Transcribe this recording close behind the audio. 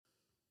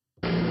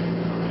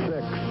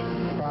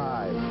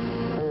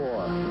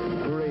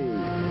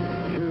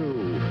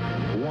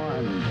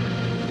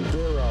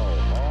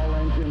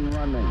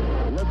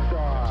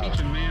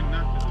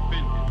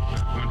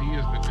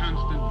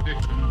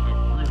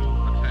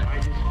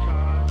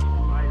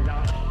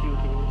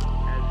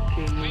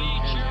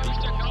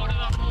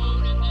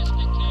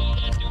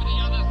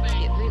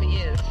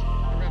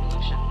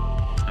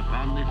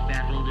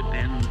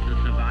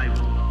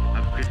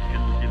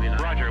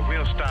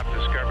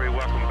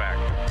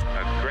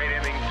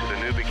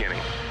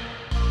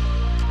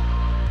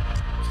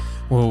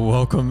Well,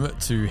 welcome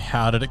to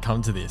How Did It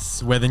Come to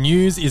This, where the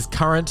news is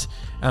current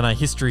and our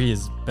history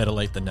is better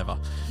late than never.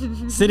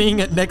 Sitting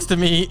next to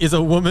me is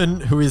a woman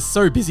who is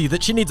so busy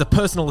that she needs a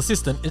personal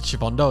assistant. It's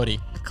Siobhan Doherty.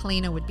 A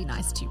cleaner would be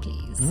nice too,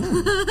 please.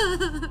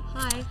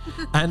 Hi.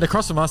 And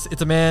across from us,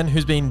 it's a man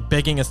who's been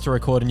begging us to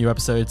record a new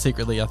episode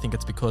secretly. I think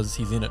it's because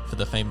he's in it for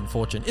the fame and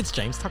fortune. It's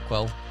James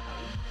Tuckwell.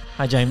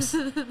 Hi, James.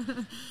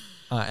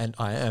 And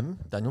I am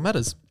Daniel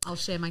Matters. I'll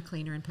share my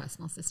cleaner and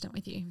personal assistant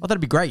with you. Oh,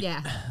 that'd be great.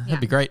 Yeah. That'd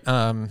be great.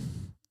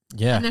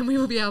 Yeah. And then we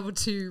will be able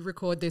to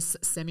record this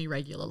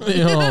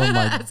semi-regularly. Oh,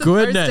 my as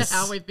goodness. opposed to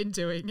how we've been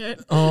doing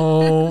it.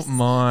 Oh,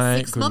 my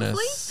 6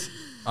 goodness.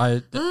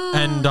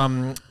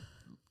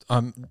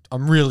 I'm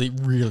really,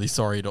 really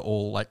sorry to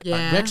all. We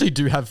actually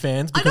do have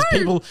fans because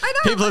people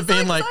have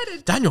been like,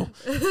 Daniel,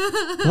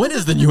 when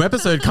is the new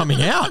episode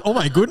coming out? Oh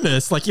my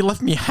goodness! Like you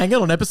left me hanging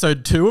on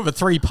episode 2 of a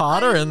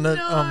 3-parter, and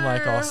I'm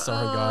like, oh,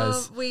 sorry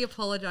guys. We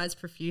apologise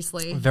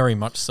profusely. Very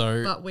much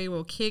so. But we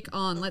will kick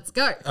on. Let's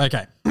go.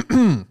 Okay,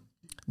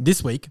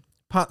 this week,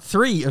 part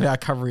 3 of our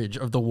coverage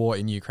of the war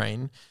in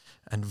Ukraine,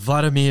 and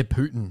Vladimir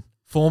Putin,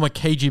 former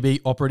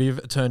KGB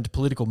operative turned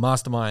political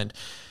mastermind.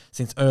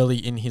 Since early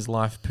in his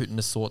life, Putin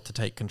has sought to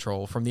take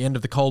control. From the end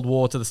of the Cold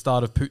War to the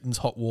start of Putin's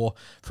hot war,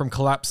 from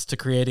collapse to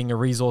creating a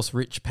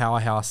resource-rich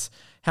powerhouse,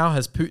 how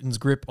has Putin's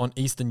grip on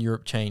Eastern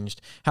Europe changed?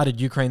 How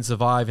did Ukraine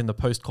survive in the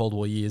post-Cold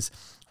War years?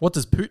 What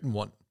does Putin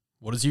want?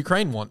 What does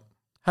Ukraine want?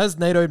 Has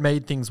NATO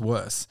made things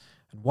worse?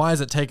 And why has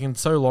it taken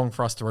so long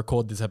for us to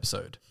record this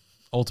episode?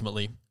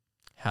 Ultimately,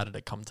 how did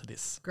it come to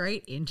this?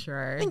 Great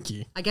intro. Thank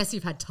you. I guess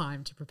you've had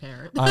time to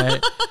prepare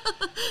it.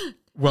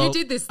 Well, you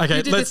did this. Okay,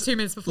 you did this 2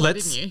 minutes before,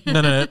 didn't you?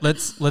 No.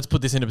 Let's put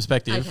this into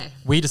perspective. Okay.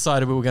 We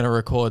decided we were going to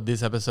record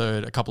this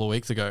episode a couple of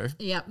weeks ago.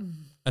 Yep.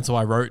 And so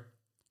I wrote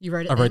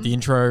the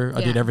intro.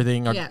 I did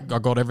everything. I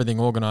got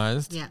everything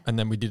organized. Yeah. And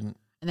then we didn't.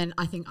 And then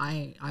I think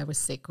I was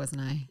sick,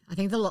 wasn't I? I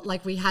think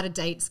we had a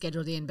date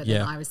scheduled in, but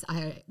then I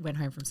went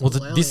home from school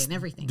early and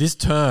everything. This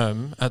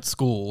term at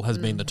school has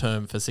been the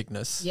term for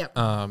sickness. Yep.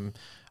 Well,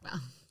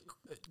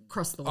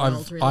 across the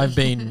world, really. I've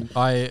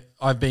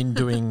been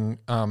doing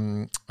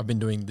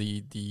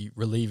the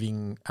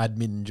relieving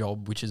admin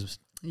job, which is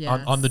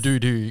I'm the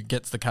dude who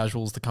gets the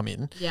casuals to come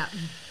in. Yeah.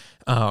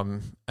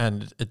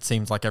 And it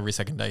seems like every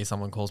second day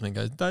someone calls me and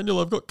goes, Daniel,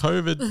 I've got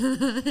COVID.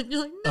 And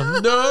you're like, no.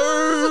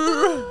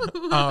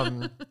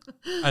 No.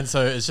 And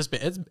so it's just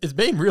been it's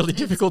been really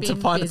difficult to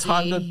find a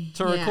time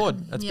to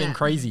record. It's been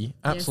crazy,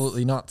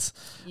 absolutely nuts.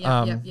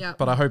 Yeah.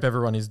 But I hope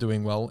everyone is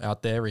doing well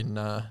out there in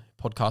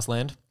podcast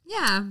land.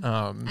 Yeah,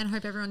 and I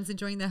hope everyone's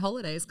enjoying their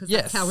holidays because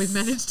that's how we've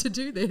managed to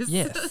do this.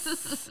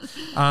 Yes.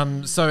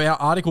 So our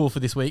article for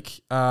this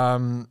week,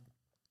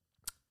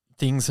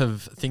 things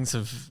have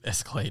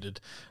escalated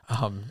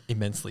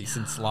immensely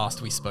since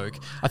last we spoke.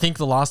 I think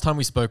the last time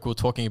we spoke, we were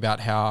talking about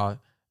how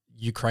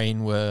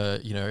Ukraine were,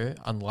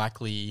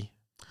 unlikely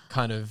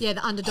kind of the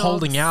underdogs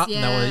holding out,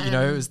 and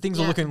they were, things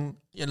were looking,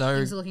 things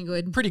are looking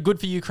good, pretty good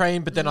for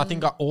Ukraine. But then I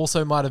think I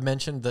also might have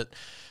mentioned that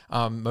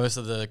most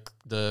of the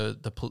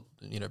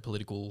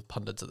political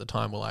pundits at the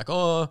time were like,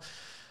 oh,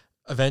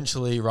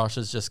 eventually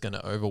Russia's just going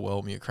to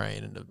overwhelm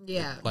Ukraine. And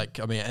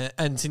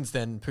and since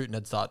then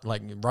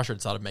Russia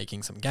had started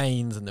making some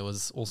gains and there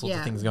was all sorts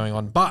of things going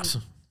on. But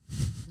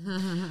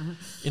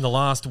in the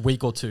last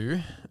week or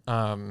two,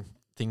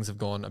 things have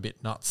gone a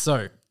bit nuts.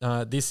 So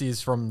this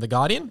is from The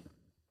Guardian.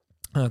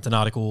 It's an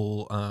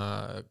article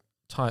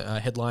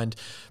headlined,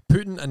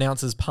 Putin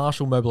announces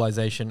partial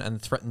mobilization and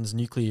threatens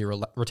nuclear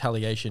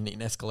retaliation in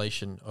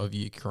escalation of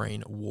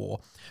Ukraine war.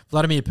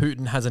 Vladimir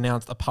Putin has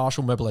announced a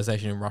partial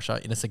mobilization in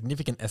Russia in a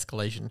significant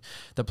escalation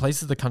that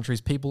places the country's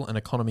people and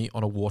economy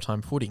on a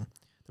wartime footing.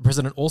 The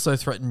president also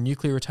threatened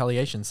nuclear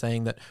retaliation,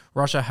 saying that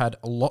Russia had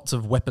lots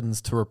of weapons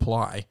to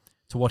reply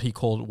to what he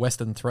called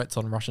Western threats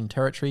on Russian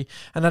territory,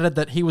 and added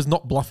that he was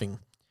not bluffing.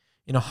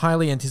 In a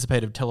highly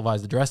anticipated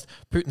televised address,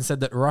 Putin said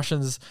that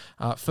Russia's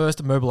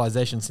first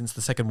mobilization since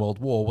the Second World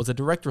War was a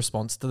direct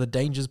response to the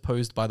dangers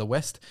posed by the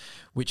West,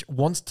 which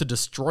wants to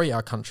destroy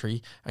our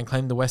country, and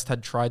claimed the West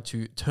had tried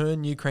to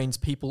turn Ukraine's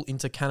people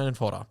into cannon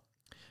fodder.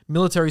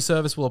 Military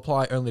service will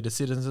apply only to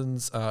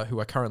citizens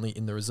who are currently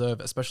in the reserve,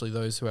 especially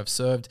those who have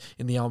served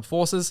in the armed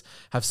forces,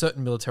 have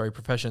certain military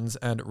professions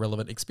and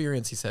relevant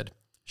experience, he said.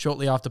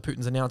 Shortly after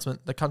Putin's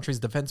announcement, the country's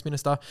defense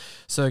minister,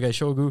 Sergei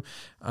Shoigu,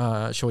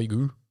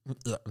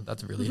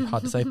 that's really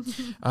hard to say,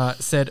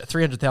 said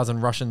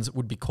 300,000 Russians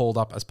would be called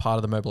up as part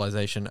of the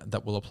mobilization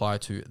that will apply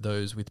to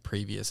those with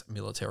previous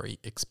military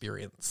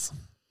experience.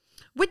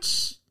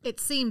 Which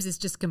it seems is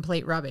just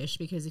complete rubbish,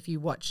 because if you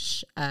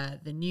watch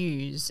the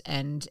news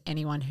and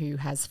anyone who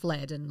has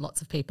fled, and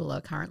lots of people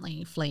are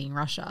currently fleeing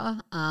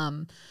Russia,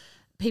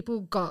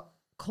 people got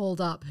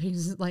called up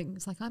who's like,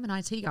 it's like, I'm an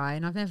IT guy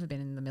and I've never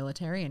been in the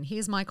military and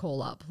here's my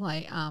call up.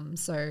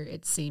 So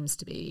it seems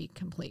to be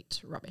complete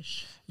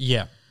rubbish.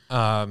 Yeah.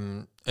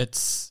 I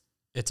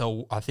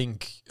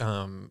think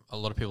a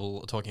lot of people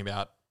are talking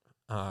about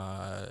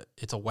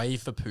it's a way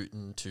for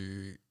Putin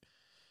to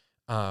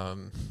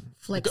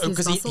flex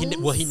his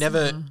muscles. He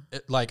never,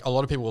 like, a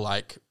lot of people were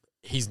like,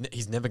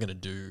 he's never going to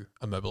do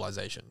a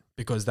mobilization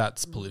because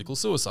that's political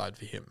suicide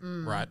for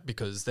him, right?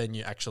 Because then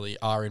you actually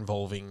are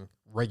involving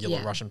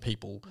regular Russian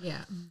people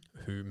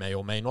who may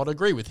or may not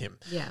agree with him,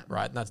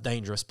 right? And that's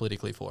dangerous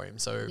politically for him.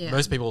 So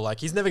most people are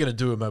like, he's never going to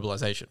do a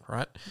mobilization,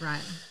 right?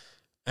 Right.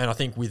 And I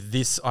think with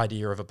this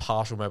idea of a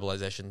partial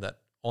mobilization that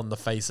on the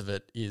face of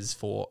it is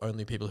for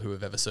only people who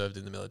have ever served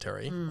in the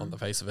military, on the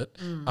face of it,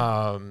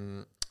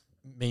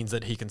 means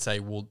that he can say,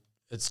 well,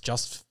 it's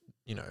just...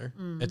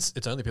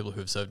 it's only people who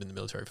have served in the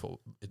military for.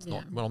 It's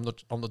not. Well,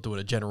 I'm not doing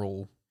a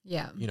general.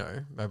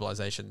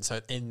 Mobilization. So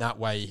in that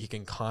way, he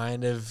can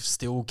kind of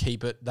still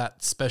keep it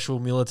that special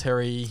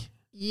military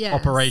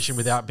operation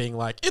without being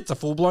like it's a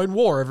full blown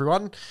war.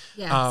 Everyone.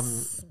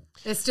 Yes.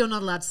 They're still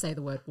not allowed to say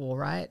the word war,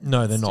 right?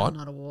 No, they're still not.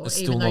 Not a war, it's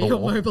even still though not you're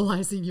a war.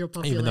 mobilizing your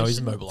population. Even though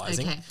he's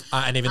mobilizing, okay.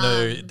 And even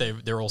though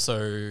they're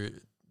also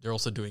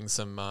doing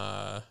some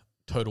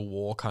total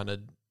war kind of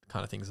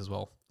things as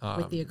well.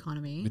 With the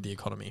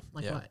economy.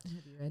 Like what?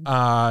 Have you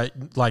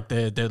read? Like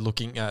they're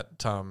looking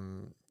at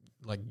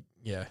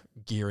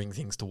gearing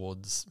things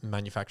towards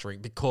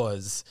manufacturing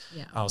because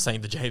I was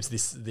saying to James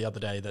the other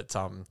day that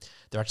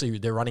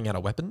they're running out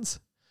of weapons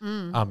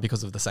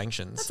because of the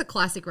sanctions. That's a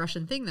classic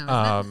Russian thing though,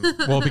 isn't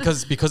it? Well,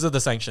 because of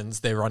the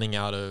sanctions, they're running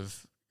out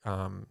of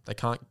they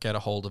can't get a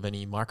hold of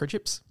any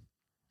microchips.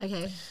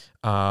 Okay.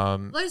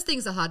 Those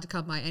things are hard to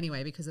come by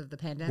anyway because of the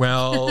pandemic.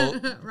 Well,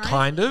 right?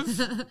 kind of.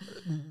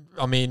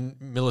 I mean,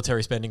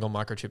 military spending on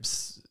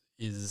microchips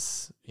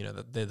is,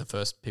 they're the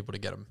first people to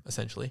get them,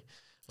 essentially.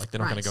 Like, they're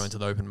not going to go into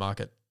the open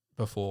market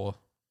before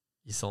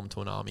you sell them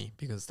to an army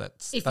because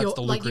that's the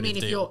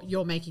lucrative deal. If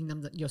you're making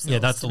them yourself. Yeah,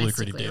 that's the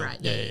lucrative deal. Right?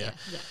 Yeah.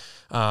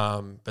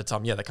 But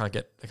they can't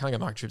get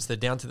microchips. They're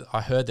down to. I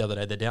heard the other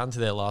day they're down to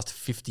their last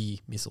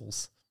 50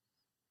 missiles.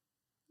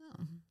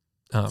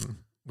 Oh.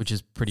 Which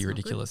is pretty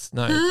ridiculous.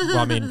 No, well,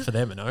 I mean for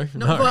them, no.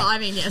 Well, I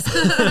mean yes.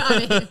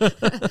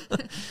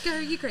 Go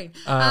Ukraine.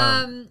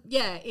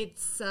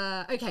 It's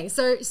okay.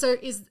 So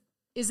is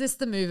this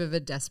the move of a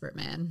desperate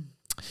man?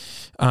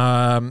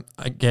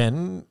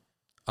 Again,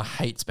 I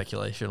hate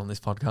speculation on this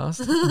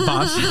podcast,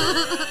 but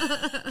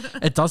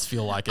it does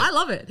feel like it. I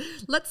love it.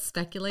 Let's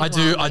speculate. I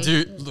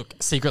do. Look,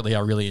 secretly,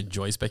 I really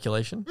enjoy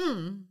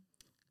speculation.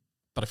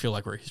 But I feel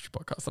like we're a history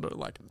podcast. I don't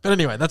like it. But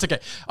anyway, that's okay.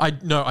 I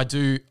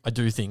do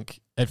think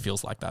it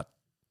feels like that.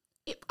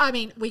 I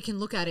mean, we can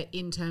look at it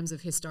in terms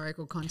of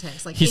historical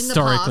context. Like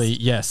historically, in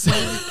the past,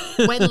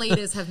 yes. when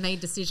leaders have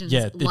made decisions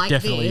like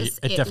this,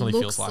 it definitely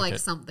looks feels like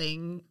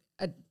something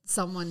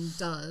someone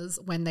does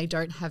when they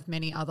don't have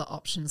many other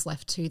options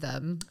left to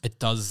them. It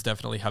does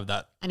definitely have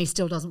that. And he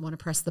still doesn't want to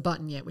press the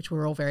button yet, which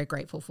we're all very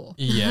grateful for.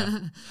 Yeah.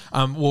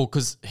 Well,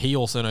 because he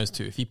also knows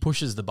too, if he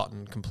pushes the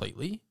button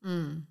completely,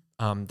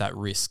 that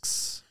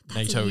risks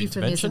NATO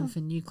intervention. For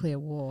nuclear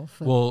war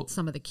for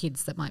some of the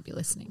kids that might be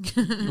listening.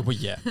 Well,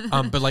 yeah.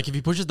 But like if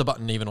he pushes the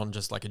button even on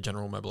just like a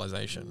general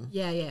mobilization,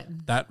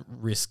 that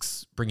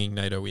risks bringing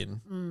NATO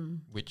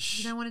in, which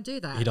you don't want to do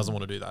that. He doesn't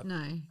want to do that.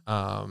 No.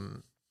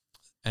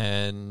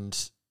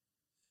 And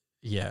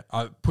yeah,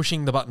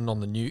 pushing the button on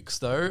the nukes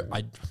though,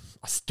 I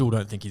still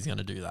don't think he's going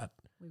to do that.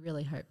 We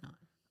really hope not.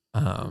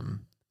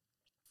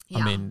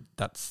 I mean,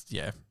 that's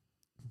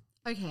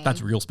okay.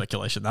 That's real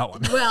speculation, that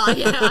one. Well,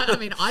 yeah, I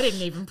mean, I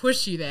didn't even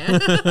push you there.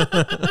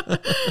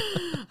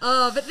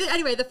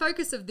 Anyway, the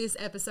focus of this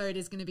episode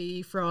is going to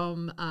be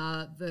from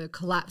the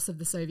collapse of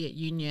the Soviet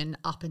Union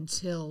up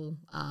until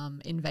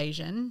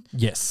invasion.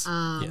 Yes.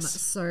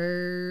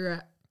 So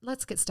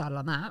let's get started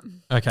on that.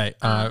 Okay.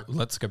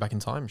 Let's go back in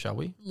time, shall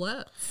we?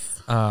 Let's.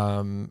 Where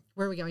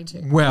are we going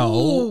to?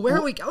 Well, where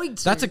are we going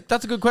to? That's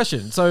a good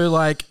question. So,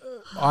 like,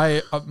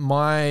 I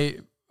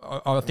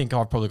think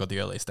I've probably got the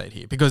earliest date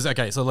here because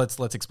so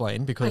let's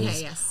explain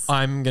because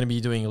I'm going to be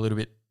doing a little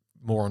bit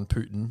more on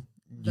Putin.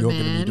 You're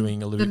going to be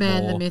doing a little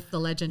bit more the myth, the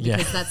legend.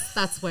 Because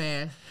that's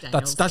where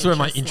that's where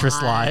my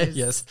interests lie.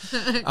 Yes,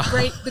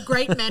 the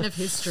great men of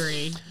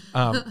history.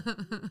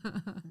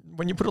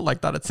 When you put it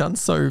like that, it sounds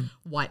so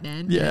white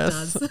man.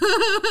 Yes, it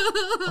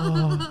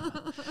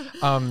does.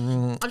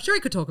 I'm sure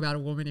he could talk about a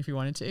woman if he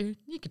wanted to.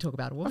 You could talk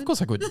about a woman. Of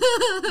course, I could.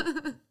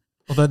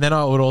 Although then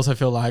I would also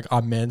feel like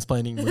I'm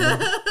mansplaining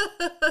women.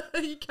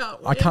 You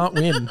can't win. I can't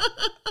win.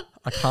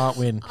 I can't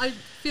win. I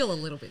feel a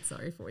little bit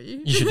sorry for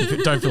you. You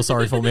shouldn't. Don't feel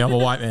sorry for me. I'm a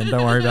white man.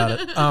 Don't worry about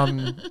it.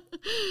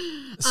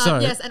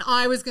 Yes, and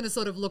I was going to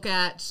sort of look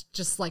at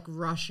just like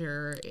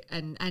Russia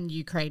and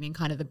Ukraine in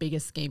kind of the bigger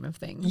scheme of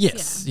things.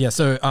 Yes. Yeah.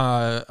 So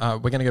we're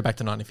going to go back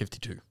to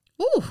 1952.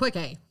 Ooh,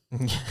 okay.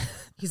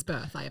 His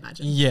birth, I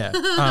imagine. Yeah.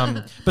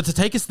 But to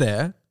take us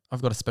there,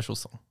 I've got a special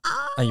song.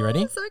 Are you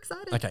ready? I'm so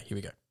excited. Okay, here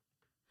we go.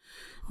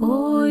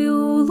 Ой,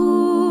 у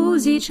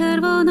лузі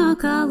червона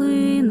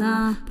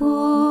калина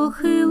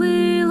похилилася,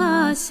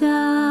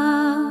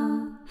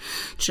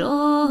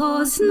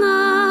 чогось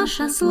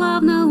наша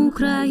славна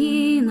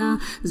Україна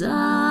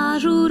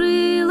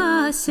зажурилася,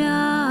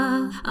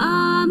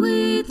 а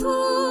ми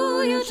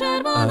твою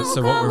червону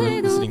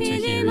калину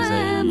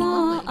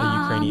підіймемо,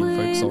 а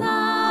ми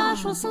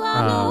нашу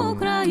славну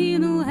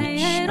Україну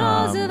гей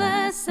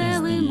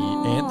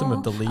розвеселимо. emblem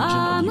of the Legion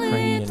of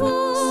Ukrainian Sikh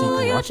Riflemen.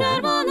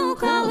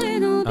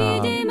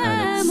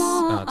 And it's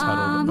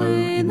titled "Oh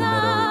in the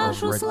Meadow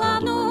of Red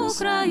Gilder Rose."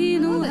 Very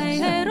pretty.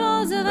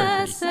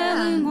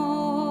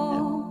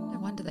 No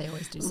wonder they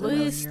always do so well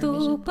in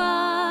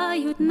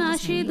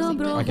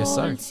Eurovision. I guess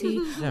so.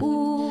 Yeah.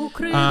 All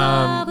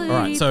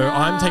right, so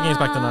I'm taking us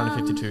back to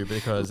 1952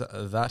 because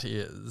that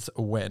is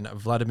when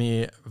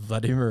Vladimir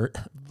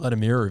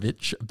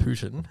Vladimirovich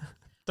Putin.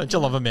 Don't you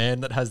love a man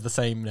that has the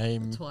same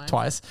name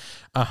twice?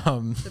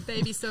 The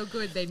baby's so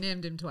good, they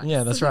named him twice.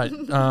 Yeah, that's right.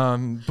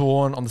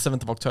 Born on the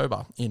 7th of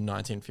October in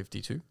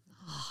 1952.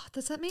 Oh,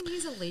 does that mean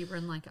he's a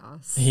Libran like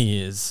us?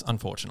 He is,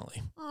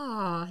 unfortunately.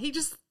 Oh, he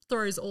just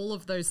throws all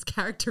of those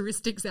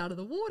characteristics out of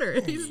the water.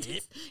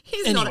 He's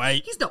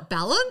not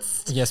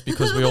balanced. Yes,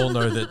 because we all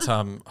know that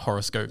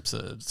horoscopes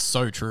are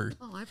so true.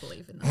 Oh, I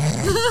believe in them.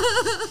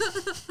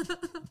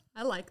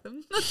 I like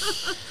them.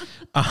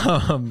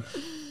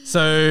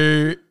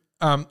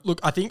 Look,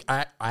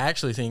 I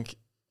actually think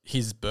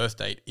his birth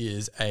date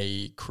is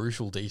a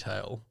crucial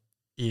detail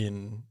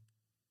in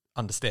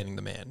understanding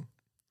the man.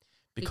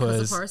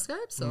 Because of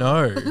horoscopes? Or?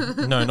 No,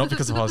 not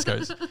because of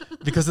horoscopes.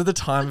 Because of the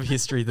time of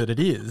history that it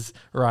is,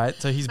 right?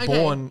 So he's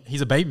born, he's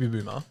a baby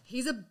boomer.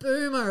 He's a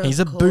boomer,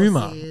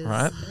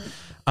 right?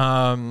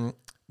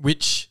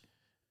 Which,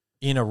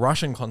 in a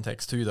Russian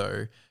context too,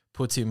 though,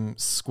 puts him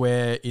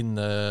square in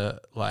the,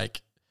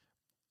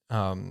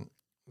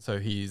 so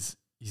he's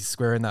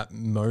square in that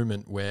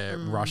moment where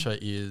Russia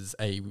is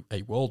a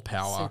world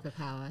power.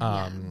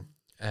 Superpower,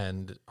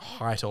 and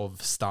height of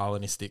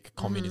Stalinistic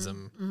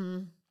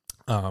communism.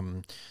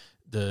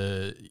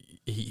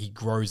 He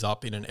grows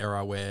up in an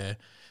era where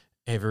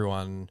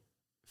everyone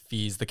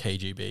fears the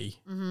KGB.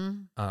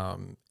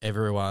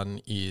 Everyone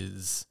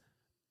is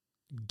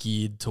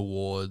geared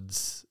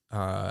towards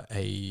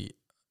a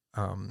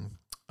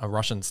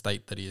Russian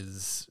state that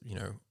is,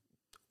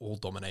 all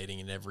dominating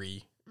in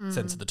every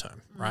sense of the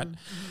term, right?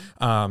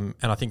 And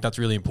I think that's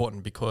really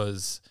important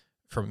because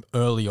from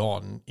early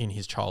on in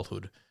his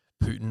childhood,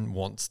 Putin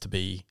wants to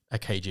be a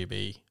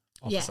KGB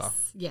officer.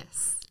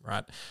 Yes.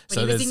 Right. When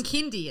he was in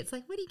kindy, it's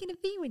like, what are you going to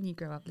be when you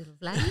grow up, little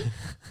Vladdy?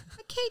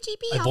 A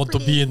KGB I want to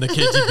be in the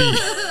KGB.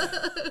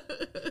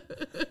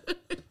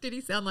 Did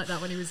he sound like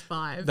that when he was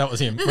 5? That was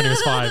him when he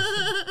was 5,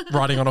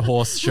 riding on a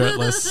horse,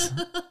 shirtless.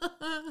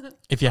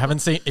 If you haven't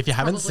seen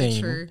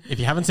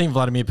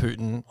Vladimir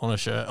Putin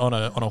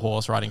on a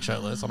horse riding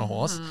shirtless on a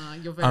horse,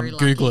 you're very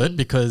Google lucky. it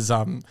because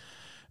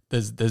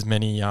there's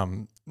many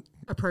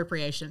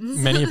appropriations,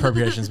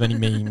 many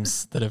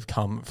memes that have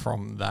come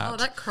from that. Oh,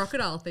 that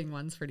crocodile thing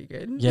one's pretty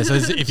good. Yeah, so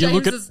if you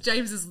look at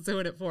James is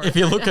doing it for if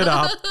you look it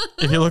up,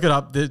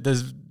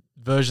 there's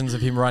versions of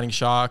him riding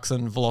sharks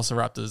and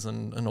velociraptors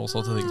and all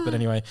sorts of things. But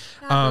anyway,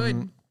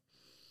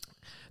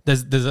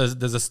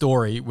 there's a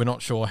story. We're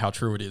not sure how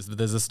true it is, but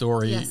there's a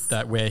story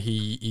that where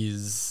he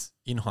is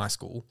in high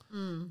school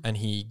and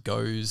he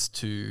goes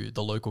to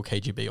the local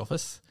KGB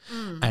office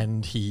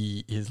and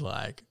he is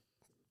like,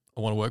 I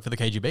want to work for the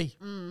KGB.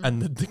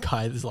 And the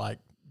guy is like,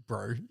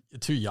 bro, you're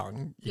too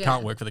young. You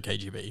can't work for the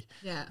KGB.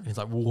 Yeah. And he's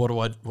like, well,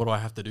 what do I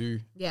have to do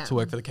to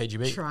work for the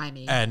KGB? Try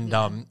me.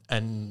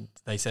 And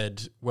they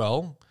said,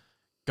 well,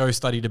 go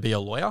study to be a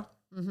lawyer.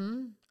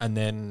 And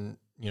then,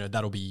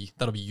 that'll be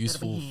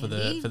useful for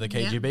the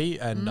KGB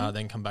and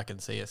then come back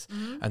and see us.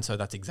 And so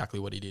that's exactly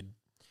what he did.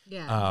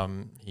 Yeah.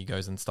 He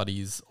goes and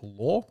studies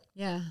law.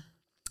 Yeah.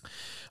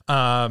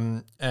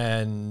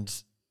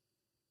 And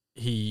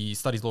he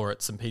studies law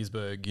at St.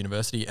 Petersburg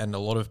University, and a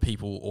lot of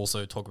people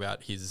also talk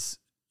about his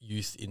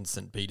youth in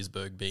St.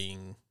 Petersburg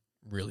being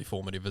really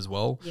formative as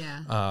well.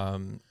 Yeah.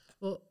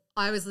 Well,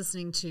 I was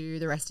listening to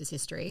The Rest is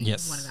History,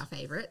 one of our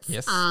favourites.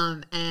 Yes.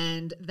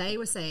 And they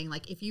were saying,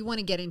 if you want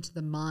to get into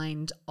the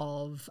mind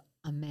of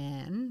a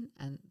man,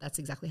 and that's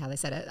exactly how they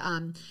said it,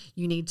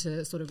 you need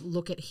to sort of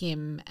look at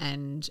him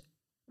and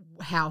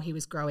how he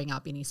was growing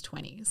up in his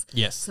 20s.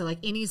 Yes. So,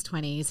 in his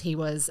 20s, he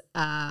was,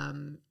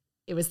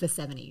 it was the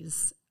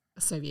 70s.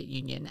 Soviet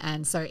Union,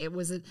 and so it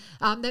was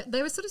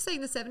they were sort of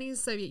saying the 70s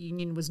Soviet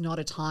Union was not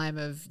a time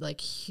of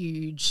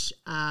huge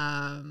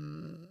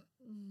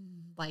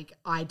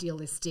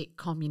idealistic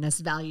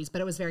communist values,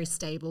 but it was very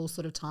stable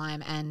sort of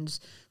time, and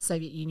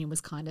Soviet Union was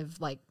kind of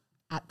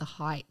at the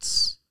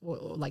height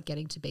or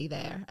getting to be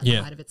there at the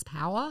height of its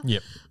power.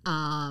 Yep.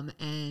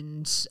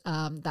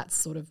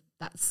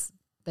 That's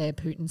their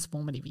Putin's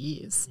formative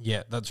years.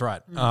 Yeah, that's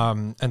right.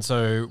 And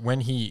so when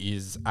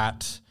he's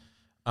at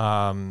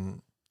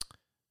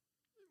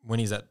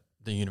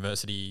the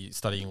university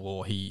studying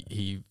law,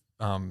 he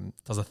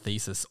does a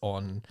thesis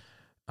on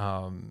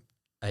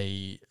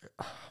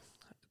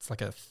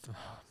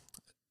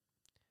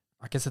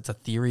I guess it's a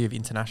theory of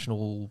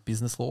international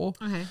business law.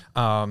 Okay.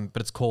 But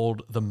it's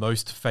called the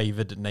most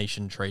favored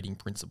nation trading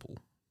principle.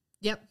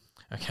 Yep.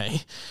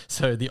 Okay.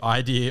 So the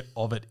idea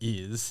of it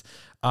is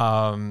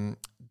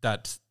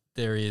that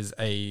there is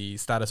a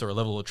status or a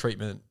level of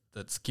treatment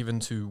that's given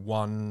to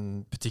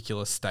one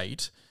particular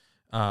state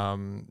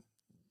that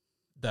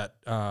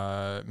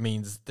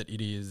means that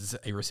it is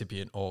a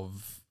recipient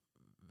of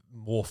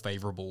more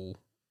favorable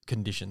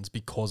conditions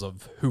because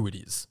of who it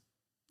is.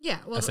 Yeah,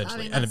 well,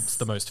 essentially, I mean, and it's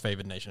the most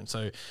favored nation.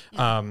 So,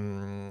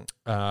 and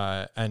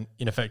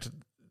in effect,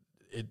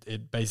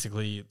 it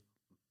basically,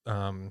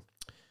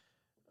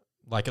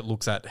 like it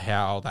looks at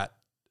how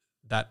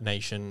that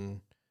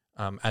nation,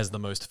 as the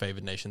most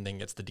favored nation, then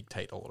gets to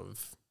dictate a lot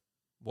of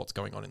what's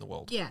going on in the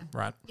world. Yeah,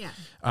 right. Yeah.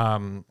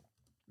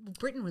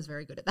 Britain was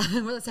very good at that.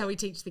 Well, that's how we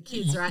teach the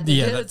kids, right?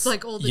 Yeah, it's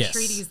like all the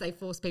treaties they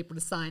force people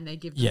to sign, they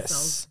give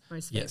themselves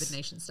most favoured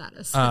nation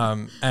status.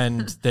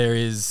 And there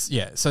is,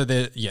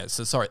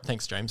 so sorry,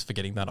 thanks James for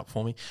getting that up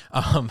for me.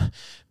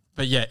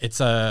 But yeah, it's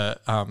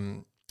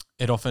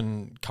it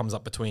often comes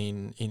up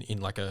between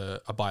in like a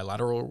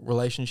bilateral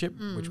relationship,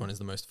 which one is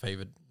the most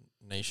favoured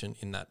nation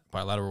in that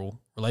bilateral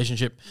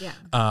relationship. Yeah.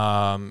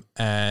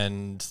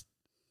 And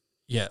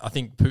yeah, I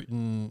think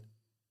Putin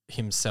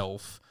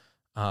himself,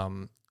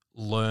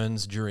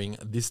 learns during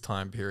this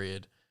time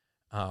period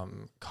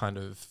kind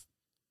of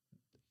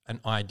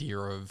an idea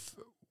of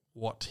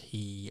what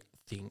he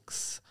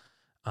thinks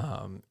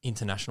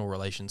international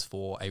relations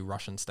for a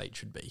Russian state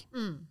should be,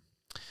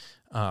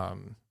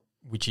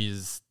 which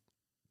is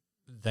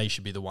they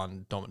should be the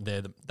one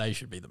they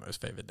should be the most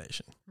favored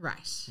nation.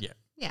 Right. Yeah.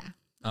 Yeah.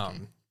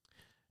 Okay.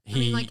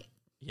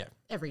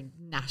 Every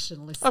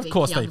nationalistic of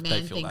course young they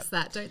man feel thinks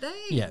that, don't they?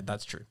 Yeah,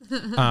 that's true.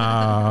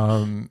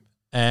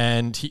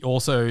 And he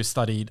also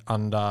studied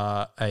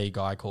under a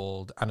guy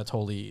called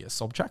Anatoly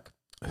Sobchak,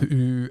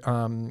 who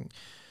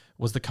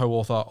was the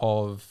co-author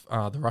of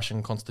the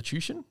Russian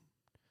Constitution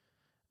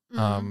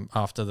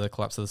after the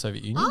collapse of the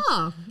Soviet Union.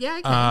 Oh,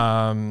 yeah,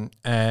 okay.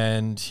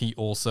 And he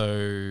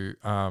also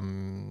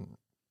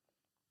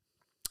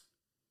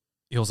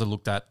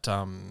looked at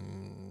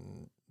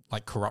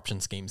like corruption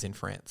schemes in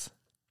France.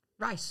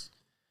 Right.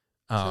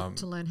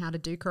 To learn how to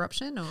do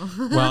corruption, or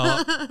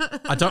well,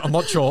 I'm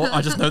not sure.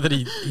 I just know that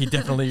he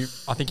definitely.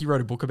 I think he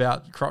wrote a book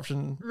about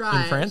corruption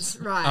in France.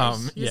 Right.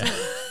 Yeah.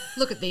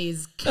 Look at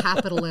these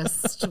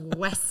capitalist,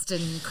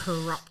 Western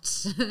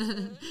corrupt.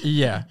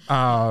 Yeah.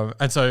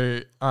 And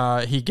so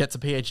he gets a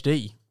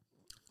PhD.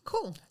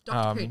 Cool,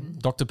 Dr. Putin.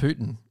 Dr.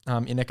 Putin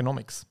in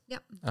economics.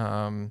 Yep.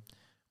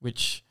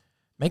 Which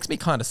makes me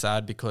kind of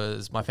sad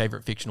because my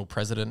favorite fictional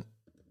president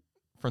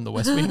from the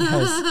West Wing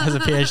has a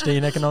PhD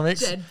in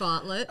economics. Jed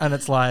Bartlett. And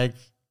it's like...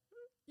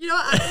 You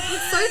know,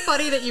 it's so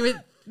funny that you would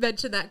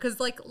mention that because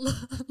like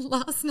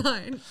last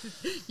night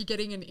you're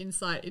getting an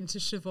insight into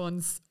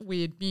Siobhan's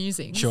weird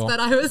musings. Sure. But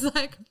I was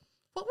like,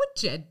 what would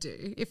Jed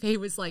do if he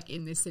was like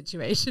in this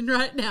situation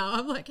right now?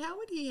 I'm like, how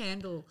would he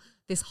handle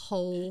this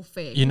whole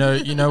thing? You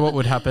know what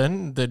would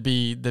happen? There'd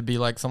be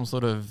like some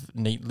sort of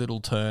neat little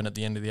turn at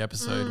the end of the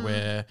episode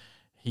where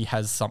he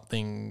has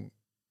something...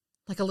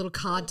 Like a little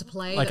card to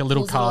play. Like a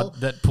little card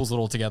that pulls it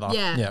all together.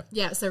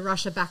 Yeah. So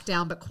Russia back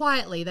down, but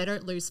quietly. They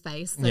don't lose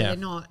face. They're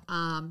not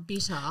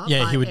bitter.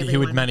 Yeah, he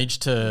would manage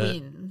to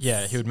wins.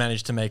 Yeah, he would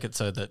manage to make it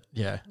so that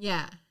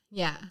Yeah.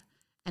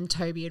 And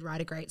Toby would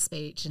write a great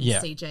speech and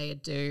CJ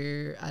would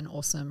do an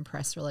awesome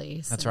press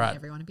release. That's and right.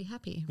 Everyone would be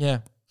happy. Yeah.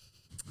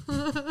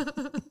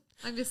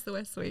 I miss the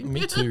West Wing.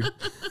 Me too.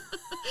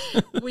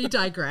 We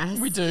digress.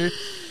 We do.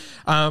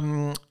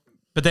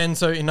 But then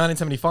so in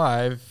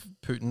 1975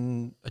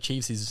 Putin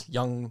achieves his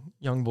young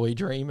boy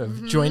dream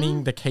of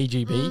joining the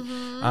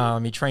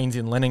KGB. He trains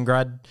in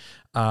Leningrad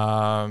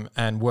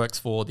and works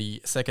for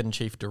the second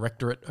chief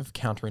directorate of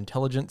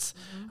counterintelligence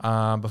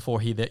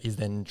before he is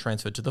then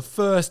transferred to the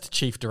first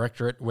chief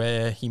directorate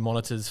where he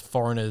monitors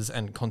foreigners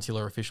and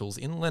consular officials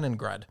in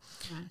Leningrad.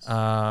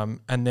 Right.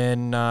 And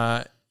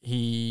then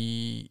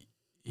he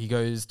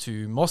goes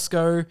to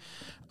Moscow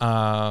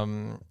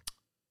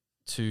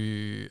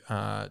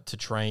to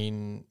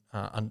train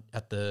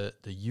at the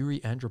Yuri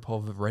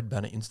Andropov Red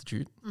Banner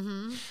Institute,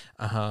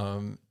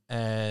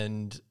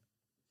 and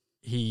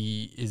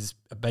he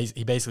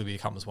basically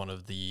becomes one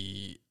of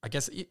the, I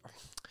guess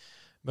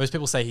most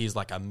people say he's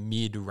like a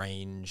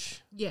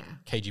mid-range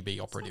KGB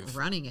operative. He's not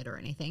running it or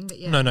anything, but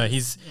no,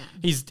 he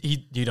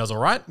does all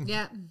right.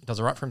 Yeah, does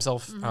all right for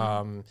himself.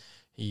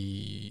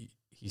 He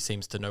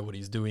seems to know what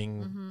he's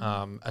doing.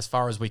 As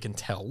far as we can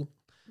tell.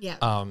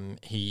 Yeah.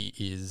 He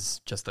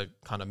is just a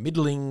kind of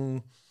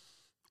middling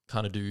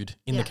kind of dude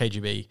in the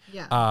KGB.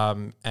 Yeah.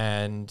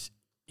 And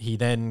he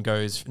then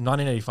goes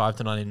 1985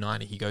 to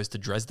 1990. He goes to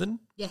Dresden.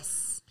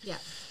 Yes. Yeah.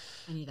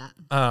 I knew that.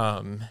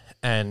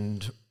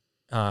 And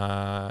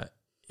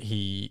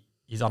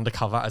he's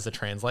undercover as a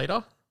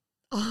translator.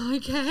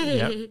 Okay.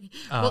 Yep.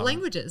 What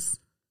languages?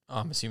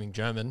 I'm assuming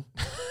German.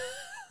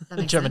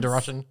 German to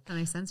Russian. That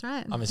makes sense,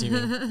 right? I'm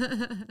assuming.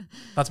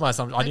 That's my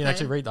assumption. I didn't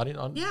actually read. I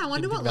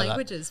wonder what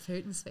languages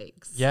Putin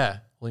speaks. Yeah.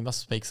 Well, he must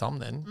speak some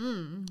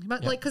then.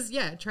 But because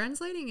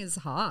translating is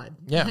hard.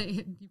 Yeah.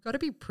 You've got to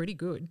be pretty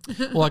good.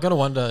 Well, I got to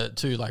wonder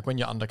too, like when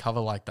you're undercover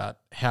like that,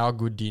 how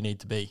good do you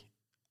need to be?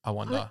 I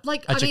wonder.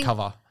 At your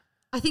cover.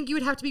 I think you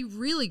would have to be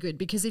really good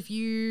because if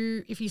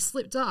you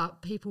slipped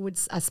up, people would,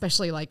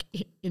 especially like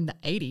in the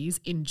 80s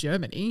in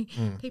Germany,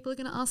 people are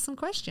going to ask some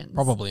questions.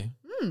 Probably.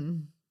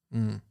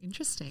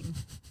 Interesting.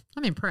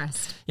 I'm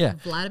impressed. Yeah.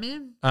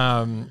 Vladimir?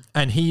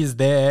 And he is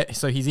there.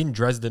 So he's in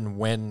Dresden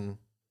when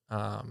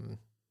the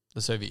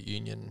Soviet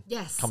Union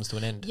comes to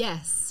an end.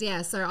 Yes.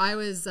 Yeah. So I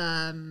was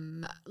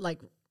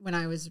when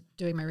I was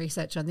doing my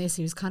research on this,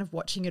 he was kind of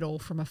watching it all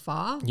from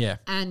afar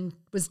and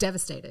was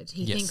devastated.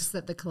 He thinks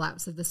that the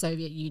collapse of the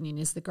Soviet Union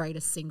is the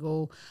greatest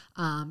single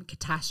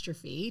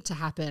catastrophe to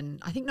happen,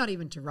 I think not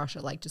even to Russia,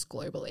 like just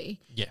globally.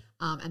 Yeah.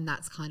 And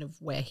that's kind of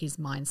where his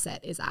mindset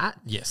is at.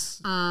 Yes.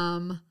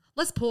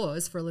 Let's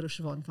pause for a little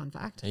Siobhan fun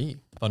fact. Hey.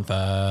 Fun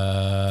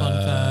facts. Fun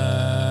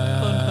facts.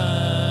 Fun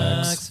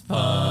facts.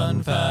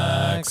 Fun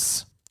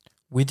facts.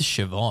 With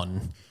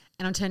Siobhan.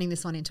 And I'm turning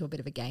this one into a bit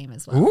of a game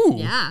as well. Ooh.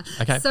 Yeah.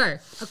 Okay. So,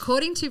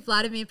 according to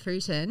Vladimir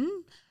Putin,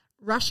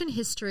 Russian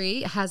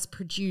history has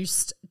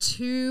produced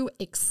 2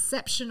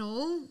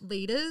 exceptional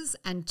leaders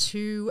and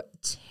 2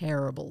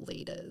 terrible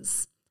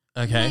leaders.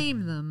 Okay.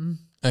 Name them.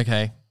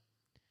 Okay.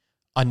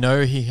 I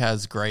know he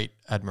has great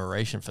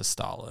admiration for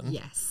Stalin.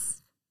 Yes.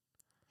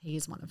 He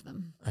is one of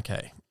them.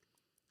 Okay.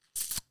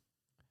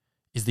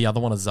 Is the other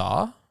one a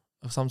czar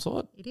of some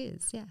sort? It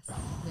is, yes.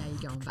 Yeah,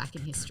 you're going back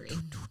in history.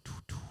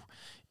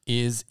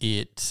 Is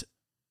it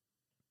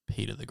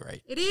Peter the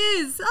Great? It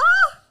is.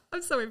 Oh,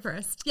 I'm so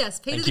impressed. Yes,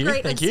 Peter the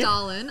Great and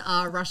Stalin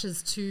are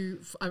Russia's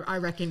 2, I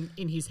reckon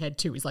in his head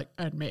too, he's like,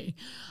 and me.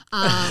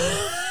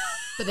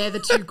 But they're the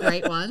 2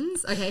 great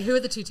ones. Okay, who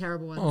are the 2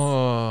 terrible ones?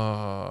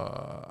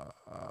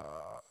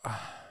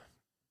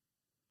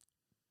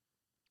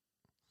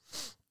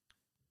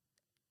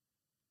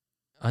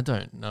 I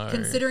don't know.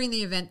 Considering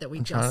the event that we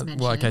just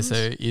mentioned. Well, okay, so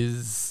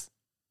is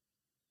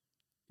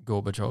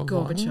Gorbachev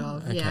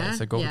Gorbachev, one? yeah. Okay,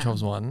 so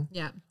Gorbachev's one.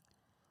 Yeah.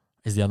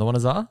 Is the other one a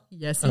czar?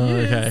 Yes, it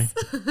is. Okay.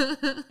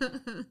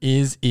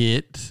 Is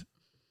it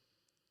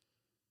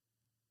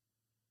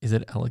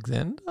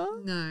Alexander?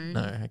 No.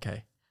 No,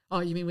 okay.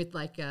 Oh, you mean with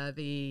like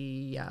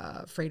the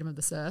freedom of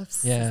the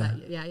serfs? Yeah.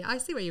 Yeah, I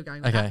see where you're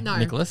going with Okay, that. No.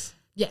 Nicholas?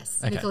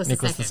 Yes, okay. Nicholas II.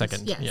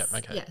 Yes, Yep,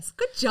 okay. yes.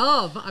 Good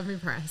job. I'm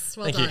impressed.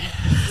 Well Thank done. you.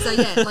 So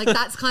yeah, like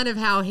that's kind of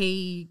how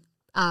he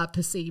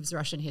perceives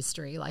Russian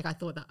history. Like I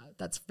thought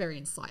that's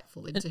very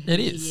insightful into who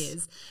he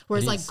is.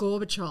 Whereas like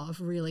Gorbachev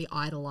really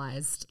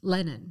idolized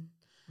Lenin.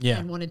 Yeah.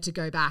 And wanted to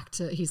go back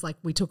to, he's like,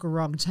 we took a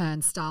wrong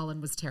turn.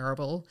 Stalin was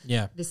terrible.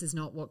 Yeah. This is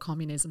not what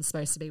communism's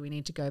supposed to be. We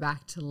need to go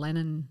back to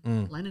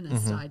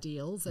Leninist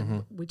ideals,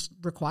 and which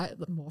require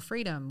more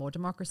freedom, more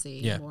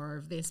democracy, more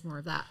of this, more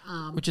of that.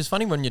 Which is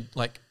funny when you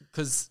like,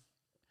 because,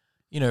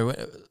 you know,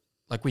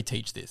 like we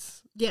teach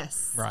this.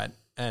 Yes. Right.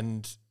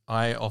 And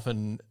I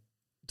often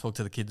talk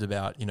to the kids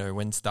about, you know,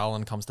 when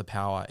Stalin comes to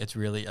power, it's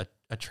really a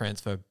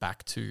transfer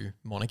back to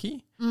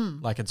monarchy.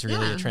 Like it's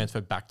really a transfer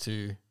back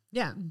to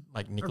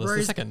like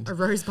Nicholas II. A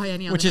rose by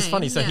any other Which is name.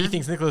 funny. So he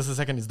thinks Nicholas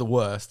II is the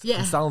worst. Yeah.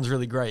 And Stalin's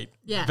really great.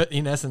 Yeah. But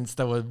in essence,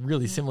 they were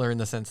really similar in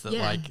the sense that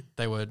like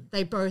they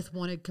both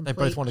wanted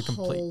complete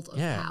hold of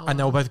power. And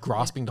they were both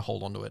grasping to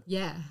hold onto it.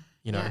 Yeah.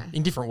 You know,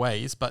 in different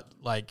ways, but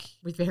like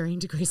with varying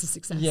degrees of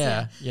success.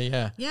 Yeah.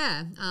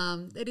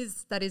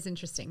 That is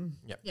interesting.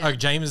 Yep. Yeah. Oh,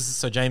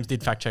 James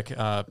did fact check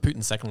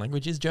Putin's second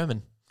language is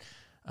German.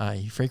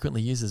 He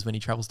frequently uses when he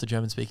travels to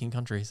German speaking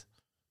countries.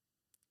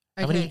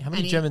 Okay. How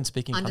many German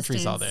speaking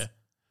countries are there?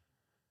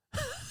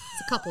 There's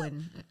a couple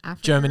in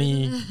Africa.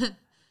 Germany.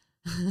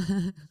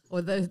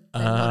 Or they're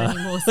not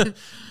anymore. So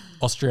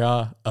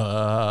Austria.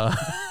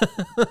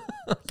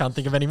 Can't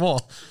think of any more.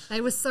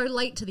 they were so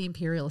late to the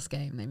imperialist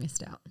game, they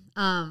missed out.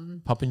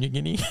 Papua New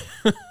Guinea.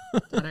 They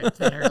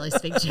don't really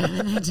speak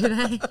German, do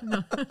they?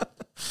 No.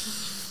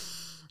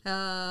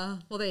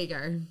 Well, there you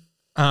go.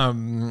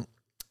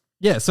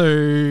 Yeah.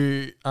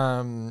 So,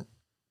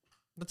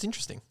 that's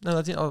interesting.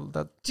 No, that's Do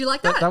you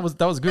like that? That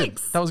was good.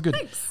 Thanks. That was good.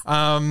 Thanks.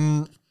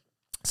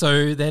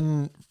 So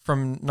then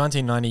from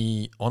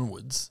 1990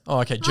 onwards,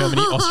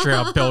 Germany,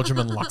 Austria, Belgium,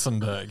 and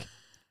Luxembourg,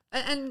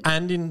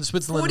 and in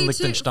Switzerland and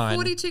Liechtenstein.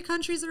 42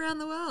 countries around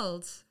the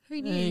world.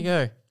 Who knew? There you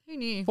go. Who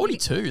knew?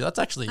 42. That's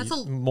actually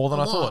more than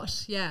I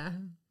thought. Yeah.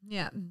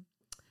 Yeah.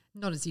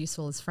 Not as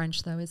useful as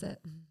French, though, is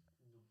it?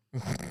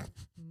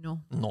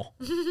 No.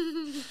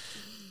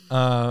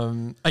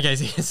 Okay,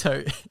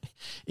 so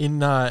in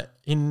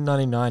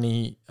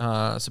 1990,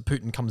 so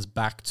Putin comes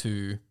back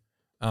to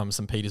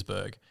St.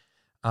 Petersburg,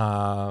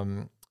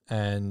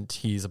 and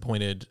he's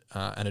appointed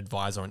an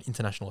advisor on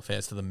international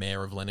affairs to the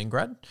mayor of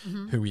Leningrad,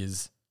 who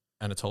is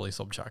Anatoly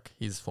Sobchak,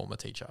 his former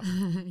teacher.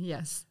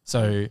 Yes.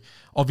 So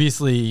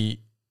obviously,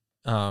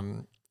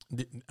 and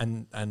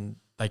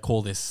they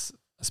call this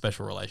a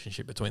special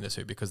relationship between the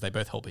two because they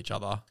both help each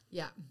other.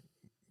 Yeah.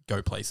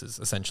 Go places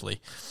essentially.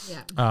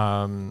 Yeah.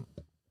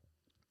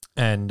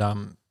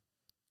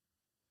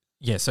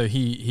 So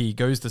he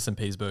goes to St.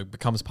 Petersburg,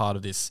 becomes part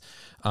of this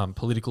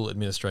political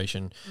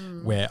administration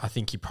where I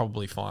think he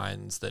probably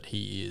finds that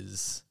he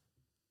is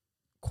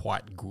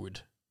quite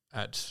good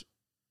at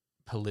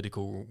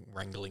political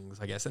wranglings,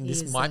 I guess. And He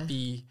this is might a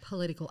be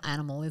political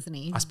animal, isn't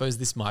he? I suppose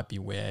this might be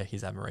where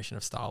his admiration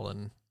of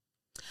Stalin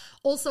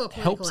also a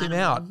political helps him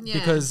animal. out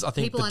because I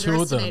think people the two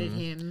of underestimated them,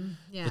 him.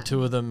 Yeah. the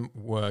two of them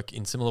work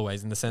in similar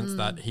ways in the sense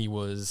that he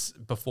was,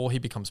 before he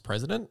becomes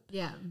president,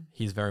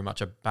 he's very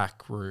much a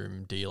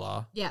backroom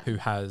dealer who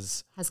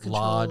has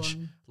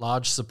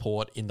large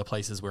support in the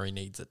places where he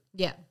needs it.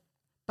 Yeah,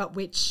 but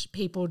which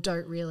people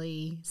don't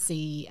really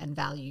see and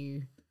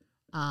value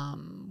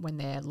when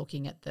they're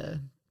looking at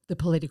the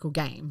political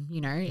game.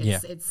 You know,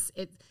 it's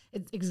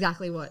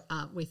exactly what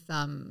with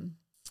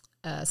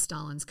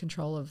Stalin's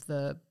control of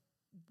the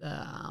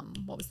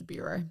what was the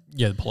bureau?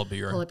 Yeah, the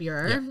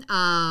Politburo.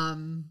 Yeah.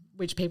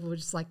 Which people were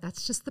just like,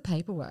 that's just the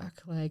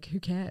paperwork. Like, who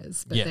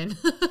cares? But then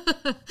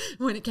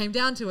when it came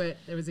down to it,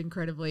 it was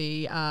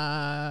incredibly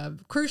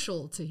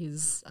crucial to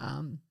his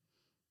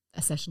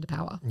accession to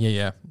power.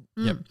 Yep.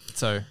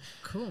 So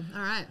cool.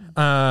 All right.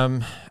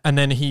 And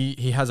then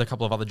he has a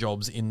couple of other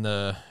jobs in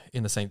the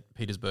St.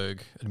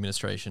 Petersburg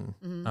administration,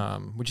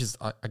 which is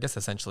I guess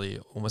essentially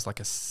almost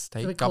like a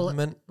state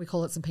government. We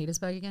call it St.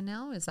 Petersburg again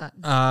now. Is that?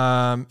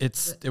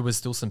 It was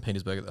still St.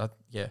 Petersburg.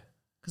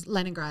 Because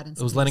Leningrad and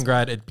it was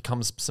Leningrad. It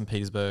becomes St.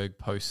 Petersburg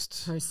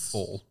post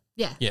fall.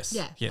 Yeah. Yes.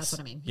 Yeah. That's what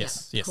I mean.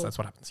 Yes. Yeah. Yes. Cool. That's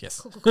what happens.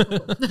 Yes. Cool.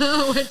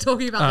 We're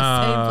talking about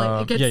the same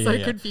place. It gets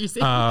so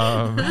confusing.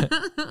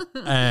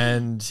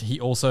 And he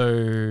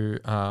also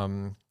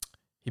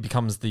he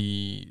becomes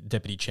the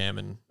deputy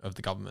chairman of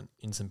the government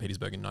in St.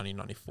 Petersburg in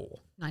 1994.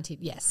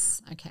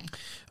 Yes. Okay.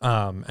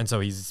 And so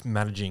he's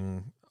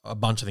managing a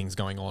bunch of things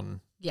going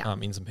on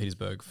in St.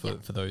 Petersburg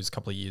for those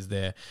couple of years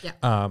there.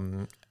 Yeah.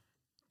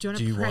 Do you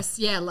want to press?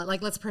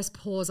 Let's press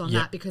pause on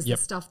that because the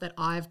stuff that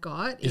I've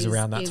got is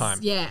around that time.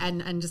 Yeah,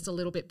 and just a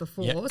little bit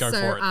before. Yeah, go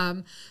for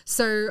it.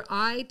 So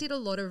I did a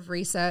lot of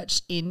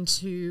research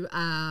into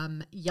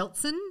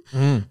Yeltsin,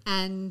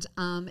 and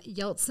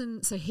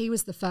Yeltsin. So he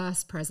was the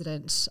first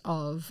president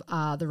of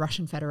the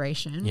Russian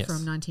Federation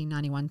from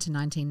 1991 to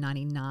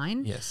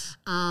 1999. Yes.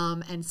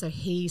 And so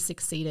he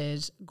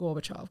succeeded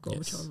Gorbachev.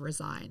 Gorbachev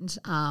resigned,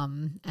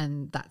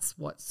 and that's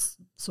what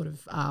sort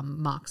of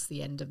marks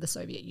the end of the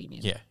Soviet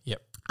Union. Yeah.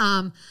 Yep.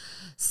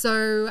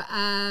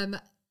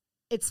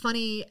 It's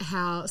funny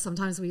how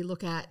sometimes we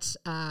look at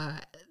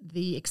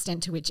the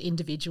extent to which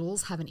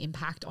individuals have an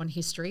impact on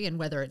history and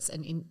whether it's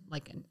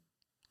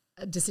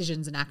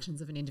decisions and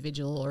actions of an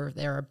individual or if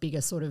there are bigger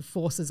sort of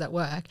forces at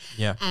work.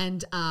 Yeah.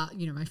 And,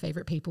 my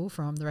favorite people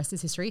from The Rest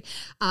is History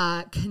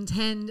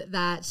contend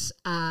that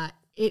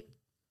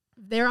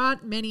there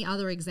aren't many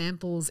other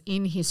examples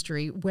in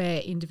history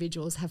where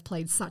individuals have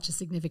played such a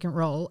significant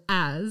role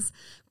as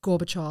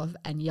Gorbachev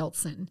and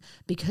Yeltsin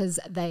because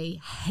they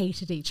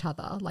hated each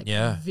other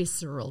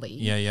viscerally.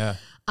 Yeah.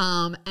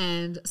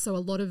 And so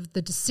a lot of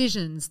the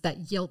decisions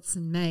that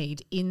Yeltsin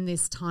made in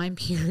this time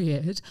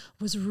period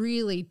was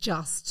really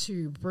just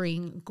to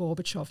bring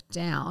Gorbachev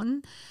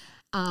down.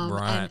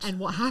 And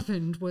what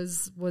happened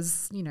was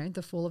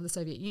the fall of the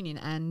Soviet Union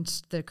and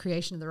the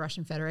creation of the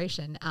Russian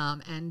Federation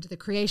and the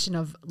creation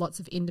of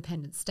lots of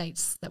independent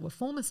states that were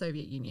former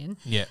Soviet Union.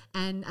 Yeah.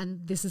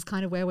 And this is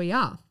kind of where we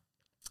are.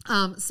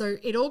 So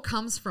it all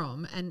comes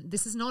from, and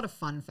this is not a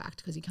fun fact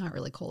because you can't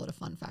really call it a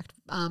fun fact,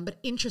 but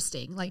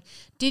interesting. Like,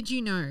 did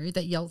you know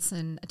that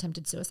Yeltsin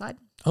attempted suicide?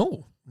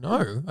 Oh,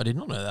 no, I did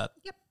not know that.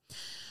 Yep.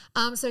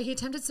 So he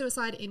attempted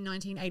suicide in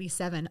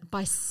 1987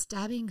 by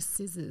stabbing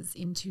scissors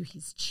into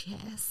his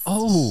chest.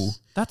 Oh,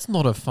 that's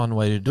not a fun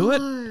way to do it.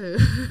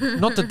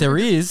 Not that there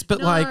is, but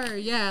you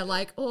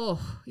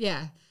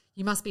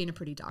must be in a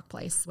pretty dark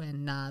place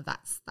when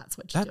that's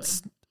what you're doing.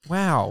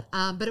 Wow.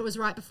 But it was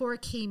right before a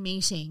key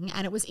meeting,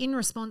 and it was in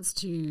response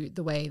to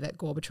the way that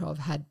Gorbachev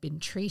had been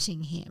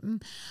treating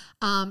him.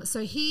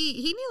 So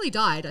he nearly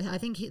died. I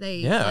think he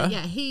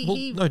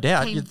no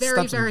doubt. Came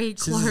very, very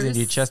close. Scissors in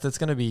your chest, that's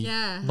going to be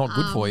not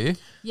good for you.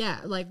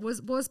 Yeah,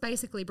 was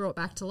basically brought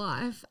back to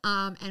life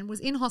and was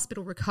in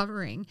hospital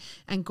recovering,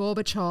 and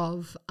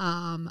Gorbachev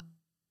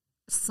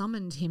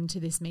summoned him to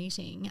this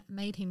meeting,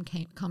 made him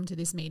come to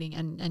this meeting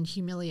and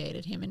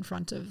humiliated him in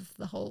front of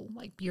the whole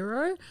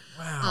bureau.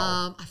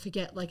 Wow. I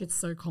forget, it's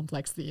so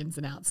complex, the ins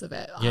and outs of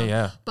it.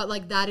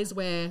 But that is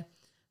where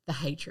the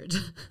hatred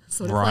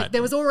sort of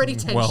there was already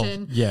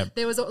tension.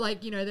 There was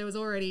there was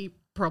already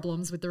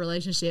problems with the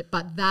relationship,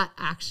 but that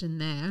action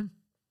there,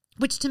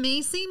 which to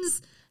me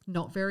seems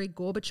not very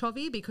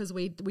Gorbachev-y because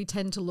we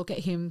tend to look at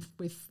him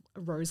with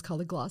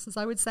rose-colored glasses,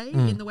 I would say,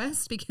 in the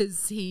West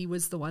because he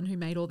was the one who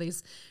made all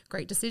these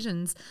great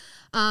decisions.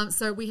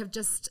 So we have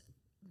just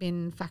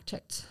been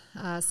fact-checked.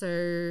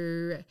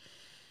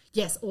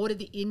 Yes, ordered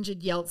the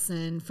injured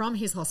Yeltsin from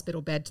his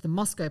hospital bed to the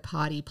Moscow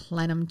party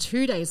plenum.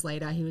 2 days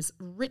later, he was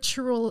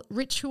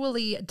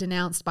ritually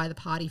denounced by the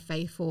party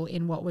faithful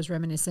in what was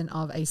reminiscent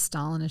of a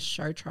Stalinist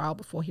show trial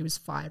before he was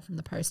fired from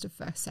the post of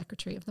first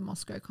secretary of the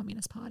Moscow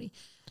Communist Party.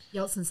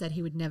 Yeltsin said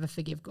he would never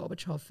forgive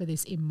Gorbachev for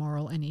this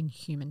immoral and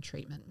inhuman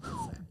treatment.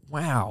 So,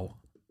 wow.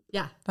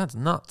 Yeah. That's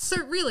nuts. So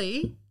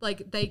really,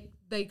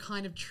 they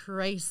kind of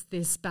trace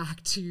this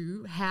back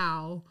to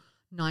how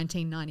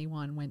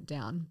 1991 went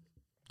down.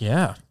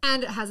 Yeah.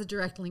 And it has a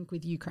direct link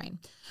with Ukraine.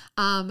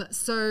 When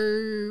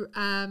sort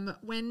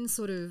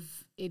of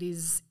it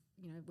is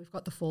we've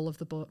got the fall of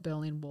the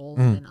Berlin Wall,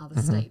 and then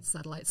other states,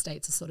 satellite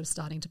states, are sort of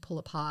starting to pull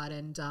apart.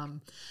 And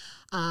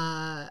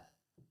I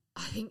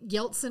think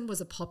Yeltsin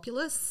was a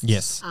populist.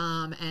 Yes.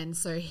 And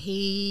so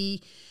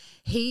he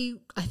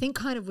I think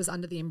kind of was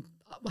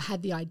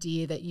had the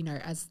idea that,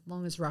 as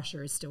long as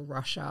Russia is still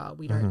Russia,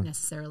 we don't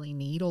necessarily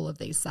need all of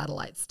these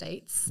satellite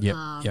states.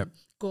 Yep.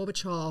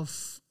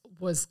 Gorbachev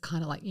was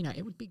kind of like,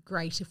 it would be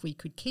great if we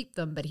could keep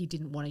them, but he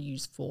didn't want to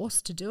use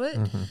force to do it.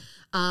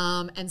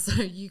 And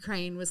so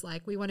Ukraine was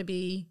like, we want to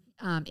be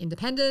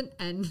independent.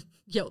 And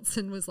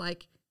Yeltsin was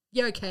like,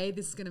 yeah, okay,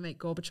 this is going to make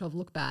Gorbachev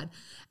look bad.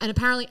 And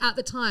apparently at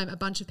the time, a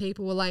bunch of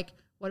people were like,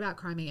 what about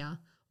Crimea?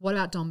 What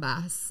about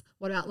Donbass?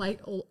 What about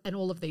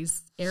all of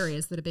these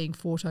areas that are being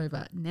fought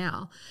over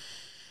now?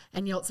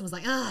 And Yeltsin was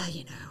like,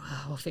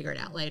 we'll figure it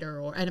out later.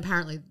 And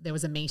apparently there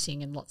was a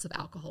meeting and lots of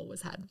alcohol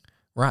was had.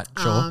 Right,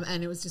 sure.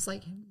 And it was just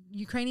like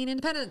Ukrainian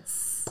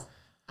independence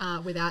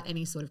without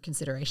any sort of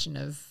consideration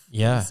of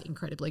these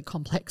incredibly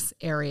complex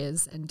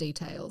areas and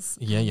details.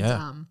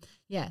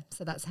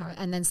 So that's how.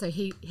 And then so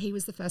he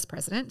was the first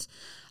president.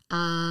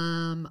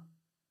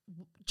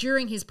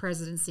 During his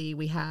presidency,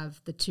 we have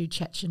the 2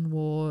 Chechen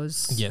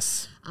wars.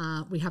 Yes.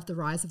 We have the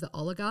rise of the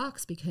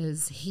oligarchs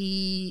because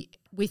he,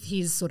 with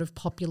his sort of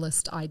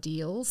populist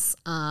ideals,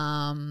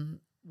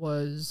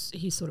 was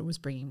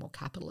bringing more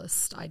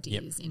capitalist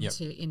ideas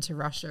into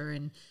Russia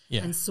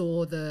and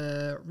saw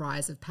the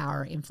rise of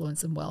power,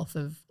 influence, and wealth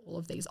of all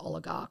of these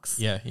oligarchs.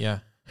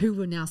 Who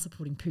were now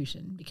supporting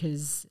Putin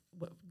because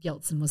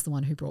Yeltsin was the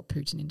one who brought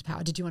Putin into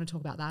power. Did you want to talk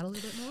about that a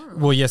little bit more?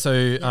 Well, yeah.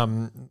 So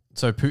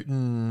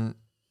Putin,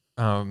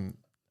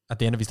 at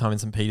the end of his time in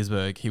St.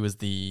 Petersburg, he was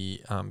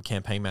the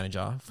campaign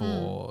manager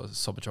for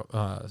Sobchak.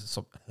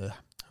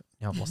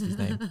 Now I've lost his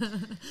name.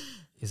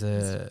 He's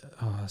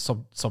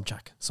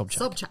Sobchak.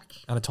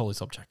 Anatoly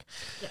Sobchak.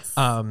 Yes.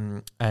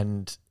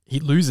 And he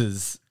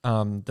loses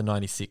the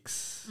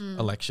 96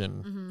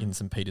 election in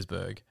St.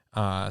 Petersburg.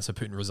 So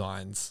Putin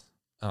resigns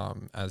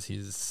as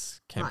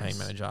his campaign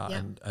manager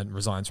and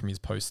resigns from his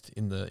post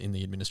in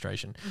the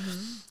administration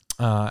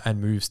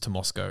and moves to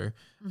Moscow,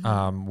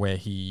 where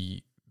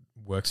he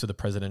works for the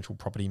Presidential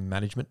Property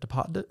Management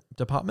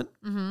Department.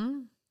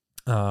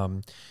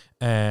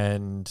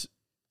 And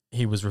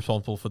he was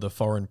responsible for the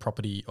foreign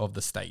property of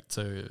the state,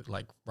 so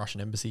like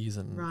Russian embassies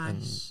and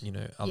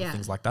other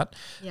things like that.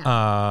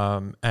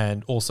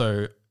 And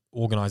also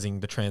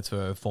organizing the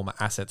transfer of former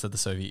assets of the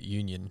Soviet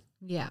Union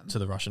to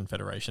the Russian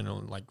Federation,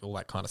 and like all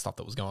that kind of stuff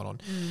that was going on.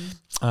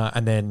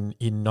 And then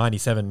in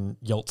 97,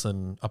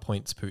 Yeltsin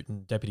appoints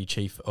Putin deputy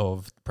chief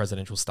of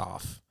presidential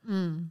staff,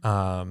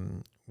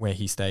 where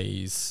he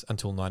stays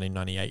until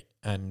 1998,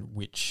 and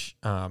which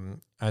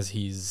as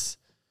he's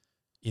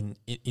in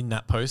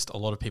that post, a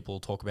lot of people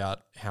talk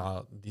about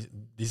how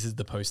this is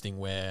the posting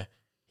where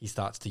he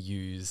starts to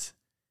use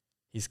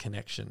his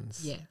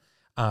connections.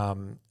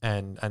 And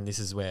this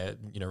is where,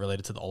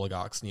 related to the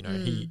oligarchs,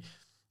 he,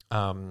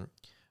 a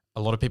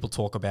lot of people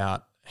talk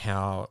about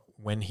how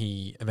when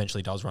he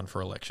eventually does run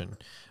for election,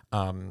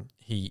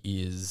 he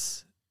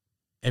is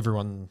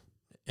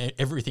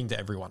everything to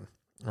everyone,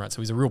 right?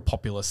 So he's a real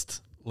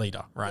populist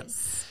leader, right?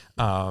 Yes.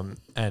 I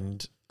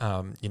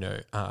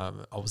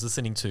was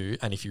listening to,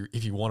 and if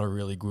you want a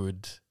really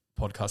good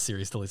podcast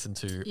series to listen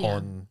to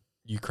on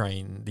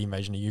Ukraine, the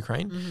invasion of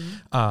Ukraine,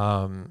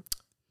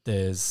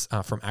 there's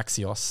from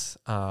Axios,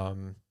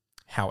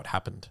 How It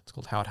Happened. It's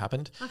called How It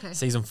Happened. Okay.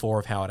 Season 4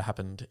 of How It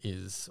Happened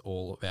is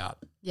all about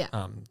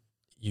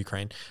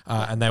Ukraine.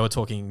 And they were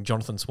talking,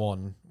 Jonathan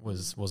Swan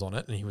was on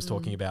it, and he was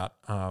talking about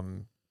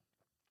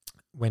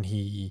when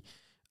he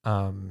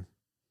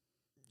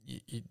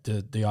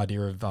the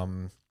idea of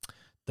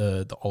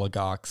the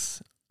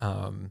oligarchs,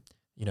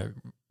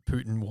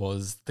 Putin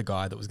was the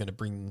guy that was going to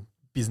bring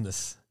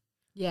business.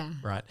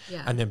 Right.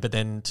 Yeah. But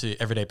then to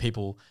everyday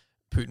people,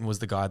 Putin was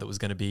the guy that was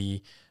going to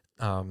be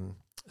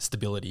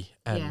stability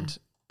and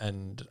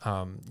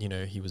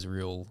he was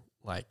real,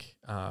 like,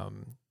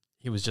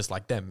 he was just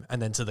like them.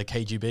 And then to the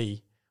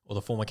KGB, or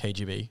the former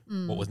KGB,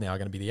 what was now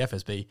going to be the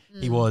FSB,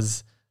 he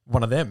was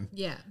one of them.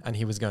 Yeah. And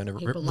he was going to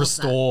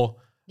restore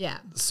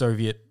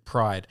Soviet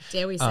pride.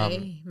 Dare we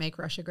say, make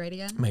Russia great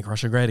again? Make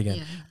Russia great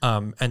again.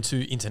 Yeah. And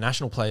to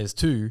international players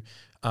too,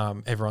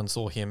 everyone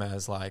saw him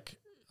as like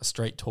a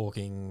straight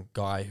talking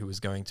guy who was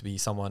going to be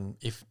someone,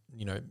 if,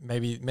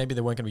 maybe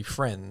they weren't going to be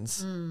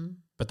friends,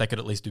 but they could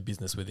at least do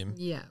business with him.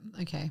 Yeah.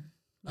 Okay.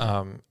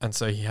 And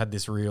so he had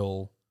this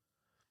real,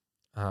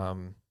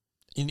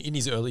 in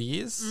his early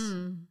years,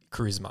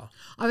 charisma.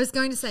 I was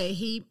going to say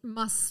he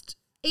must,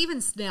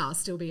 even now,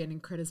 still be an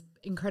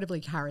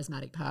incredibly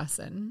charismatic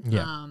person.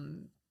 Yeah.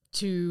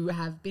 To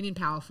have been in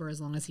power for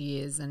as long as he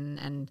is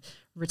and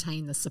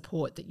retain the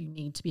support that you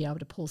need to be able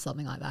to pull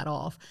something like that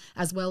off,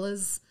 as well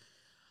as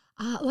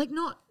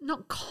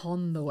not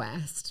con the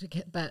West,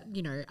 but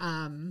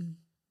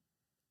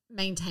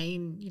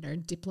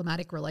maintain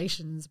diplomatic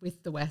relations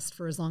with the West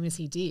for as long as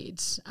he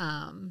did.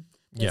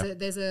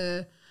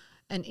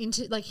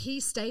 He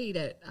stayed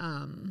at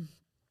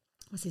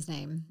what's his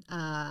name,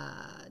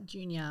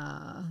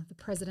 the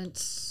president.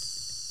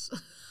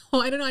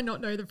 Why did I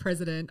not know the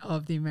president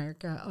of the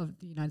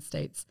United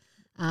States?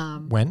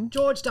 When?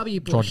 George W.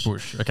 Bush. George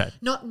Bush. Okay.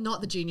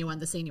 Not the junior one,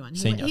 the senior one.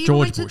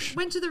 George Bush.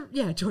 Went to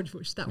the George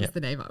Bush. That was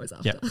the name I was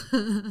after.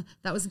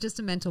 That was just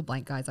a mental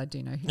blank, guys. I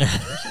do know who George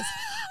Bush is.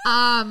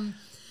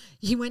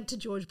 He went to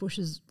George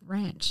Bush's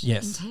ranch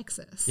in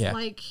Texas. Yeah.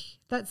 Like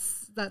that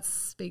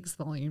speaks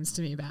volumes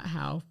to me about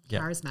how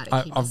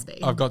charismatic he must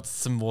be. I've got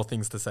some more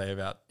things to say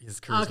about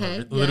his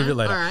charisma a little bit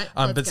later.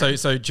 All right, but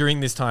so during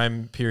this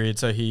time period,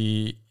 so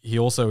he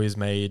also is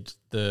made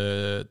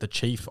the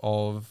chief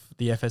of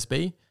the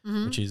FSB,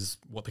 which is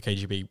what the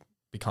KGB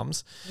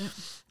becomes.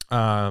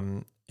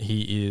 Yep.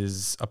 He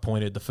is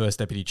appointed the first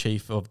deputy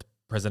chief of the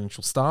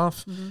presidential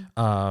staff.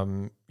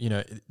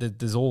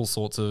 There's all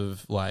sorts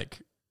of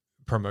like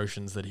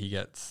promotions that he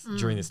gets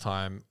during this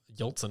time.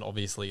 Yeltsin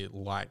obviously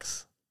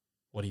likes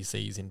what he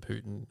sees in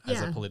Putin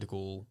as a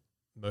political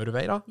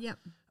motivator. Yep.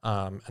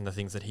 And the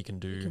things that he can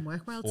do can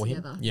work well for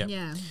together. him.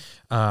 Yeah.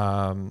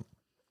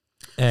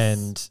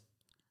 And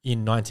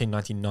in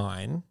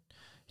 1999,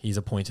 he's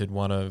appointed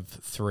one of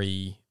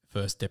 3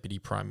 first deputy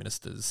prime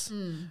ministers,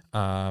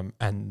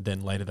 and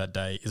then later that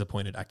day is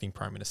appointed acting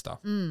prime minister.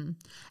 And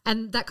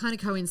that kind of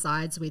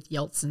coincides with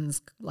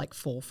Yeltsin's like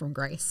fall from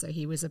grace. So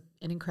he was an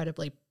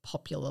incredibly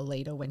popular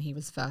leader when he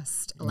was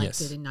first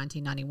elected in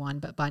 1991,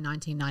 but by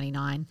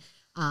 1999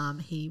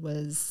 he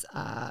was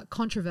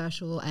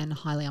controversial and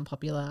highly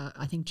unpopular,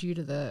 I think due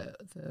to the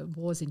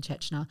wars in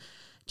Chechnya.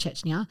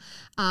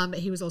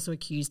 He was also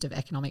accused of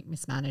economic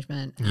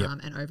mismanagement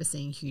and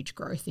overseeing huge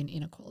growth in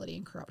inequality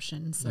and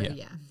corruption. So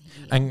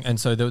And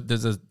so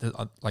there's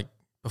like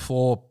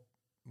before,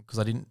 because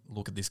I didn't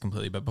look at this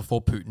completely, but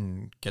before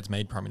Putin gets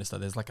made prime minister,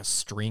 there's like a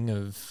string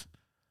of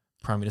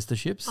prime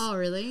ministerships. Oh,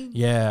 really?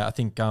 Yeah, I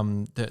think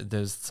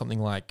there's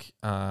something like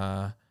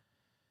I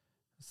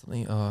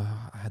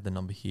had the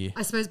number here.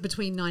 I suppose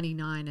between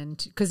 99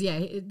 and because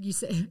you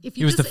said if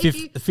you he was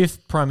the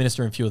fifth prime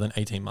minister in fewer than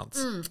 18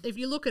 months. If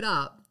you look it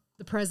up,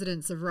 the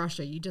presidents of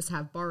Russia, you just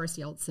have Boris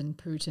Yeltsin,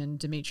 Putin,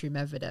 Dmitry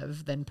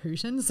Medvedev, then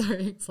Putin. So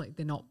it's like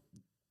they're not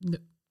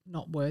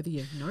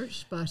worthy of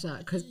note, but it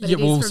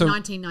is from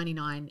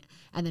 1999,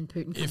 and then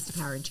Putin comes to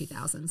power in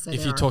 2000. So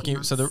if you're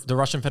talking, so the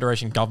Russian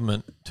Federation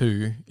government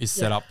too is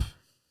set up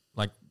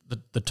like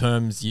the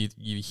terms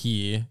you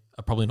hear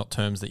are probably not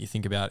terms that you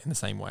think about in the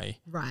same way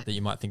that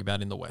you might think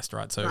about in the West,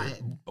 right? So,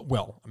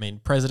 well, I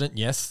mean, president,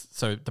 yes.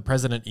 So the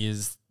president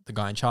is the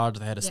guy in charge,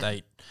 the head of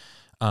state,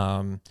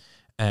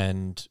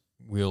 and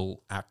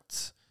will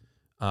act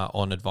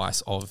on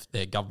advice of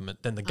their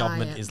government. Then the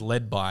government is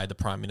led by the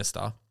prime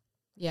minister.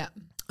 Yeah.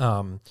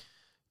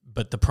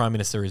 But the prime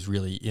minister is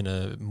really in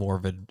a more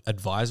of an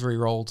advisory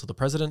role to the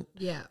president.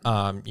 Yeah.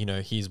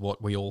 He's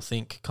what we all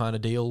think kind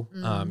of deal.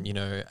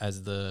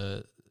 As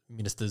the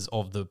ministers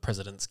of the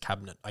president's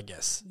cabinet, I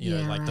guess.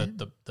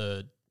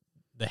 The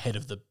head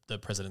of the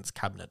president's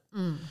cabinet.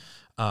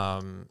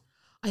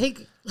 I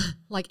think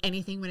like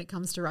anything when it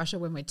comes to Russia,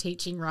 when we're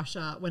teaching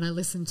Russia, when I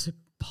listen to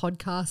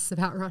podcasts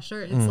about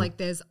Russia, it's like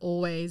there's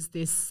always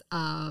this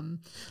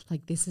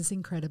this is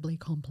incredibly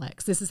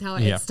complex. This is how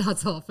it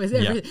starts off with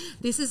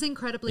this is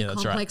incredibly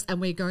complex, and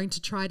we're going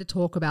to try to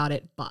talk about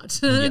it, but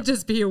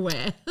just be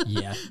aware.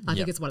 I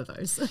think it's one of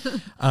those.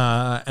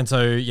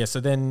 So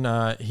then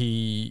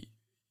he's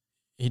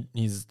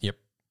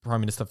prime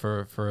minister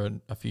for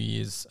a few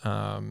years,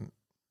 and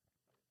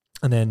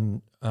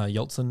then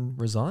Yeltsin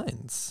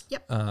resigns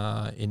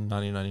in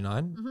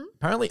 1999,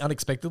 apparently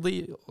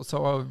unexpectedly.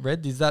 So I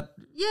read, is that...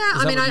 Yeah,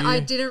 I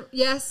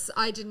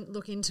didn't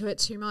look into it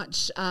too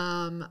much.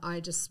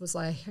 I just was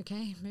like,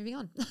 okay, moving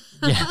on.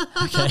 Yeah,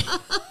 okay.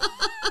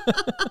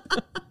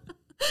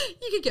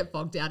 You could get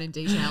bogged down in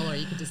detail, or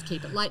you could just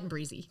keep it light and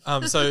breezy.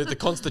 So the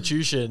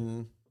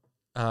Constitution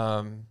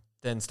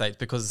then states,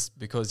 because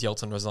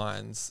Yeltsin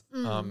resigns,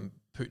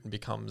 Putin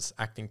becomes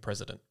acting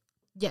president.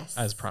 Yes,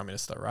 as prime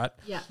minister, right?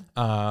 Yeah.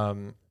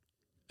 And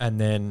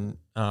then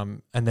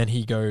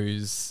he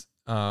goes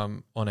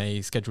on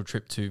a scheduled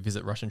trip to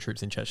visit Russian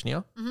troops in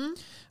Chechnya.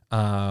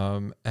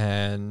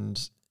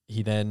 And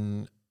he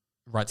then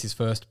writes his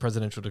first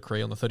presidential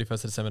decree on the 31st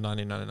of December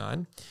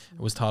 1999.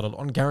 It was titled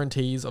 "On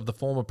Guarantees of the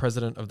Former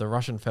President of the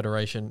Russian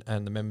Federation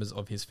and the Members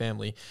of His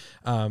Family,"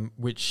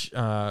 which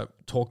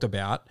talked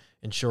about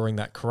ensuring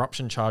that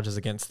corruption charges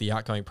against the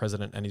outgoing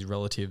president and his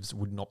relatives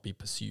would not be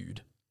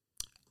pursued.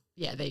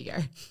 Yeah, there you go.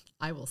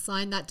 I will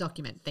sign that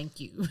document. Thank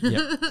you.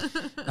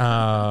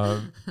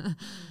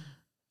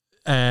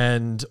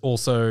 And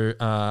also,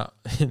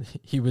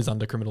 he was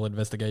under criminal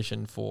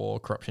investigation for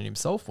corruption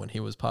himself when he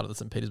was part of the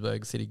St.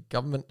 Petersburg city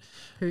government.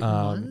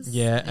 Putin was.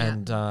 Yeah,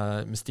 and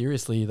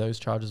mysteriously those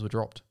charges were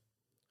dropped.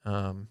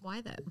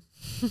 Why then?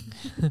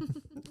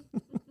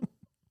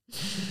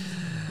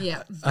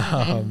 Yeah.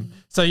 Okay.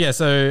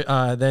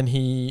 So then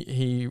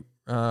he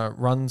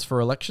runs for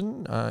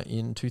election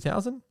in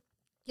 2000.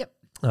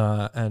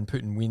 And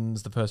Putin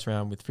wins the first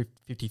round with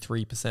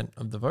 53%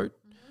 of the vote.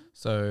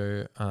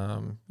 So,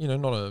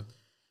 not a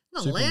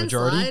super landslide,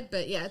 majority.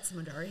 but it's a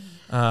majority.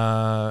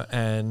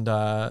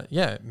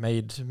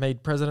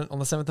 Made president on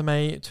the 7th of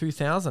May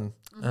 2000.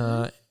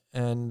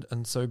 and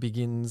so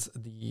begins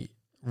the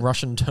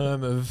Russian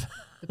term of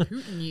The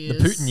Putin years.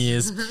 the Putin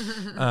years,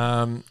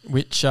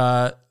 which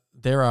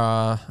there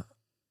are.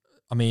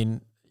 I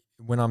mean,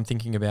 when I'm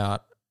thinking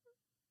about,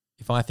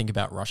 if I think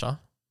about Russia,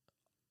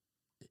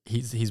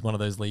 he's one of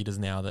those leaders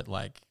now that,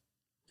 like,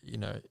 you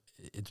know,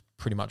 it's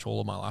pretty much all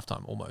of my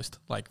lifetime almost.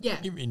 Like,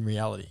 in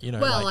reality, you know.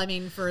 Well, like, I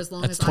mean, for as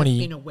long as I've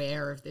been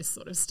aware of this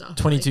sort of stuff.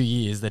 22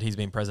 years that he's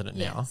been president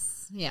now.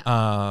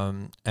 Yeah.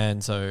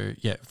 And so,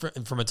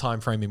 from a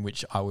time frame in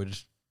which I would,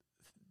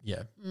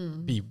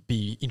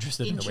 be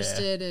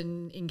interested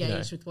and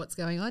engaged with what's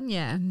going on.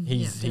 Yeah.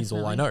 He's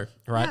all I know,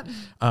 right?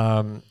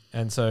 Yeah.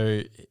 And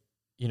so,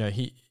 you know,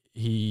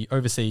 he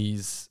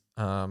oversees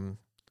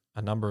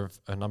a number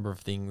of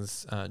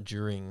things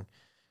during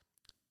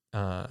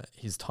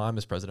his time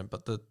as president.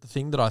 But the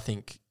thing that I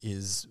think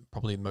is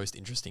probably most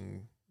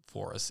interesting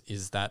for us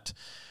is that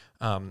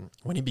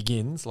when he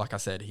begins, like I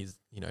said, he's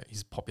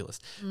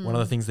populist. One of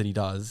the things that he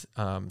does,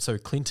 so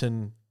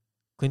Clinton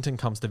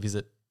comes to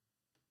visit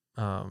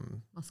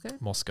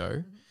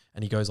Moscow,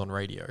 and he goes on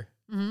radio,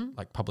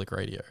 like public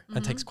radio,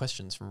 and takes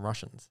questions from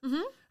Russians.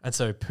 And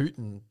so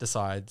Putin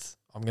decides,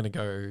 I'm going to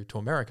go to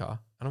America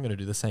and I'm going to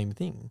do the same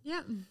thing.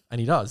 Yeah. And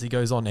he does. He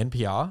goes on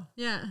NPR.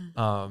 Yeah.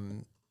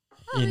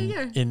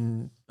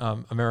 In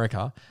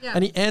America,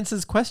 and he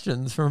answers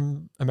questions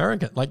from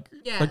America. Like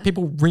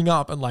people ring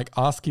up and like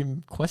ask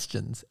him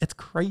questions. It's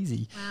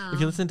crazy. Wow. If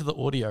you listen to the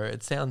audio,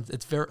 it's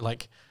very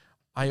like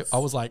I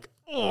was like,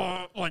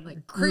 oh, like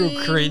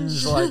real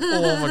cringe. Like,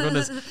 oh my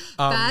goodness.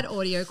 Bad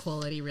audio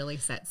quality really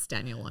sets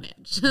Daniel on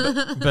edge.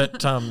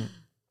 but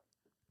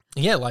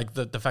like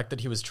the fact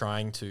that he was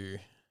trying to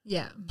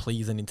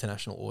please an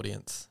international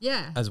audience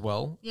as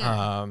well.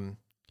 Yeah.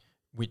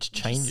 Which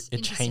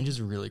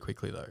changes really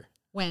quickly though.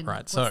 When?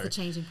 Right. What's the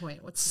changing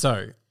point?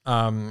 So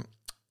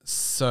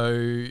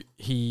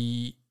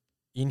he,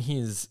 in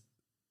his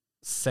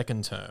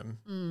second term,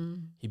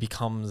 he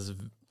becomes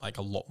like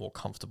a lot more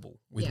comfortable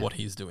with what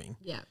he's doing.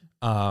 Yeah.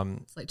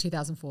 It's like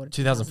 2004 to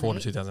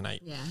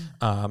 2008. Yeah.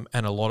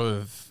 And a lot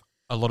of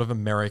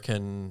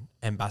American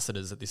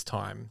ambassadors at this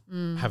time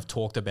have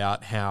talked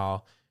about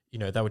how, you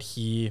know, they would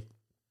hear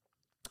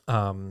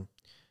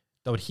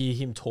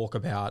him talk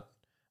about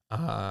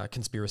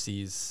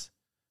conspiracies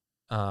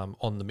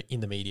in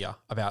the media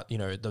about, you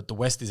know, the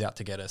West is out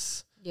to get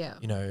us. Yeah.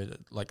 You know,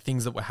 like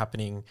things that were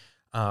happening,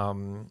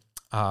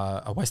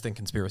 a Western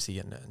conspiracy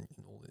and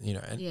you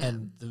know,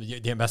 and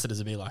the ambassadors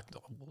would be like,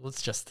 oh, well,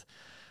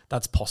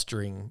 that's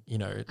posturing, you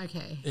know.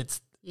 Okay.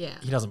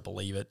 He doesn't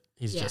believe it.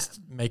 He's just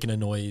making a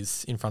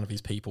noise in front of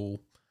his people.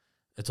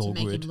 It's all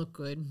good. To make him look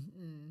good.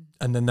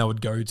 And then they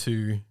would go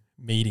to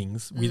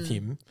meetings with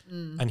him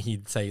and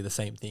he'd say the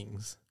same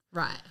things.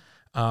 Right.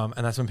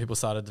 And that's when people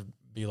started to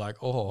be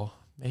like, oh,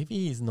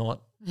 maybe he's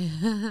not.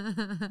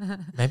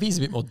 Maybe he's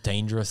a bit more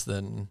dangerous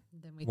than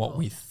what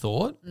we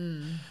thought.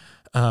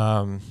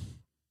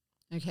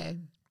 Okay.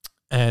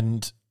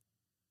 And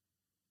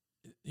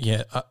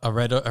I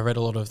read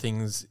a lot of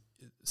things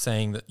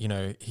saying that, you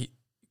know,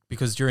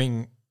 because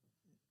during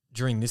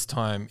this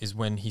time is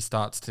when he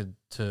starts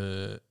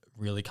to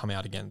really come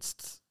out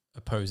against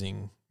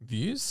opposing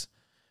views.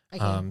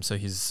 Okay. So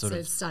he's sort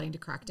of starting to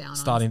crack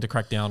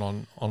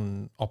down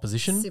on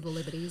opposition, civil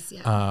liberties.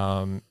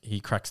 Yeah. He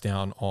cracks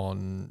down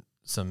on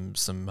some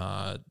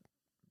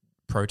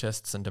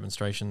protests and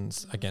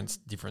demonstrations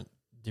against different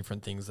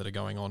things that are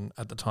going on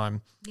at the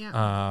time.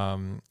 Yeah.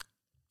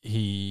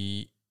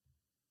 He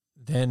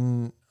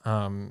then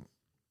I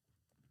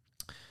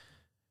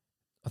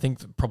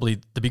think probably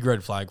the big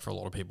red flag for a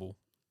lot of people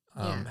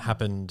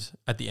happened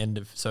at the end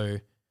of. So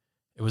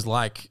it was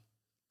like.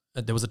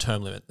 There was a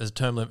term limit. There's a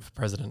term limit for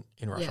president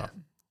in Russia.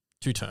 Yeah.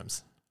 2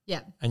 terms.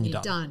 Yeah. And you're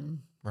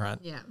done. Right.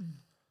 Yeah.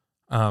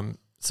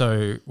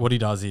 So what he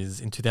does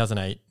is in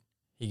 2008,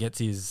 he gets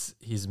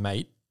his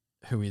mate,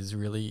 who is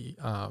really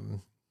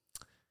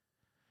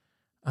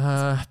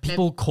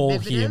people call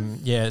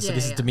him this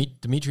is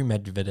Dmitry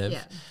Medvedev.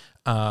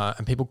 Yeah.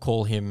 And people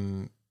call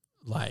him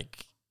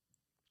like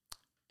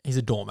he's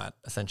a doormat,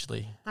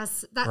 essentially.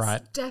 That's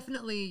right?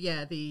 Definitely,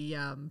 the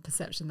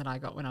perception that I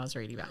got when I was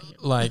reading about him.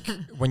 Like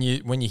when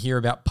you hear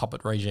about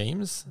puppet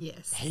regimes,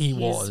 yes, he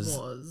was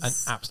an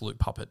absolute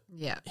puppet.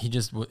 Yeah, he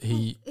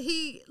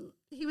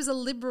was a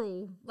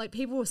liberal. Like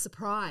people were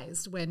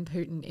surprised when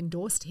Putin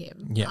endorsed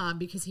him. Yeah,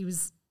 because he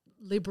was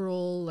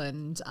liberal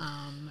and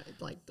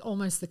like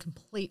almost the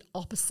complete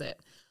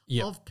opposite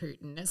of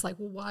Putin. It's like,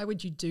 well, why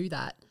would you do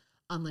that?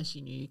 Unless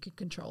you knew you could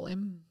control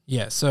him.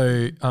 Yeah.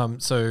 So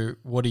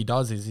what he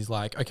does is he's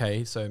like,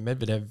 okay, so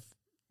Medvedev,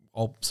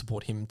 I'll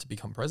support him to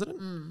become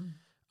president,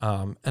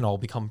 and I'll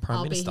become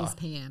prime minister. I'll be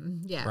his PM.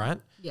 Yeah. Right.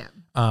 Yeah.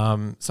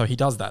 So he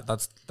does that.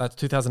 That's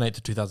 2008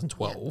 to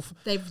 2012.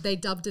 Yeah. They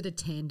dubbed it a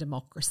tan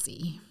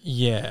democracy.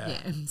 Yeah.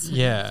 Yeah. So,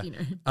 yeah. You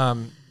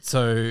know.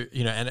 So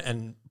you know,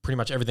 and pretty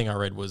much everything I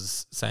read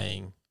was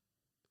saying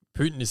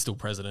Putin is still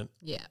president.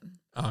 Yeah.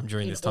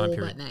 During this time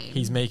period,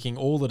 he's making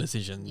all the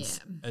decisions.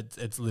 Yeah.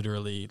 It's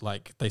literally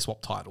like they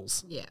swap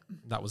titles. Yeah,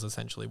 that was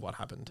essentially what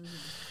happened.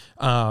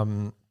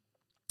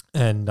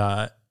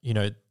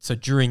 so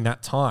during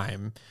that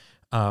time,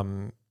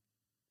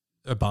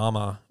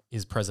 Obama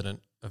is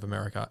president of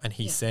America, and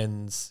he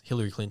sends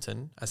Hillary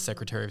Clinton as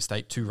Secretary of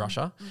State to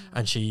Russia,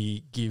 and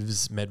she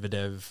gives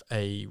Medvedev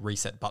a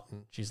reset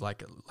button. She's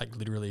like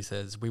literally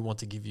says, "We want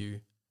to give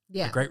you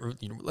a great,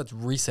 let's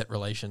reset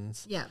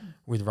relations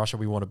with Russia.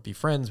 We want to be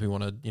friends. We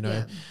want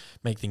to,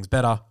 make things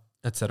better,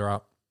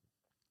 etc."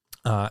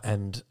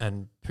 And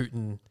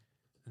Putin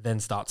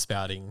then starts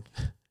spouting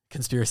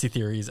conspiracy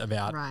theories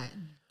about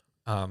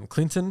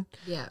Clinton,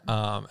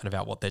 and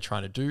about what they're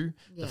trying to do.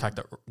 The fact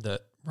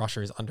that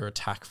Russia is under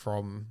attack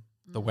from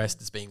the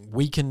West, is being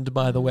weakened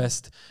by the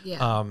West,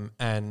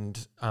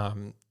 and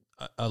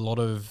a lot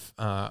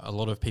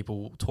of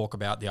people talk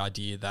about the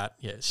idea that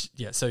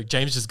So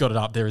James just got it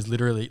up. There is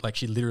literally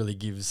she literally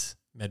gives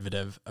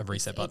Medvedev a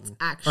reset button.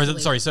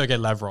 Sergei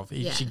Lavrov.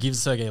 She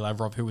gives Sergei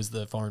Lavrov, who was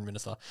the foreign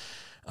minister.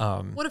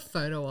 What a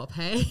photo op,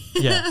 hey?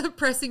 Yeah.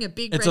 Pressing a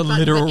big it's red a button,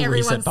 literal but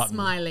everyone's reset button.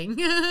 smiling.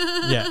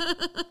 Yeah.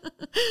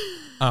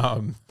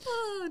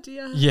 Oh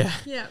dear. Yeah.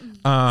 Yeah. So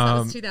that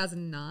was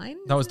 2009?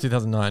 That was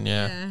 2009,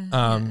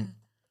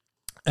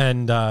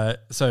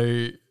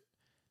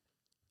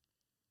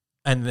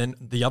 and then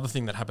the other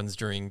thing that happens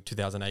during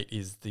 2008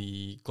 is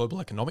the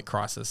global economic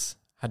crisis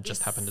had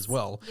just happened as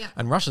well. Yeah.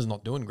 And Russia's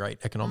not doing great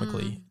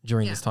economically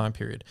during this time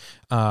period.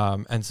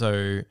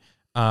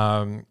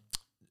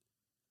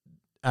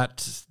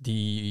 At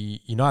the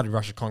United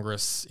Russia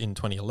Congress in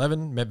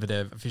 2011,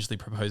 Medvedev officially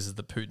proposes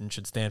that Putin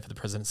should stand for the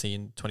presidency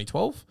in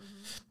 2012,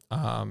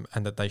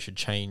 and that they should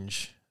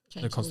change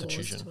the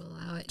constitution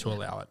to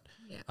allow it.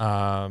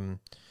 Yeah.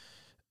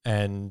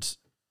 And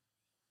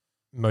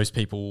most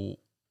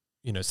people,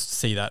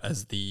 see that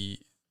as the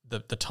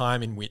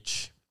time in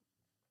which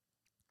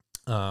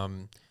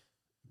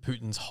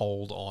Putin's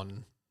hold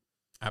on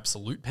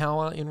absolute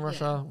power in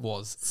Russia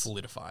was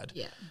solidified.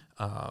 Yeah.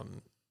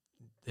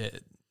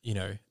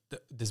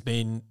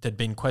 There'd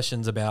been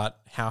questions about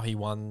how he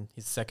won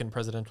his second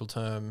presidential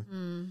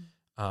term.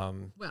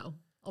 Well,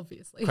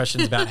 obviously.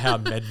 Questions about how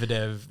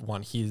Medvedev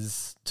won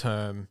his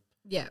term.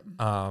 Yeah.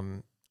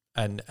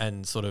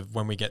 And sort of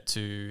when we get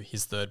to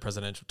his third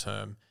presidential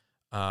term,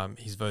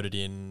 he's voted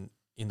in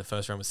the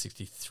first round with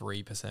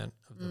 63%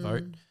 of the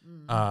vote.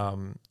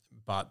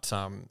 But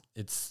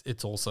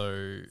it's also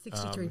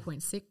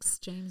 63.6.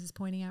 James is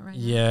pointing out right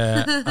now.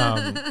 Yeah.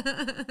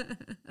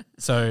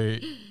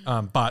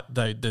 But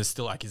there's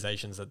still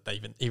accusations that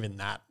even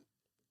that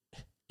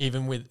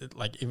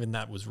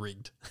was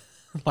rigged.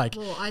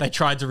 They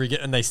tried to rig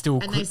it, and they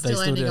still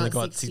only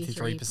got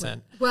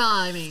 63%. Well,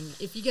 I mean,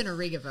 if you're gonna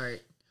rig a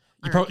vote,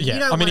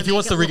 if he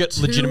wants to rig it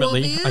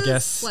legitimately,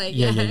 obvious, I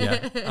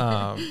guess.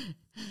 Yeah.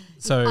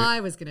 So if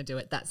I was gonna do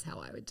it, that's how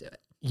I would do it.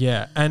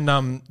 Yeah,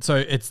 and so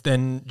it's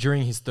then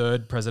during his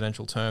third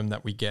presidential term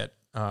that we get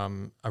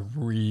a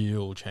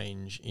real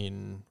change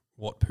in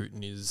what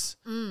Putin is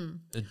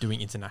doing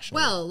internationally.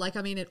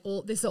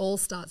 Well, this all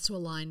starts to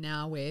align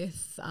now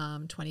with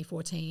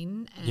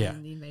 2014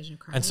 and the invasion of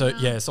Crimea. And so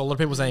a lot of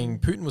people saying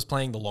Putin was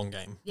playing the long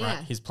game. Yeah,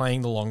 right? He's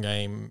playing the long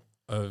game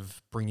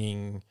of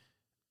bringing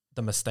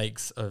the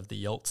mistakes of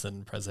the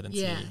Yeltsin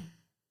presidency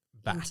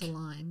back into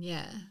line.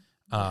 Yeah.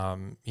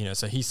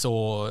 So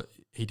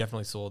he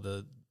definitely saw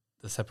the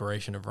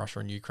separation of Russia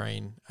and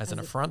Ukraine as an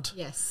affront.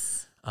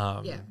 Yes.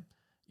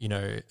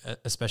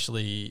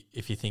 Especially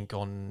if you think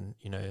on,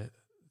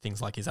 things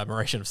like his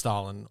admiration of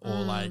Stalin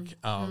or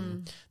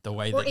the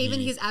way or even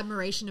his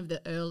admiration of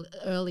the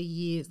early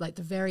years, like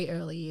the very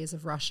early years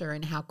of Russia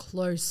and how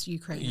close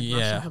Ukraine and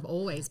Russia have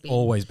always been.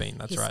 Always been,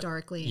 that's right.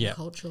 Historically and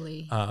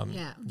culturally.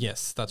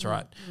 Yes, that's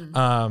right.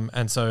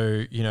 And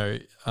so,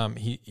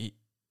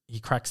 he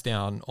cracks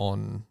down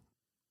on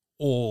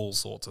all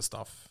sorts of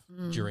stuff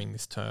during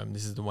this term.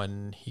 This is the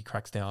one he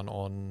cracks down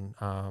on.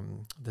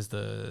 There's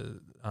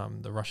the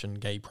Russian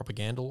gay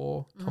propaganda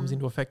law comes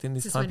into effect in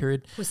this time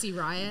period. Pussy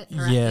Riot.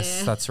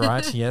 Yes, that's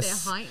right.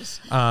 Yes, their height.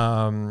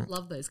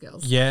 Love those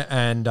girls. Yeah,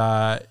 and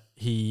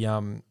he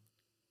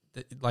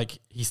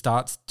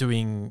starts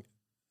doing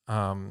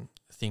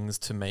things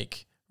to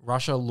make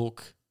Russia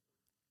look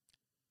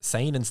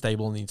sane and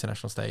stable on the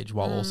international stage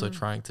while also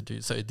trying to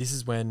do so. This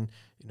is when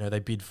they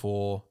bid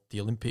for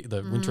the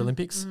Winter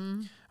Olympics,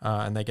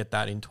 and they get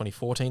that in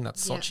 2014.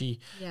 That's Sochi.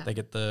 Yep. They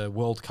get the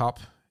World Cup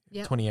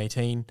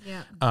 2018.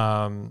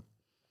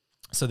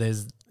 So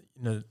there's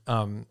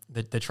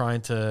they're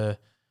trying to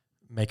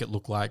make it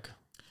look like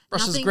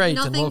Russia's great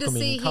and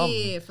welcoming. Come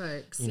here,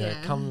 folks.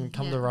 Come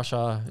to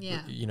Russia.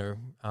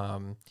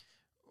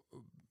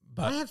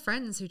 But I have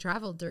friends who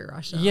traveled through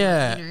Russia.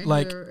 Yeah, who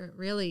are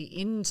really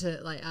into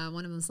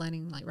one of them's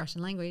learning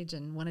Russian language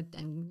and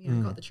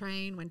got the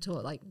train, went to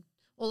it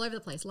all over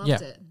the place,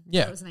 loved it.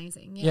 Yeah, it was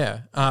amazing.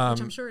 Yeah,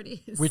 which I'm sure it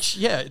is.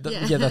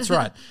 That's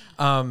right.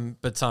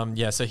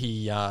 So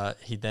he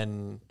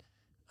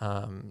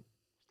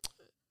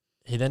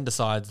then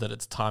decides that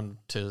it's time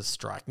to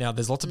strike. Now,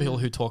 there's lots of people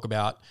who talk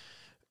about,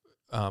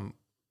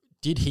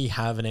 did he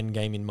have an end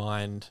game in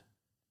mind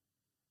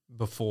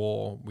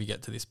before we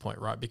get to this point,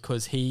 right?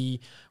 Because he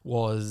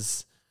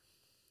was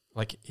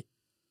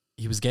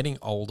he was getting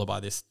older by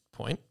this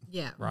point.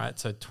 Yeah. Right.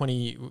 So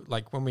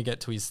when we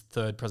get to his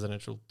third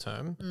presidential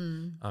term,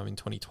 in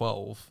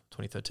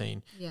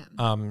 2013.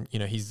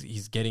 Yeah.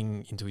 He's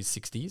getting into his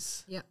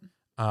 60s. Yeah.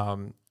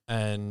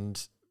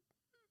 And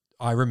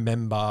I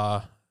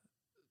remember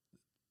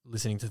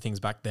listening to things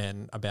back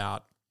then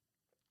about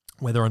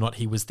whether or not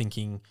he was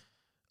thinking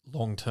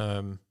long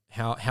term,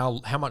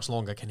 how much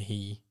longer can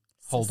he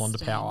hold on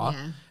to power,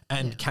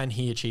 and can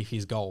he achieve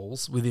his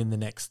goals within the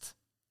next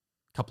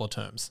couple of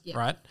terms,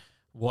 right?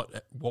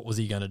 What was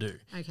he going to do?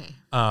 Okay.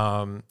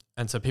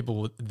 And so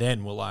people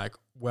were like,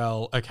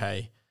 well,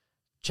 okay,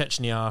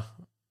 Chechnya,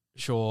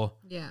 sure.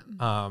 Yeah.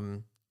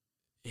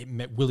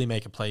 Will he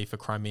make a play for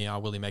Crimea?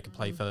 Will he make a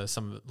play for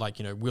some,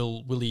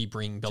 will he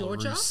bring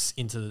Belarus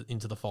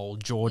into the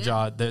fold?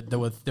 Georgia. Yeah.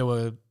 There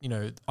were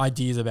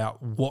ideas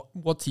about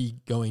what's he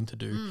going to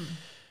do.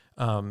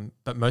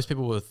 But most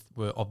people were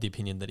of the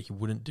opinion that he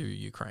wouldn't do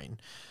Ukraine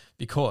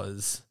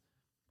because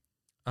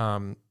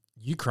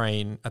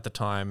Ukraine at the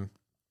time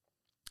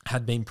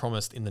had been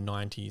promised in the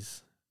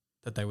 90s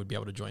that they would be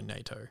able to join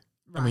NATO.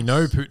 Right. And we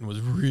know Putin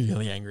was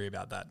really angry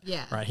about that.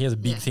 Yeah. Right. He has a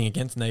big thing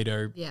against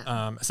NATO,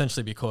 yeah.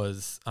 Essentially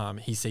because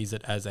he sees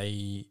it as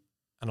an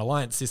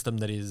alliance system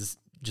that is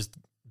just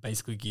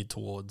basically geared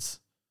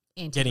towards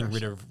getting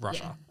rid of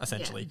Russia,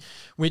 essentially.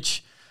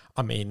 Which,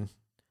 I mean,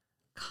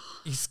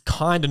 he's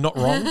kind of not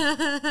wrong.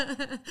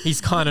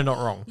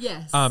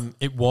 Yes.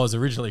 It was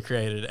originally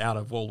created out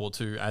of World War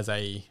II as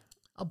a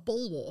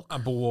bulwark.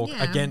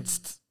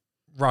 Against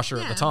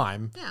Russia at the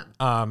time. Yeah.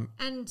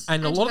 And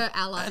a lot of of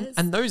allies.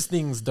 And those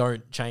things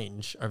don't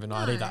change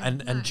overnight either.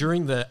 And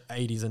during the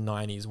 80s and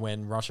 90s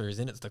when Russia is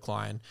in its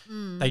decline,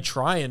 they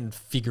try and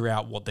figure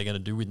out what they're going to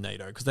do with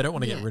NATO because they don't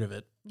want to get rid of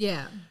it.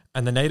 Yeah.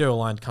 And the NATO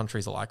aligned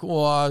countries are like,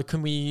 well,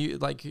 can we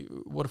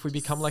what if we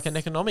become like an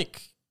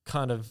economic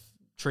kind of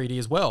treaty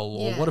as well?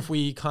 Or what if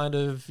we kind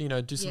of,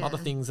 do some other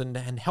things and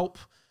help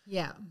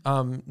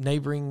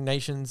neighboring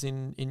nations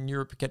in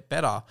Europe get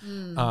better.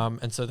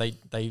 And so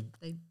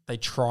they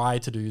try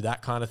to do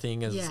that kind of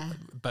thing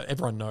but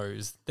everyone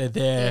knows they're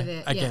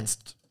there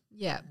against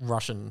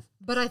Russian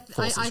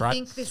forces, I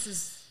think this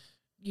is,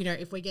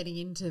 if we're getting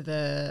into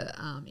the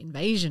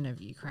invasion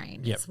of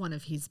Ukraine, it's one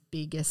of his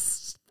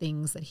biggest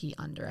things that he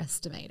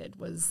underestimated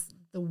was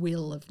the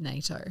will of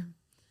NATO.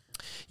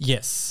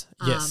 Yes.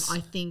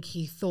 I think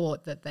he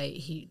thought that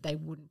they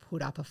wouldn't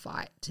put up a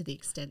fight to the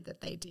extent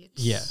that they did.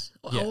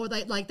 Or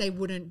they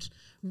wouldn't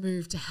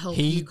move to help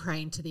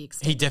Ukraine to the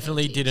extent. He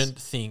definitely didn't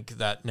think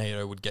that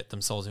NATO would get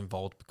themselves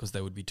involved because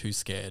they would be too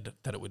scared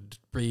that it would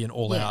be an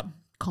all-out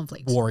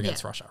conflict war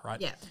against Russia,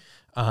 right? Yeah.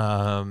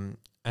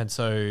 And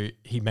so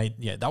he made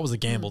that was a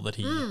gamble that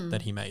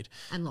he made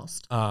and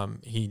lost.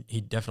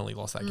 He definitely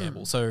lost that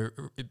gamble. So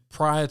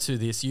prior to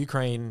this,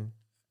 Ukraine.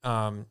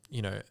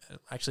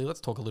 Actually, let's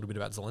talk a little bit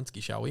about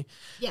Zelensky, shall we?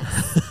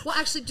 Yes. Well,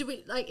 actually, do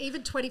we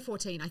even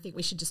 2014? I think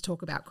we should just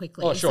talk about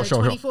quickly. Oh, sure.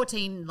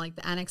 2014,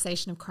 the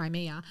annexation of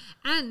Crimea,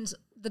 and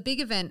the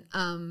big event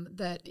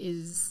that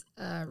is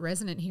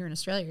resonant here in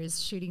Australia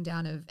is shooting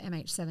down of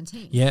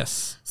MH17.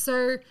 Yes.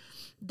 So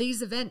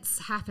these events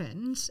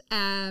happened,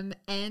 and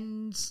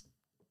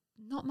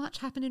not much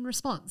happened in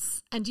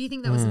response. And do you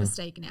think that was a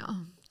mistake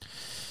now?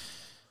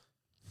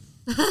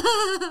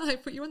 I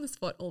put you on the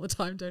spot all the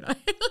time, don't I?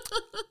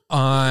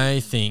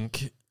 I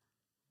think.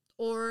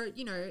 Or,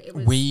 it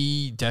was.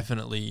 We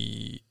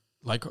definitely,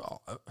 I'm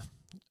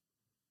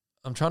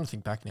trying to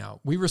think back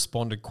now. We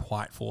responded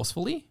quite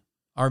forcessfully.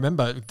 I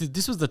remember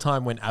this was the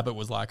time when Abbott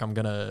was like, I'm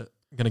going to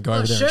go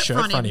over there and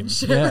shirt front him.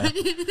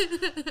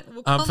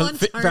 Well,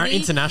 for our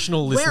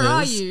international listeners, where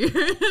are you?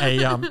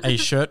 a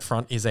shirt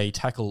front is a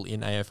tackle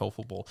in AFL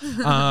football.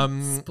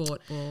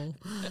 Sport ball.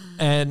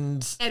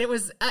 And it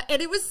was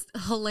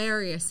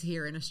hilarious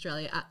here in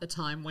Australia at the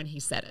time when he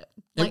said it.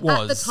 It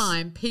was. At the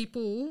time,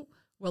 people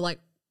were like,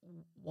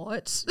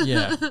 what?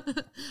 Yeah.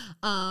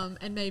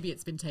 And maybe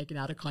it's been taken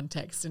out of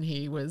context and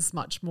he was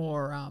much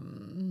more,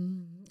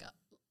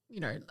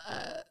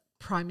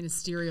 prime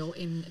ministerial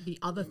in the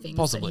other things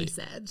possibly that he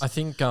said. I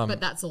think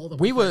but that's all that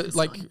we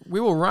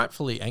were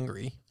rightfully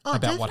angry about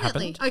definitely. what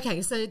happened.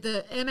 Okay, so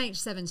the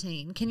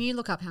MH17, can you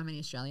look up how many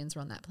Australians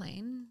were on that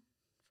plane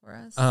for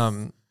us?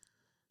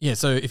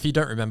 So if you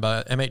don't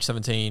remember,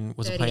 MH17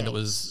 was 38. A plane that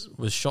was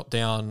shot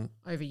down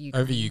over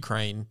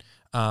Ukraine.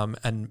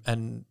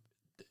 And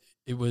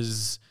it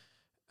was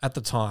at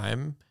the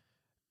time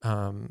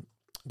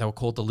they were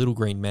called the Little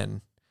Green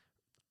Men.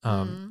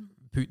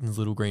 Putin's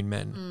Little Green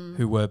Men,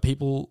 who were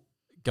people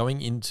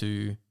going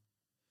into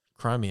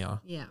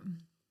Crimea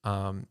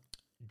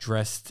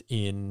dressed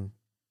in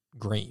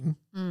green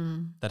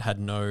that had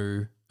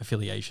no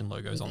affiliation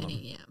logos on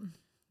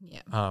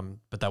them.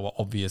 But they were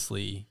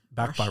obviously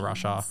backed by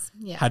Russia,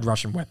 had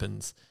Russian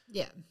weapons,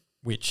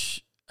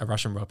 which a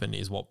Russian weapon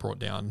is what brought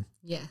down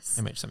Yes.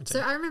 MH17.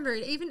 So I remember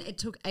it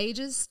took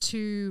ages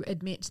to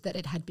admit that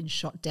it had been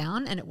shot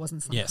down and it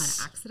wasn't some kind of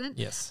accident.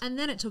 Yes. And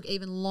then it took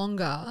even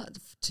longer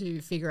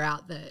to figure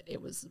out that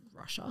it was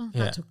Russia.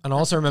 Yeah. And I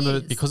also remember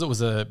because it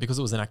was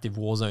an active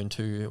war zone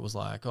too, it was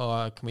like,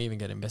 oh, can we even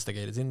get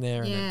investigators in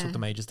there? And it took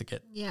them ages to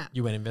get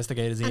UN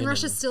investigators in. And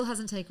Russia still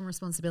hasn't taken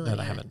responsibility. No,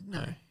 they haven't.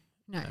 No.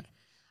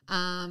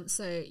 I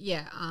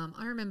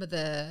remember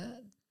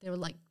there were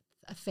like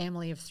a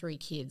family of 3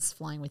 kids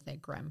flying with their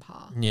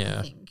grandpa. Yeah.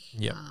 I think.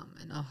 Yeah.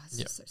 And it's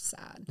just so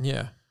sad.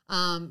 Yeah.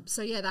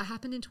 That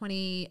happened in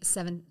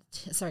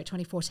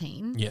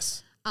 2014.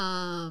 Yes.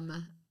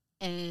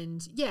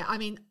 And yeah, I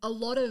mean, a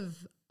lot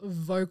of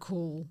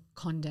vocal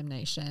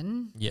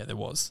condemnation. Yeah, there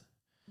was.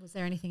 Was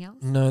there anything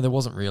else? No, there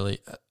wasn't really.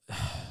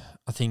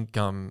 I think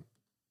the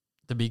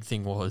big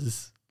thing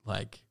was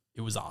like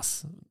it was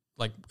us.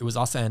 Like it was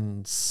us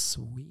and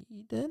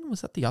Sweden.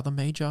 Was that the other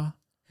major?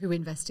 Who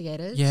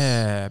investigated?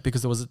 Yeah,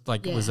 because there was there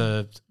was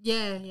a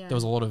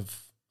lot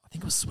of, I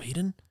think it was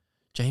Sweden.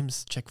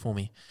 James, check for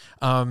me.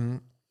 It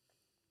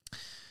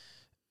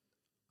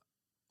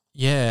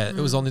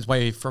was on its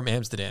way from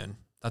Amsterdam.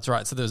 That's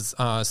right. So there's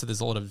a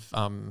lot of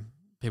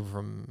people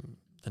from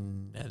the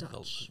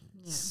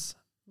Netherlands.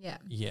 Yeah.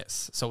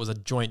 Yes. So it was a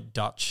joint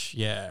Dutch.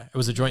 Yeah, it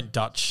was a joint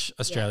Dutch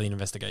Australian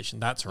investigation.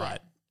 That's right.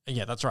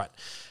 Yeah, that's right.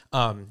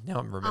 Now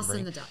I'm remembering. Us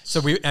and the Dutch.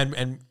 So we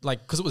and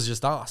like because it was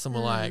just us, and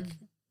we're like,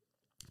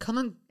 come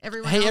on,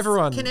 everyone. Hey, else,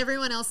 everyone! Can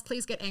everyone else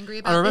please get angry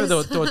about? I remember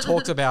this? there were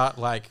talks about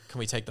like, can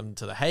we take them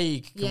to the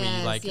Hague? Can we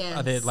like?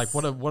 Are there like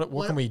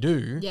what can we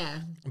do?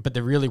 Yeah. But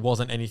there really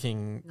wasn't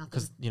anything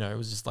because it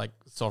was just like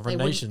sovereign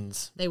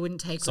nations. They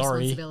wouldn't take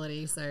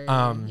responsibility. So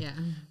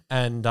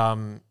and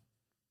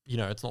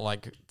it's not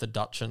like the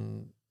Dutch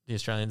and the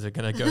Australians are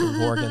going to go to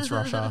war against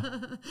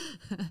Russia.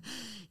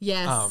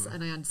 Yes,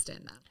 and I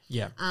understand that.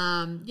 Yeah.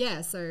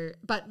 So,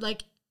 but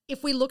like,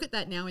 if we look at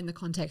that now in the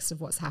context of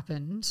what's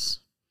happened,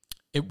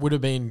 it would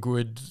have been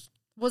good.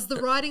 Was the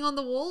writing on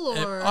the wall, or?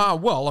 They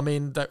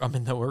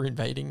were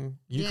invading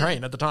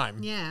Ukraine at the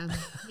time. Yeah.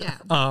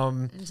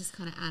 And just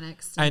kind of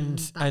annexed. And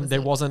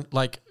there wasn't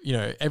like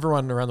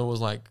everyone around the world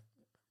was like,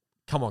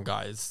 "Come on,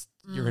 guys,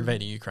 you're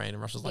invading Ukraine,"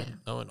 and Russia's like,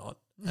 "No, we're not."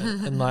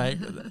 And like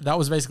that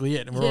was basically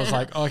it. And we're always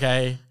like,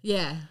 "Okay."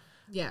 Yeah.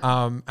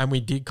 And we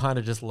did kind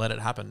of just let it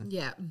happen.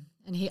 Yeah.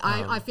 And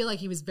I feel like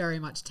he was very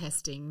much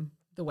testing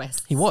the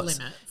West's limits.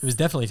 He was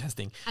definitely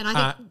testing. And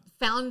I think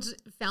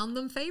found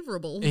them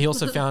favourable. He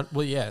also found,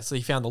 so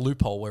he found the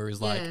loophole where he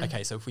was like,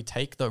 okay, so if we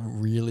take the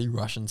really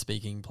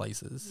Russian-speaking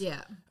places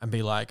and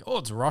be like, oh,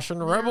 it's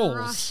Russian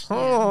rebels.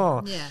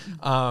 Then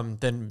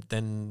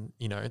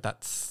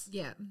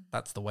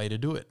that's the way to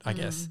do it, I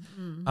guess.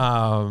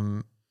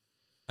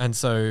 And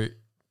so,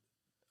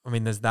 I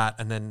mean, there's that.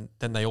 And then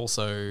they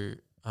also...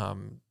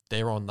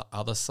 they're on the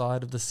other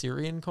side of the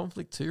Syrian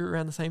conflict too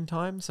around the same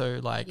time. So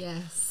like,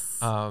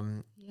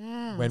 when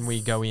we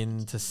go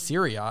into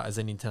Syria as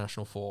an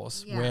international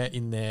force, we're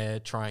in there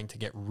trying to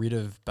get rid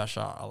of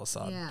Bashar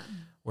al-Assad,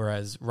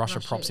 whereas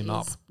Russia props him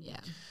up.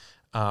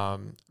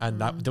 And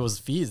that there was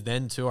fears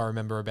then too. I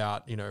remember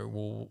about,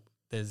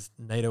 there's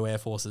NATO air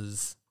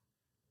forces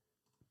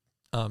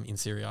in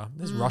Syria.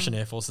 There's Russian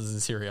air forces in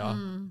Syria.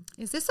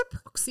 Is this a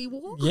proxy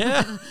war?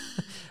 Yeah.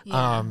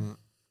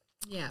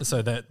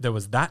 So there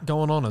was that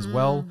going on as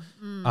well.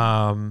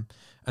 And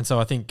so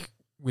I think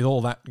with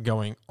all that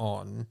going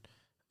on,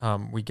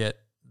 we get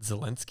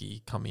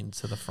Zelensky come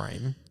into the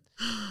frame.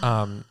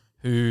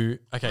 Quickly,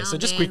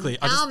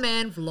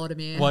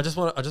 Vladimir. Well, I just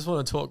want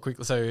to talk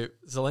quickly. So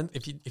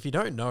if you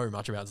don't know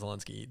much about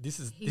Zelensky,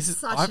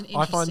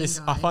 I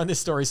find this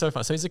story so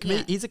fun. So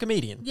he's a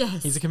comedian.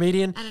 Yes. He's a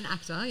comedian and an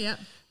actor, yeah.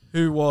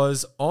 Who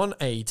was on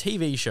a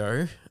TV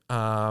show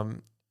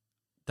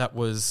that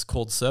was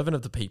called Servant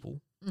of the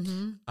People.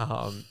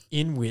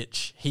 In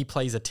which he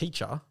plays a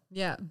teacher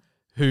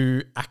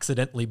who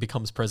accidentally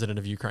becomes president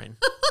of Ukraine.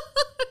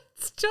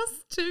 It's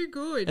just too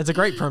good. It's a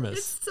great premise.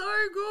 It's so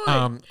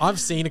good. I've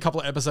seen a couple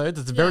of episodes.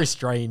 It's a very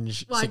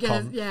strange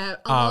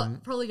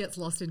sitcom. Probably gets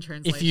lost in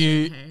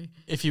translation.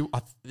 It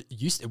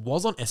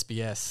was on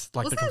SBS.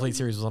 Like complete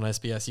series was on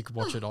SBS. You could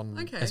watch it on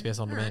SBS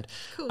On Demand.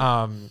 Cool.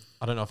 I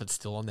don't know if it's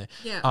still on there.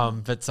 Yeah.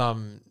 But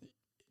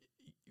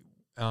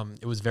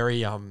it was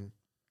very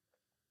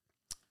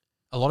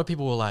a lot of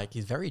people were like,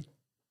 he's very,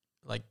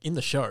 like in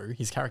the show,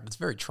 his character's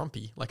very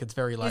Trumpy. Like it's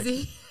very like,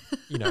 okay,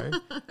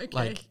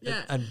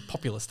 and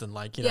populist and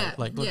like, but I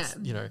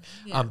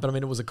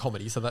mean, it was a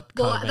comedy. So that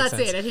kind of makes that's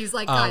sense. it. And he's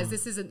like, guys,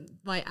 this isn't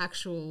my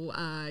actual,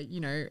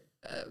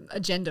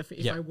 agenda for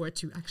if I were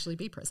to actually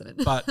be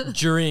president. But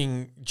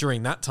during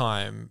that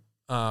time,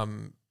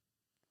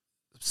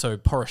 so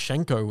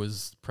Poroshenko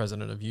was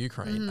president of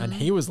Ukraine and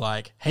he was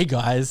like, hey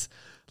guys,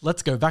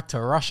 let's go back to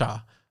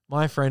Russia.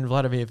 My friend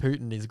Vladimir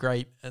Putin is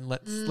great, and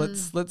let's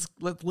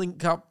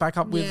link back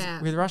up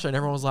with Russia. And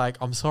everyone was like,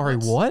 "I'm sorry,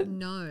 what?"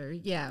 No,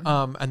 yeah.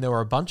 And there were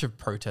a bunch of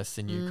protests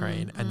in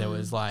Ukraine, and there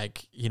was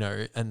like,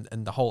 and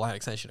the whole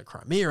annexation of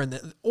Crimea,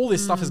 and all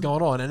this stuff is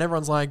going on, and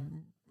everyone's like,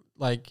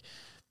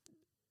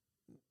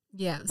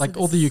 Yeah. Like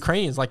all the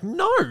Ukrainians, like,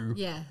 no,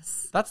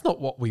 Yes. that's not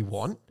what we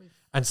want.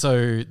 And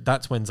so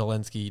that's when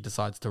Zelensky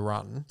decides to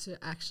run. To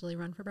actually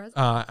run for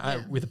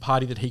president? With a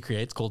party that he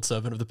creates called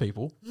Servant of the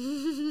People.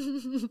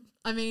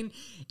 I mean,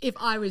 if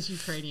I was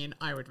Ukrainian,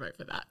 I would vote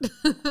for that.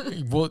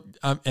 Well,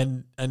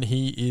 and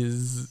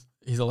he's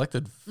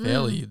elected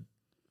fairly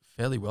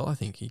well, I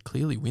think. He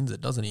clearly wins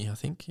it, doesn't he? I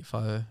think if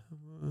I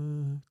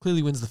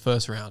clearly wins the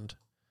first round.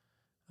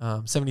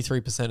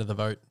 73% of the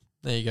vote.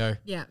 There you go.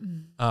 Yeah.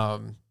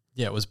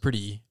 It was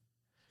pretty,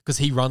 because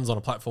he runs on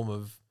a platform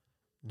of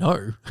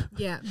no.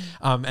 Yeah.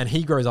 And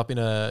he grows up in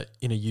a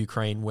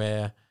Ukraine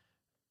where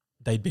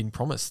they'd been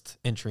promised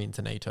entry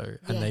into NATO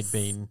and they'd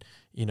been,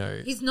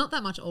 He's not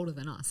that much older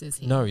than us, is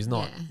he? No, he's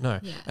not. Yeah. No.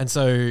 Yeah. And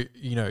so,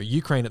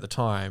 Ukraine at the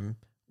time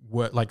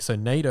were so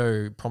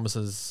NATO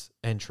promises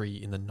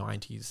entry in the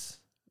 90s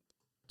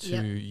to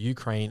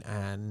Ukraine,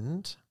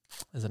 and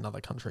there's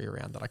another country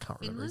around that I can't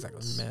remember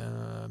exactly.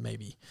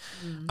 Maybe.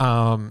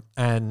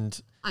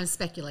 And I'm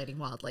speculating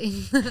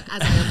wildly,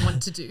 as I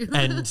want to do.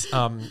 And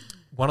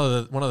one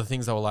of the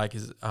things they were like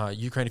is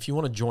Ukraine, if you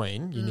want to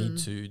join, you need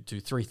to do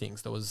three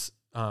things. There was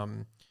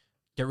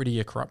get rid of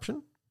your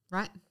corruption.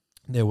 Right.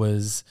 There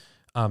was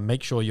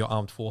make sure your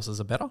armed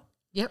forces are better.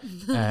 Yep.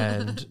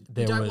 And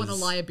there don't want a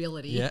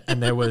liability. Yeah.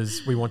 And there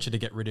was, we want you to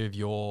get rid of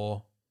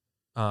your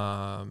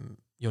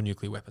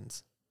nuclear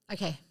weapons.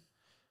 Okay.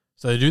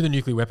 So they do the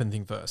nuclear weapon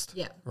thing first.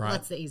 Yeah. Right.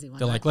 That's the easy one.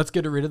 They're like, let's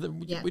get rid of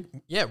them.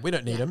 Yeah. We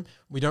don't need them.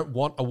 We don't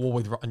want a war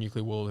with a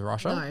nuclear war with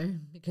Russia. No,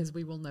 because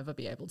we will never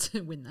be able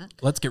to win that.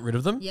 Let's get rid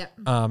of them. Yep.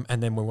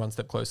 And then we're one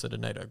step closer to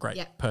NATO. Great.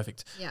 Yep.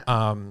 Perfect.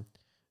 Yeah.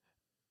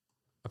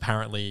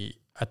 Apparently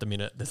at the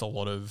minute there's a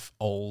lot of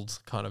old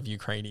kind of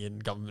Ukrainian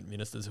government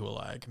ministers who are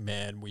like,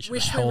 man, we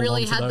should have held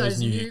on to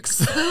those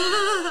nukes.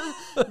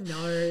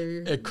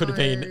 No. It could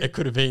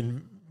have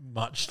been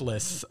much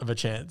less of a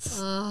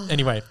chance.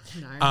 Anyway.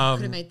 No,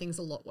 could have made things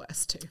a lot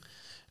worse too.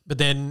 But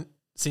then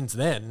since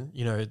then,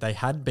 they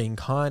had been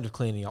kind of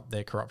cleaning up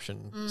their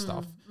corruption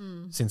stuff.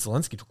 Since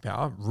Zelensky took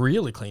power,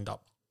 really cleaned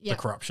up the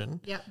corruption.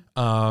 Yep.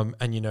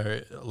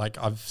 And like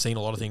I've seen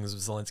a lot of things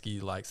with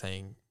Zelensky like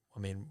saying, I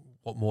mean,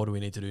 what more do we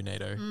need to do,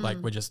 NATO? Like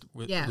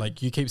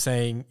like you keep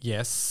saying,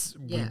 yes,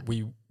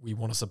 we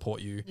want to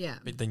support you,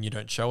 but then you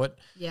don't show it.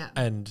 Yeah.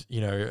 And,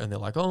 and they're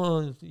like,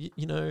 oh,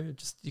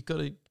 just you got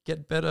to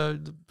get better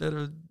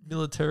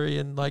military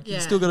and like you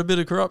still got a bit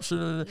of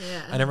corruption.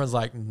 Yeah. And everyone's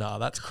like, nah,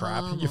 that's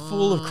crap. You're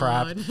full of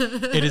crap.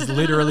 It is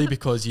literally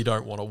because you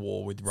don't want a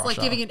war with Russia. It's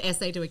like giving an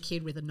essay to a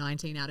kid with a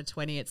 19 out of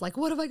 20. It's like,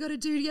 what have I got to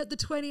do to get the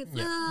 20? It's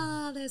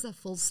there's a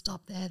full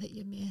stop there that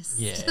you missed.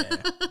 Yeah.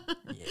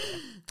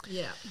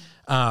 Yeah.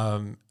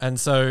 And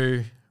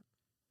so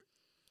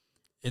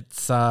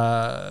it's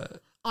I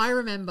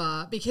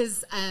remember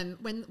because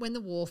when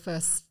the war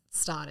first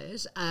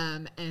started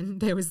and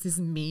there was this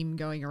meme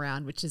going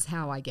around, which is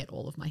how I get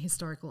all of my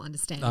historical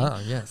understanding.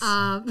 Oh, yes.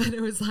 And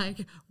it was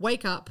like,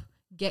 wake up,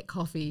 get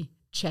coffee,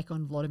 check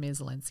on Vladimir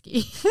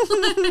Zelensky.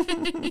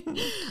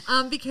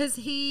 Because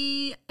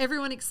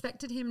everyone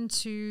expected him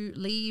to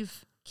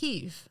leave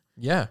Kyiv.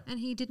 Yeah. And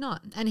he did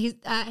not. And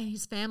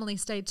his family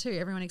stayed too.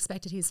 Everyone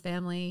expected his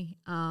family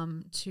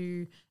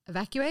to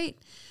evacuate.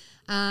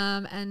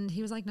 And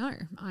he was like, no,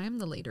 I am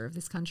the leader of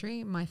this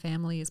country. My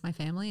family is my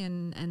family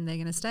and they're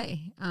going to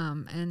stay.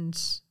 And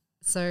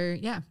so,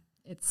 yeah,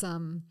 it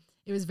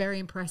was very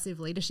impressive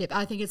leadership.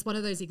 I think it's one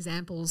of those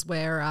examples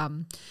where,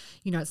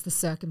 it's the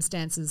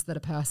circumstances that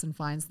a person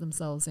finds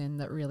themselves in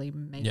that really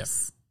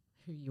makes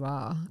who you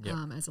are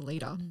as a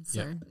leader.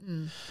 So,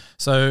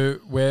 So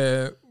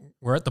we're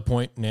at the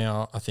point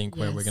now, I think,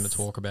 where we're going to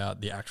talk about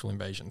the actual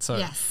invasion.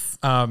 So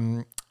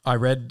I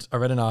read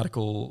an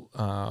article,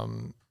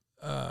 what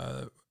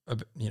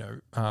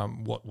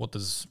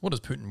does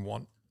Putin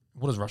want?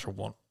 What does Russia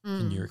want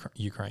in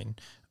Ukraine?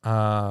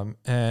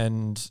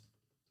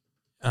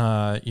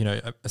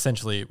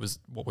 Essentially it was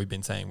what we've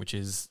been saying, which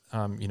is,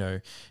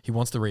 he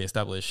wants to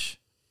reestablish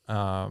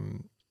the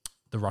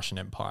Russian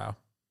Empire,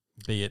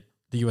 be it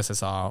the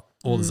USSR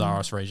or the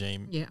Tsarist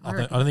regime. Yeah,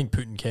 I don't think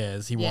Putin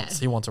cares. He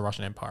wants a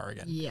Russian Empire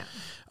again. Yeah.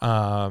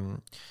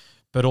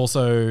 But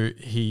also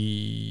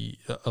a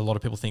lot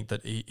of people think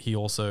that he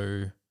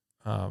also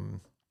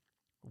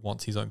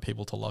wants his own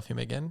people to love him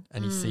again,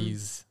 and he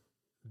sees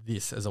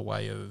this as a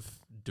way of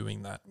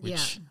doing that,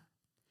 which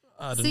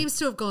seems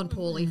to have gone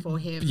poorly for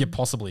him. Yeah,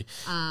 possibly.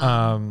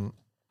 And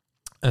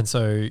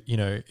so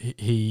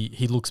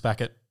he looks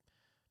back at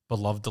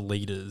beloved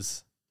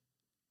leaders.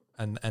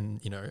 And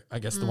I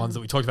guess the ones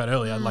that we talked about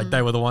earlier, like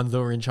they were the ones that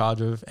were in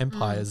charge of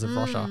empires of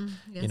Russia.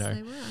 Yes,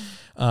 they were.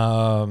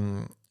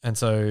 And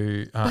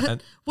so,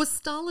 was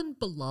Stalin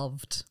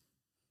beloved?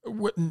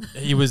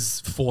 He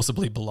was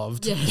forcibly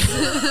beloved.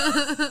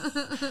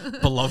 Yes.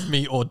 Beloved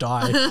me or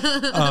die.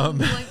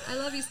 I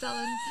love you,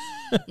 Stalin.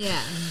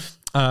 Yeah.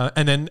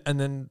 And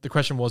then the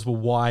question was, well,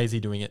 why is he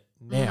doing it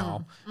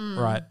now?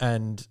 Right.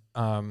 And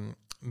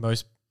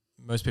most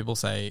people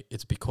say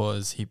it's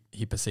because he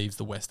perceives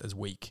the West as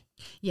weak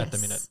at the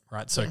minute,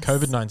 right? So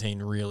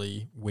COVID-19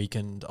 really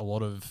weakened a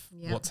lot of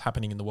what's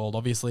happening in the world.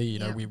 Obviously,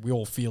 we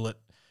all feel it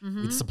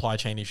with supply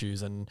chain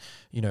issues and,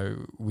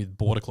 with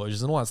border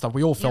closures and all that stuff.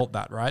 We all felt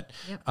that, right?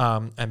 Yep.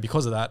 And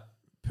because of that,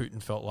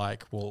 Putin felt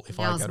like, well, if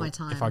I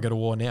go to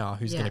war now,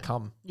 who's going to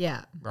come?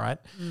 Yeah. Right.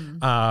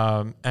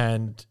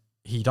 And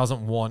he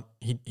doesn't want,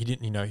 he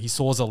didn't, he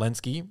saw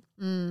Zelensky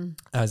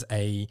as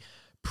a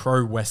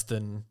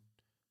pro-Western,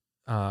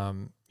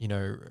 modernizer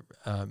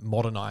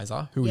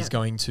who is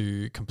going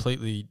to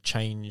completely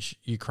change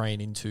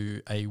Ukraine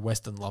into a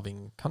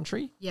Western-loving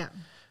country. Yeah.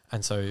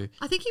 And so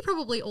I think he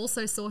probably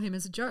also saw him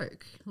as a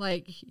joke.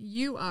 Like,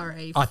 you are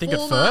a I think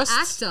former at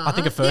first, actor. I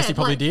think at first he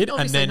probably did,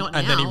 and then he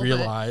but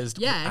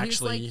realized, actually, he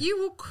was like, you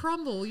will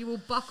crumble, you will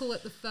buckle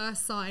at the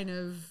first sign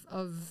of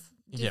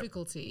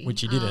difficulty.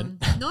 Which he didn't.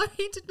 No,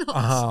 he did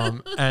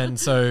not. And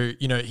so,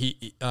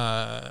 he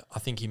I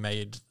think he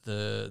made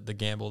the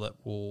gamble that,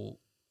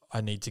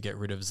 I need to get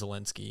rid of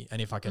Zelensky, and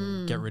if I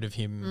can get rid of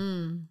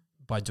him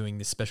by doing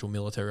this special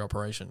military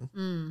operation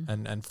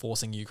and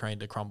forcing Ukraine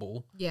to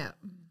crumble,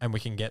 and we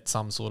can get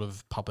some sort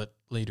of puppet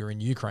leader in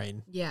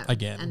Ukraine,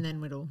 again, and then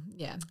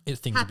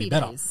things will be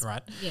better,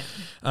 right?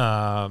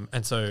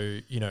 And so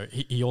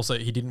he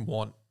doesn't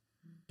want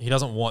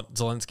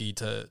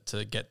Zelensky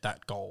to get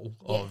that goal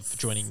of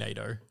joining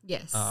NATO.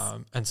 Yes.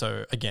 And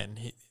so again,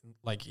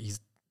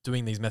 he's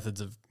doing these methods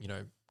of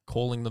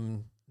calling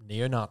them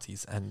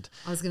neo-Nazis, and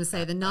I was going to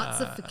say the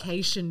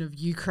Nazification of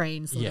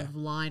Ukraine sort of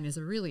line is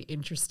a really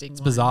interesting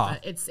one. Bizarre.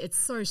 But it's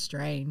so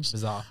strange.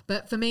 Bizarre.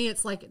 But for me,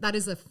 it's like that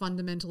is a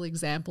fundamental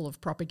example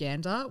of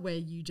propaganda where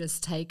you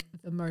just take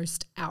the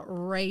most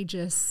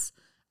outrageous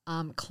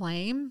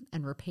claim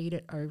and repeat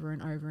it over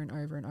and over and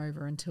over and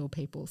over until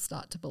people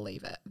start to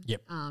believe it.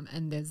 Yep.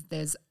 And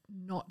there's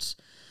not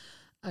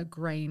a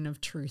grain of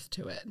truth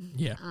to it.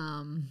 Yeah.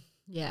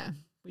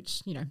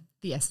 Which,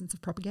 the essence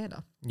of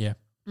propaganda. Yeah.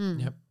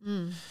 Yep.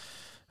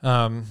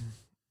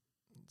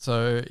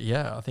 So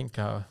I think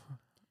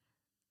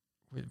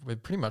we're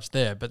pretty much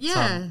there, but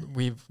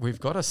we've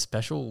got a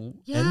special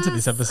end to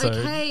this episode.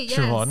 Okay,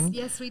 Siobhan.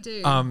 Yes, we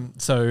do.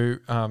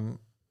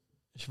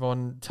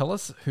 Siobhan, tell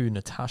us who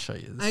Natasha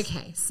is.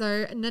 Okay,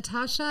 so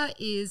Natasha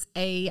is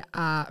a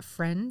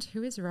friend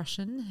who is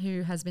Russian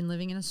who has been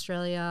living in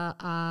Australia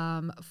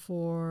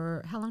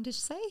for, how long did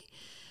you say?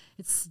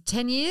 It's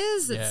 10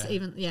 years. It's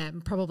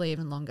probably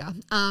even longer.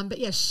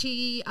 But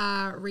she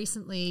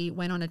recently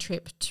went on a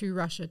trip to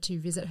Russia to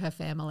visit her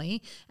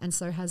family, and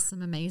so has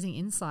some amazing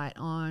insight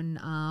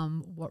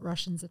on what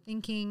Russians are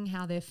thinking,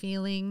 how they're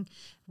feeling,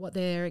 what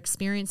they're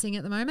experiencing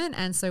at the moment.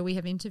 And so we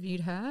have interviewed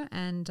her,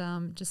 and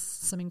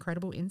just some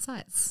incredible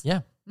insights.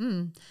 Yeah.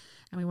 And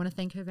we want to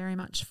thank her very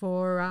much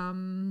for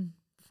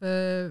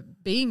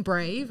being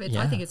brave.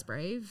 I think it's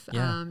brave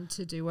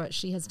to do what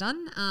she has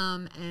done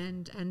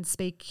and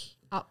speak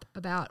up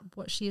about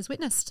what she has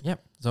witnessed.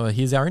 Yep. So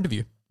here's our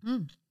interview.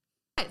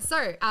 Okay,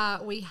 so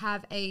we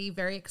have a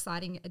very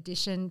exciting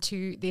addition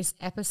to this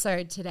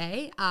episode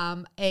today.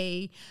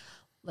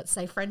 Let's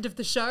say friend of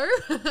the show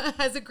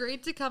has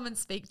agreed to come and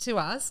speak to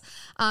us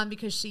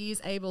because she is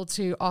able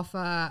to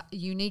offer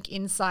unique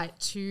insight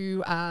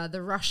to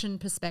the Russian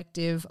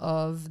perspective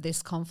of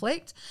this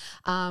conflict.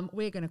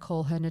 We're going to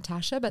call her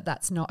Natasha, but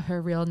that's not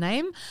her real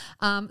name.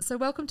 So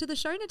welcome to the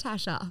show,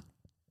 Natasha.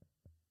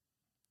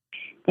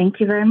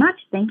 Thank you very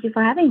much. Thank you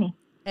for having me.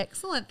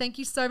 Excellent. Thank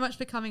you so much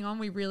for coming on.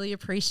 We really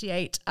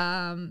appreciate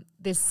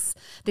this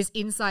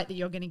insight that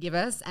you're going to give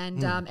us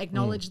and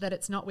acknowledge that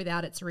it's not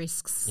without its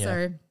risks. Yeah.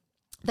 So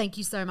thank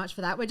you so much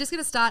for that. We're just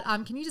going to start.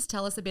 Can you just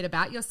tell us a bit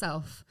about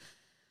yourself?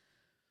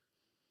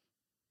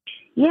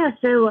 Yeah,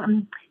 so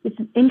it's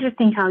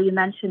interesting how you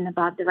mentioned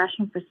about the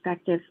Russian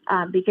perspective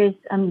because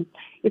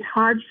it's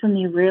hard for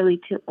me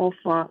really to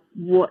offer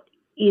what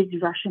is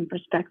Russian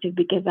perspective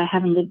because I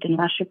haven't lived in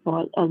Russia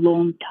for a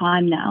long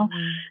time now.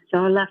 So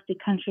I left the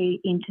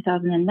country in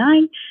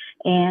 2009,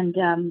 and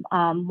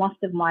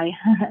most of my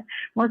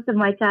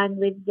time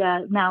lived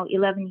now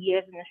 11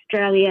 years in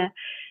Australia.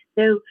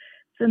 So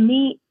for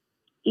me,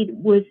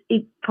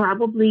 it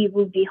probably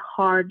would be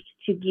hard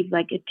to give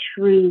like a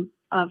true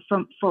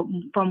from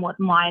what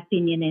my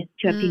opinion is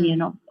to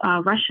opinion of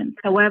Russians.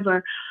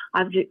 However,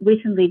 I've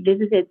recently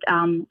visited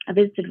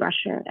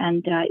Russia,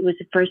 and it was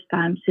the first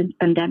time since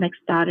pandemic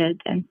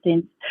started and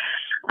since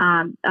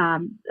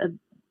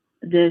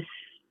this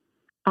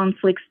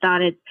conflict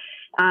started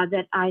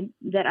that I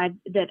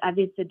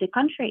visited the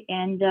country,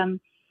 and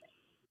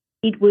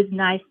it was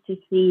nice to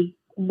see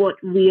what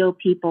real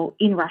people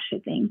in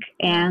Russia think.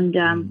 And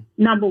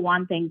number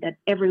one thing that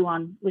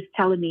everyone was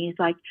telling me is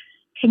like,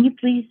 can you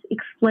please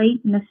explain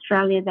in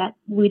Australia that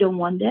we don't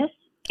want this?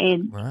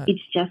 And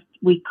it's just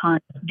we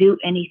can't do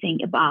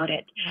anything about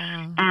it.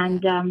 Wow.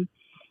 And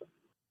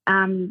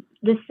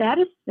the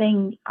saddest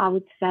thing I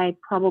would say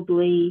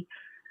probably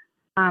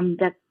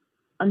that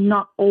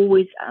not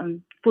always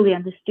fully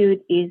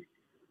understood is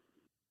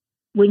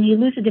when you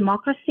lose a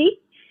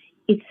democracy,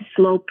 it's a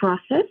slow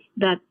process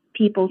that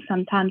people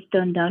sometimes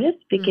don't notice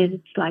because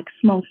it's like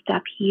small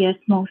step here,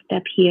 small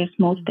step here,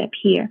 small step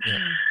here.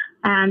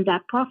 And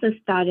that process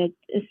started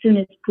as soon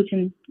as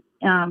Putin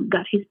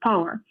got his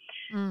power.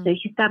 So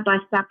he step by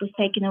step was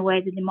taking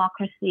away the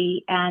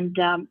democracy and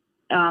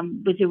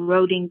was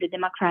eroding the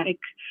democratic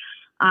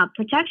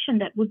protection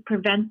that would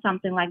prevent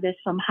something like this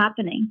from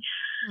happening.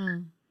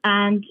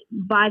 And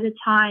by the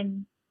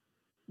time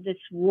this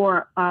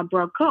war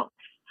broke out,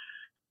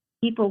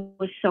 people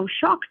were so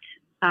shocked.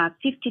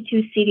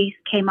 52 cities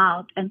came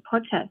out and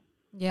protested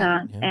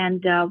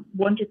and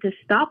wanted to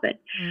stop it.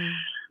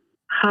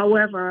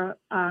 However,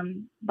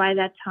 by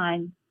that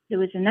time, there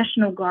was a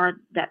National Guard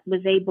that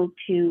was able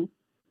to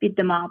beat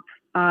them up,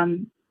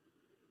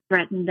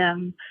 threaten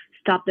them,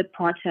 stop the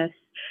protests.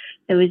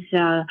 There was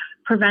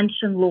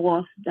prevention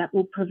laws that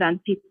will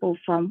prevent people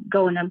from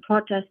going on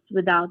protests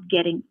without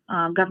getting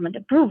government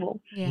approval.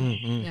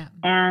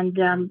 And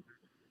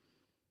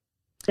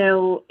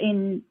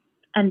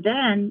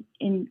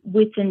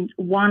within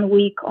 1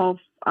 week of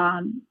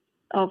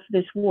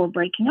this war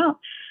breaking out,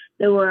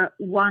 there were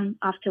one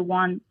after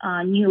one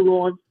new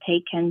laws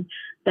taken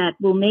that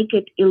will make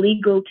it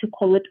illegal to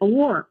call it a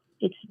war.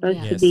 It's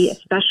supposed to be a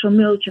special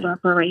military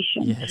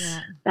operation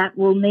that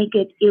will make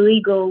it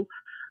illegal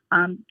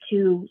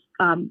to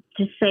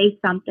say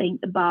something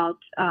about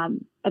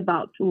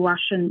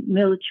Russian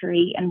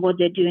military and what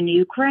they're doing in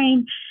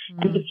Ukraine.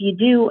 And if you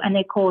do, and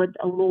they call it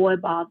a law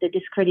about the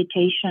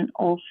discreditation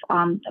of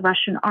the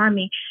Russian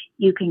army,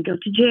 you can go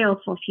to jail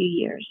for a few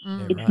years.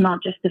 It's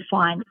not just a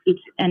fine;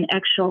 it's an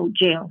actual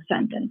jail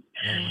sentence.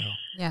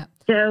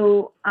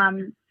 So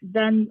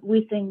then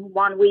within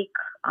 1 week,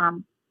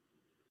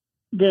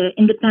 the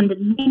independent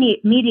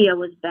media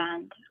was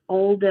banned.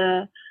 All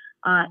the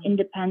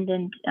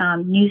independent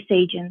news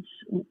agents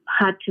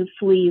had to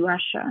flee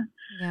Russia.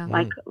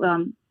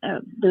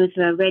 There was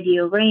a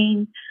Radio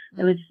Rain,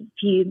 there was a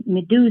few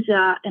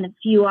Medusa, and a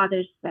few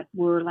others that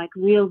were like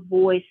real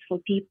voice for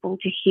people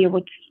to hear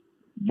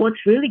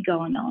what's really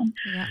going on.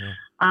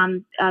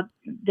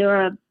 There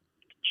are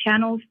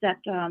channels that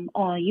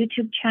are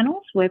YouTube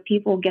channels where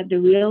people get the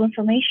real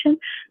information.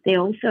 They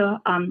also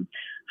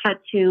had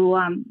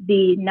to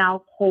be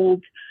now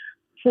called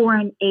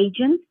foreign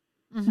agents.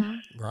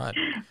 Right.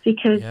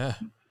 Because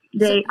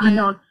they are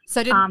not.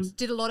 So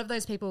did a lot of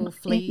those people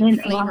flee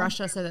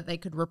Russia so that they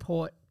could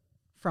report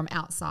from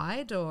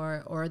outside,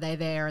 or are they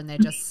there and they're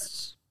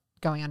just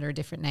going under a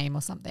different name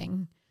or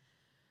something?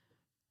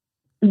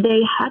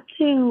 They had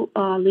to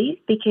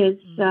leave because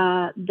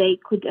they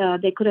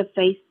could have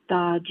faced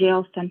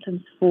jail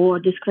sentence for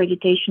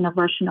discreditation of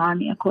Russian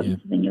army according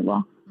to the new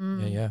law.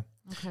 Okay.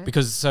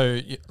 Because so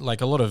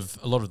like a lot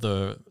of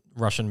the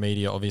Russian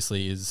media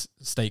obviously is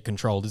state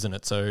controlled, isn't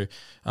it? So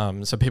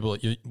so people,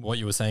 what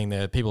you were saying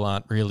there, people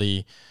aren't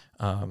really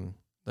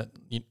that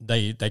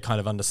they kind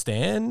of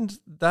understand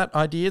that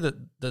idea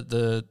that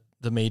the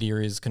media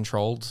is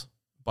controlled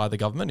by the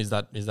government. Is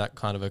that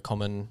kind of a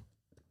common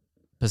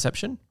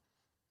perception?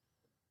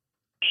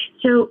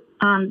 So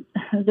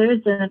there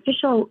is an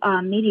official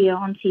media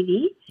on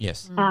TV.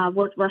 Yes.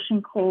 What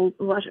Russian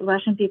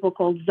people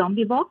call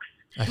zombie box.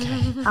 Okay.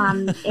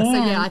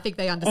 I think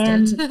they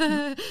understand.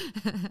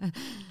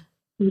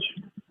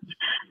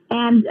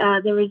 And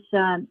there is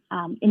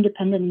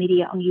independent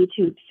media on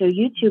YouTube. So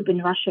YouTube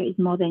in Russia is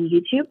more than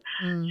YouTube.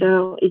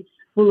 So it's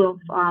full of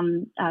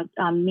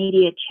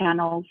media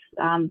channels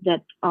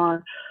that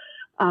are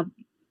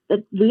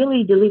that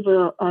really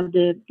deliver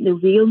the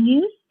real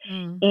news.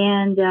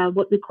 And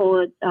what we call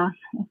it,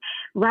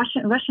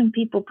 Russian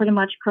people pretty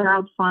much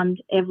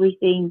crowdfund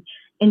everything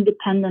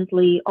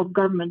independently of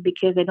government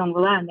because they don't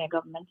rely on their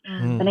government.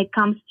 When it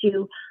comes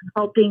to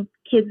helping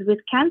kids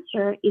with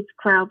cancer, it's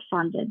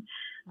crowdfunded,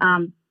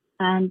 and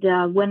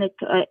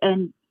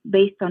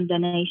based on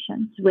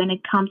donations. When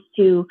it comes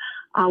to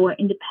our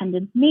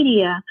independent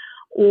media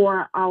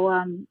or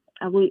our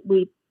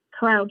we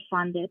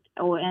crowdfunded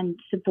and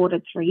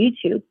supported through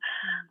YouTube.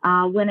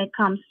 When it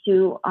comes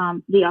to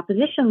the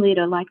opposition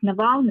leader like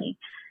Navalny,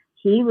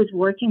 he was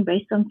working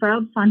based on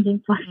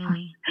crowdfunding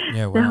platforms.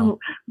 So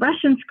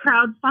Russians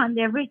crowdfund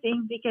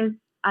everything because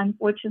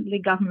unfortunately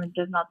government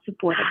does not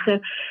support it. So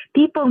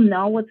people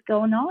know what's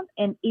going on.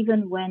 And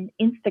even when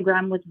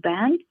Instagram was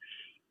banned,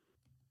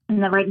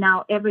 and right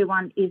now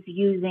everyone is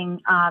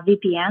using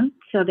VPN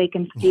so they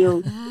can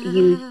still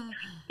use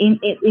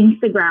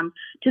Instagram,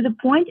 to the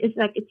point it's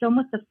like it's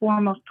almost a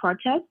form of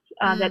protest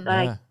that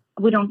like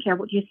we don't care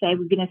what you say,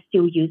 we're gonna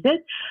still use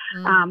it.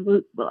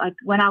 Like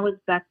when I was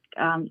back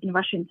in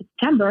Russia in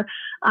September,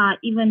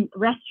 even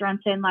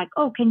restaurants saying like,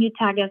 "Oh, can you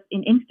tag us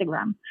in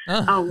Instagram?"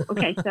 Oh,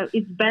 okay, so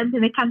it's banned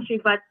in the country,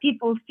 but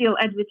people still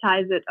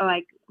advertise it or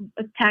like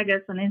tag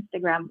us on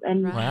Instagram.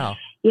 And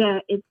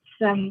it's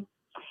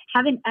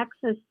having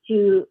access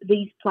to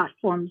these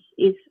platforms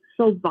is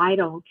so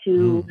vital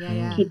to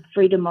keep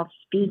freedom of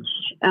speech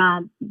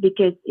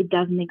because it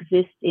doesn't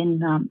exist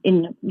in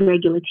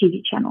regular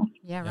TV channels.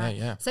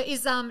 So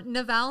is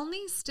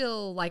Navalny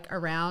still like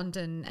around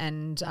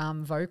and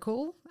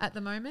vocal at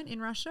the moment in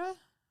Russia?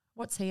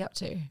 What's he up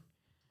to?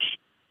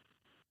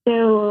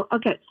 So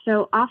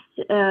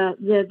after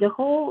the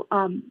whole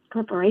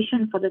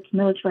preparation for this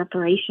military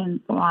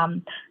operation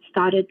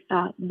started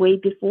way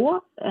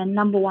before. And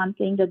number one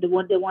thing that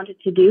what they wanted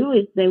to do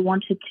is they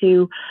wanted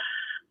to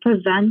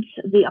prevent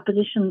the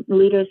opposition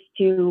leaders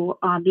to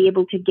be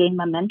able to gain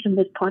momentum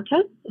with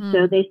protests.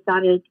 So they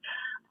started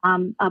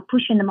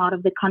pushing them out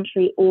of the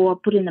country or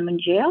putting them in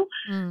jail.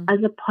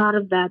 As a part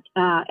of that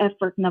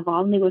effort,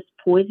 Navalny was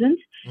poisoned.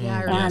 Yeah,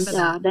 I remember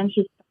that. Then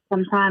he spent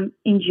some time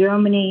in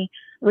Germany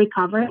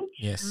recovering.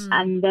 Yes.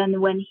 And then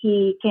when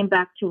he came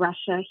back to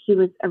Russia, he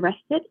was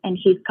arrested and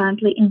he's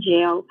currently in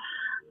jail.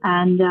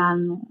 And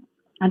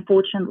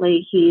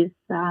unfortunately, he's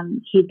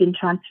been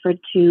transferred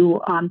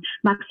to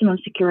maximum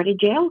security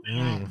jail,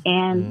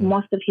 and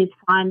most of his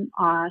time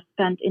are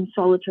spent in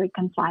solitary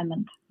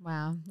confinement.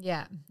 Wow.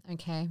 Yeah.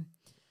 Okay.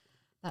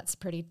 That's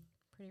pretty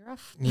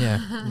rough.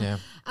 Yeah.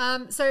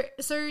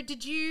 So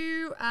did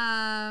you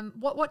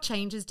what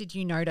changes did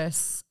you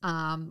notice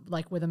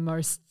like were the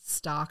most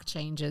stark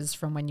changes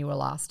from when you were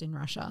last in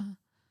Russia?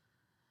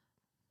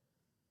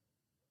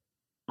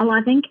 Well,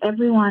 I think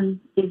everyone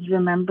is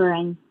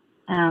remembering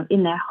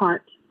in their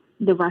heart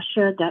the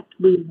Russia that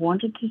we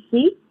wanted to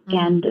see,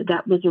 and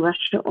that was the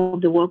Russia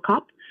of the World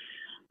Cup.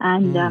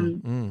 And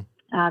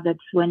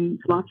that's when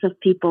lots of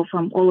people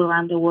from all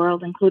around the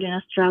world, including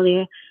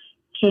Australia,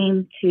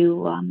 came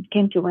to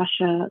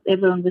Russia.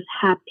 Everyone was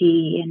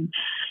happy, and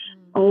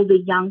all the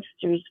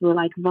youngsters were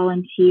like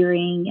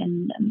volunteering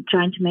and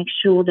trying to make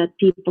sure that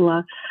people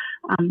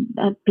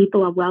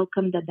are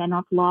welcome, that they're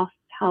not lost,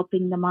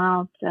 helping them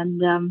out.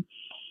 And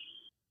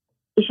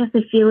it's just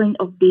a feeling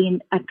of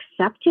being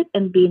accepted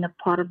and being a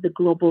part of the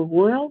global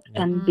world,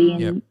 and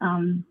being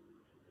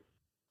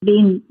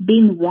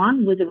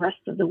one with the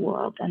rest of the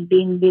world, and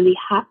being really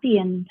happy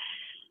and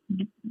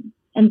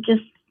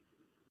just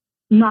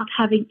not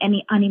having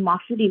any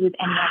animosity with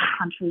any other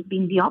country,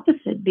 being the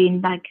opposite,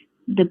 being like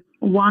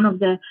one of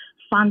the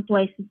fun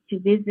places to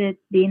visit,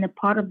 being a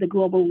part of the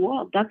global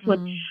world. That's what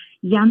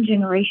young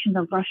generation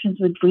of Russians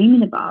were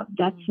dreaming about.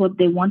 That's what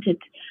they wanted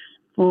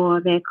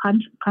for their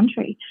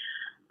country.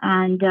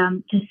 And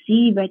to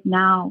see right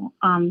now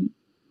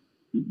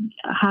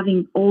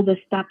having all the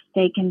steps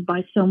taken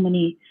by so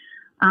many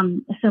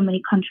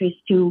countries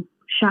to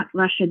shut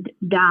Russia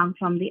down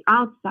from the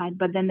outside,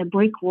 but then the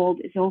brick wall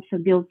is also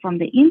built from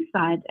the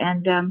inside,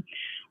 and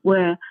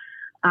where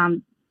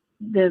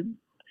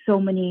so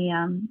many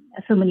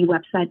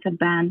websites are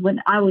banned. When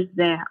I was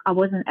there, I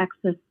wasn't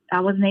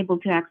able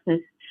to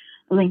access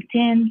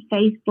LinkedIn,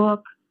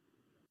 Facebook,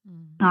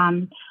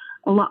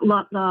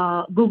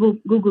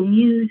 Google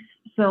News.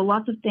 So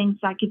lots of things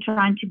like you're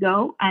trying to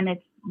go and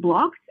it's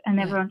blocked, and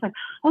everyone's like,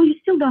 "Oh, you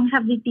still don't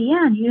have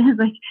VPN?" You're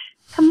like,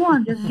 "Come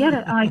on, just get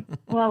it." I'm like,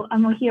 "Well,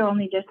 I'm here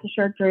only just a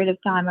short period of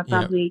time. I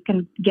probably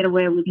can get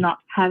away with not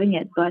having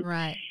it." But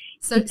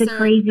it's a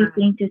crazy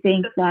thing to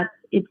think that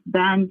it's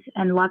banned,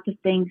 and lots of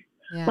things,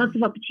 lots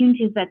of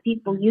opportunities that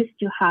people used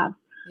to have,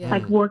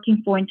 like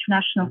working for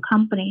international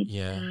companies,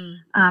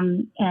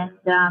 and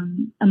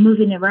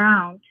moving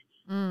around.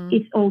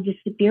 It's all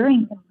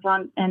disappearing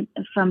from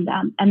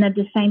them. And at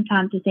the same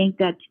time, to think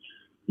that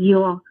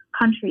your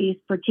country is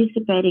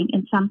participating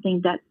in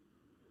something that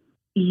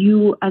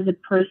you as a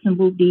person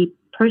will be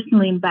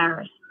personally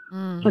embarrassed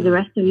for the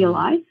rest of your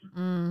life,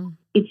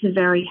 it's a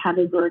very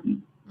heavy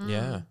burden.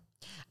 Yeah.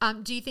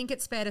 Do you think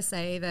it's fair to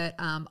say that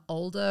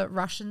older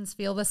Russians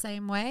feel the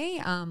same way,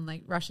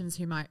 like Russians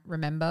who might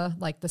remember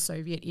like the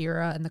Soviet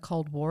era and the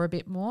Cold War a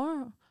bit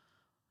more?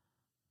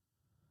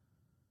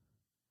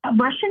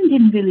 Russians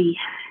didn't really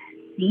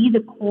see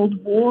the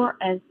Cold War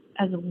as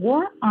a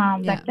war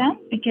back then,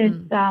 because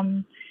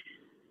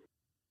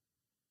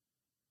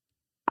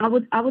I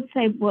would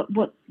say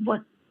what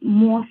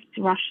most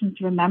Russians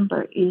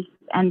remember is,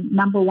 and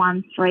number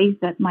one phrase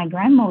that my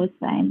grandma was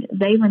saying,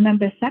 they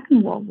remember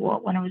Second World War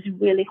when it was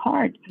really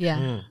hard.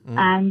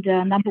 And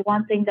number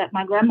one thing that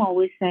my grandma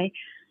always say,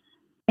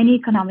 any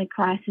economic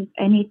crisis,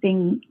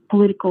 anything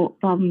political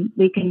problem,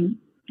 we can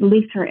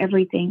live through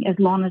everything as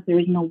long as there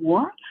is no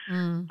war.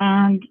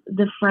 And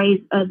the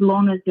phrase "as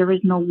long as there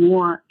is no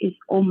war" is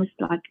almost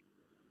like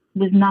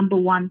was number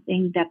one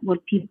thing that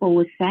what people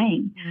were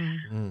saying.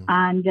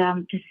 And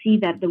to see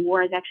that the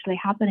war is actually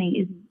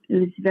happening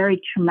is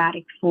very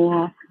traumatic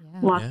for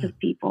lots of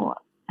people.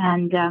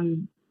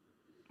 And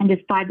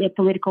despite their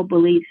political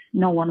beliefs,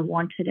 no one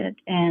wanted it,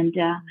 and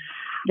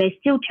they're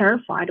still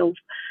terrified of,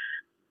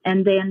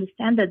 and they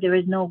understand that there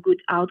is no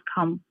good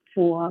outcome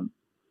for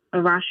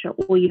Russia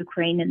or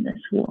Ukraine in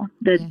this war.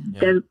 There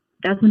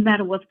doesn't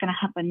matter what's going to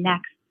happen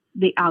next.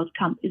 The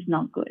outcome is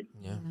not good.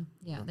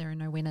 There are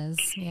no winners.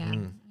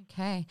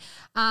 Okay.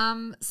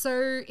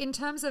 So in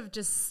terms of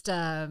just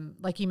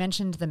like you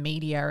mentioned the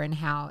media and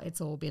how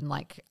it's all been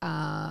like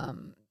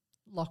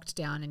locked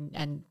down,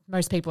 and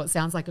most people, it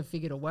sounds like, have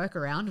figured a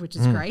workaround, which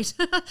is great.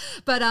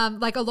 But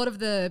like a lot of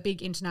the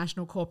big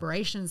international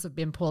corporations have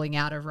been pulling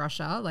out of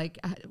Russia. Like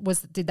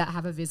did that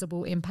have a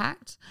visible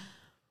impact?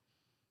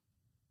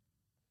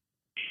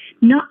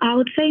 No, I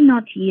would say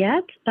not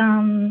yet.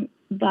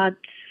 But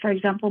for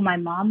example, my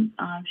mom,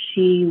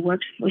 she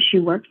worked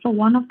for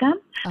one of them.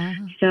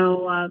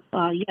 So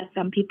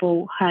some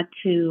people had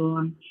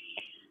to,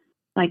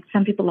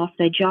 some people lost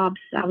their jobs.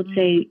 I would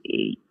say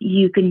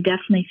you can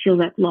definitely feel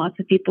that lots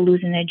of people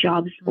losing their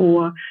jobs,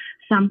 or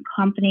some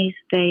companies,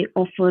 they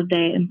offer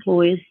their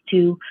employees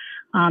to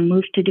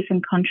move to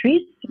different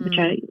countries, which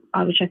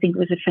I think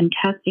was a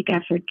fantastic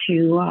effort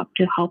to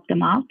help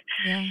them out.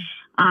 Yeah.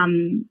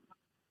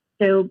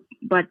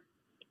 But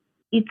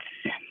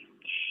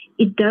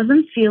it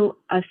doesn't feel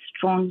as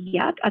strong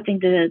yet. I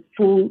think the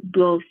full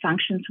blow of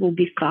sanctions will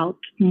be felt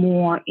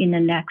more in the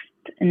next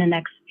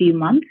few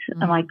months,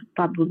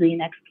 probably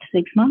next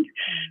 6 months,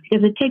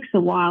 because it takes a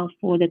while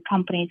for the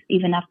companies,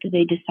 even after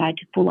they decide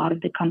to pull out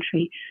of the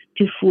country,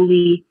 to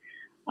fully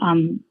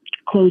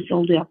close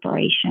all the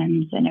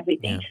operations and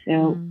everything.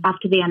 So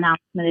after the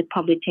announcement, it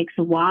probably takes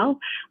a while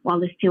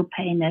they're still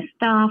paying their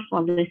staff,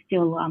 while they're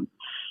still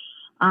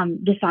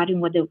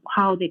deciding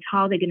how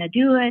they're going to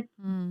do it.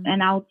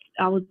 And I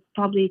would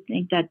probably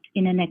think that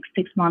in the next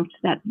 6 months,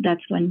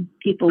 that's when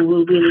people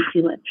will really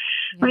feel it.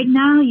 Yeah. Right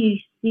now, you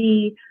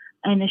see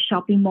in the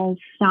shopping malls,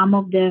 some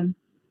of the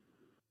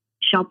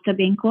shops are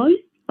being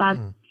closed, but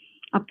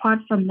apart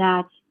from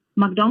that,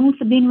 McDonald's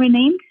are being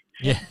renamed.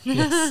 Yeah.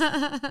 Yes.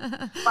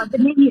 But the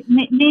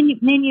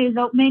menu is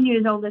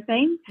all the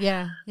same.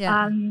 Yeah.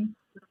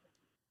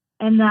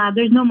 And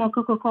there's no more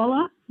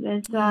Coca-Cola.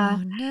 There's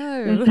no.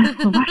 There's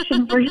a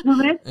Russian version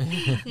of it.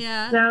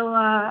 Yeah.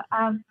 So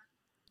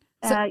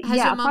has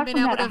your mum been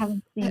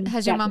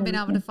been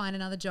able to find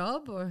another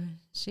job, or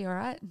is she all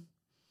right?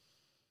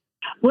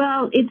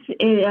 Well,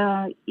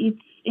 it's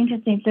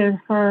interesting. So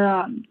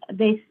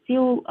they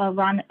still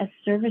run a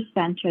service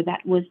center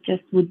that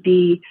would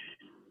be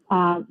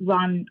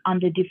run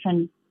under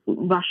different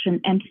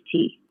Russian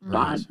entity.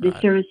 The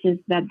services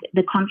that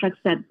the contracts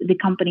that the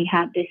company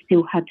had, they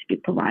still had to be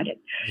provided.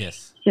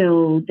 Yes.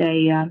 So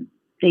they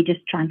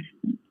just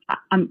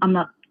I'm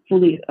not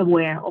fully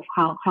aware of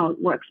how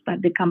it works,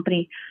 but the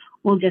company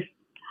will just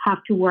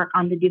have to work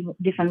on the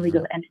different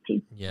legal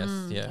entities. Yes.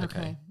 Yeah.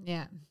 Okay.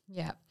 Yeah.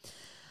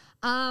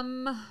 Do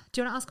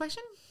you want to ask a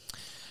question?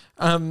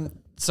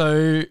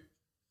 So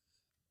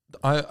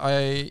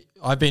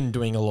I've been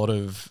doing a lot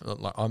of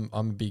I'm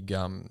a big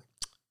I'm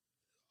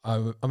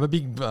a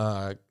big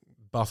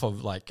buff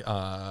of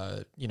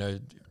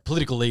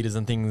political leaders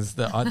and things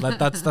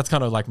that's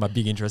kind of like my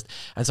big interest.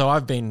 And so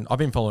I've been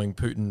following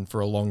Putin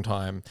for a long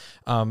time.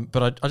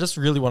 But I just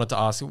really wanted to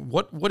ask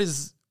what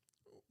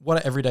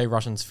are everyday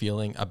Russians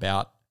feeling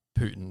about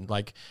Putin?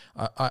 Like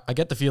I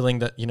get the feeling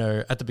that,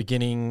 at the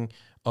beginning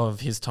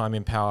of his time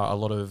in power, a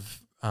lot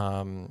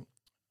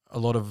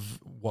of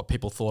what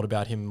people thought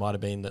about him might have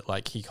been that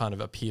like he kind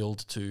of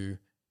appealed to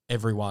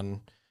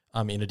everyone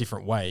in a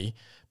different way.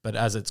 But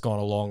as it's gone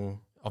along,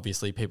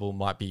 obviously people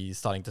might be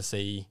starting to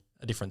see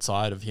a different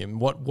side of him.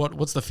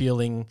 What's the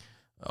feeling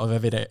of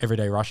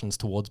everyday Russians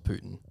towards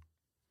Putin?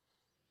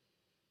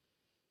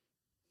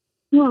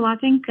 Well, I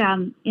think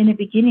in the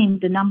beginning,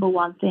 the number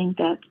one thing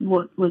that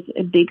was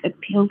a big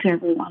appeal to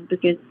everyone,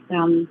 because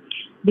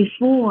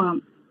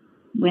before,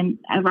 when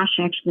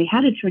Russia actually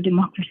had a true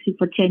democracy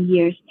for 10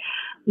 years,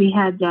 we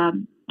had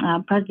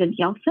President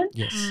Yeltsin,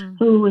 yes,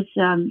 who was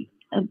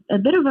a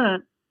bit of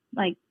a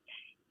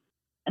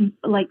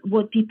like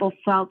what people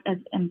felt as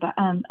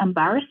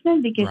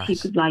embarrassment, because he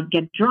could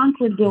get drunk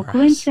with Bill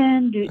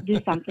Clinton,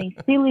 do something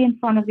silly in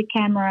front of the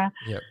camera.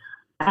 Yep.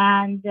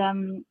 And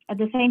at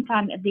the same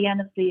time, at the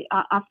end of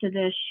after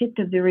the shift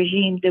of the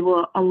regime, there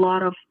were a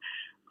lot of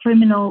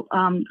criminal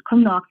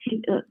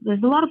activity.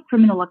 There's a lot of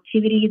criminal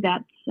activity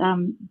that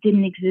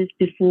didn't exist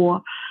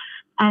before,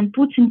 and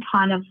Putin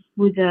kind of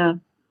with a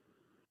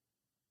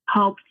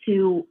help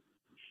to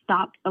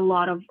stop a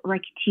lot of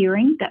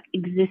racketeering that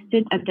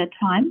existed at that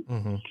time.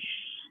 Mm-hmm.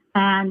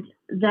 And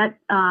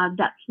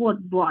that's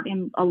what brought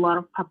him a lot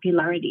of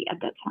popularity at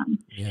that time.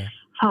 Yeah.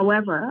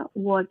 However,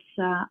 what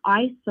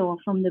I saw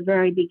from the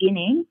very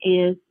beginning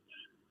is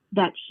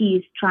that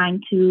he's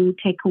trying to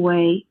take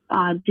away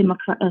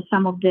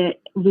some of the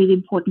really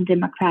important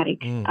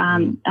democratic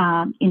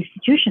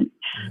institutions.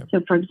 Yep.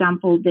 So, for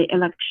example, the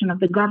election of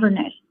the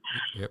governors,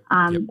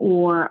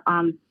 or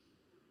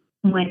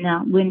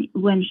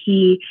when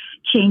he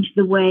changed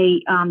the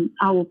way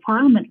our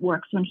parliament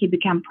works, when he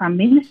became prime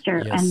minister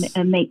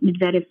and made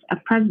Medvedev a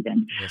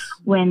president,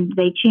 when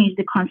they changed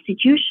the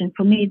constitution,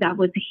 for me that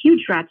was a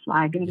huge red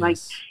flag. And like,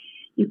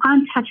 you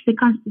can't touch the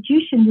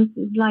constitution.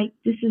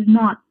 This is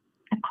not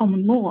a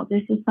common law.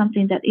 This is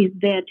something that is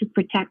there to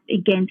protect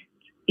against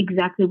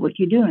exactly what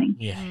you're doing.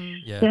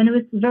 So it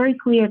was very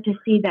clear to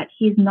see that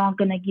he's not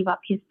going to give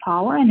up his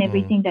power, and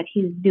everything that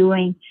he's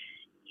doing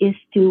is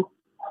to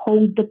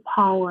hold the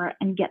power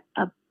and get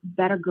a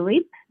better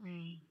grip.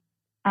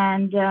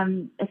 And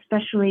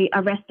especially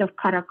arrest of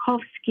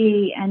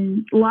Khodorkovsky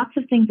and lots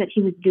of things that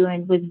he was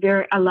doing was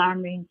very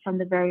alarming from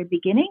the very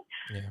beginning.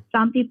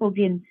 Some people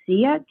didn't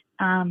see it,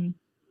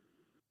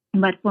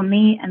 but for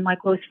me and my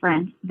close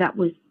friends, that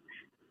was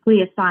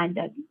clear sign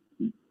that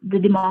the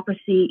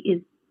democracy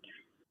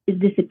is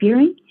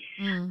disappearing,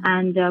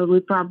 and we're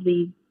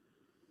probably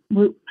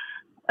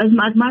as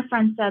my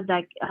friend said,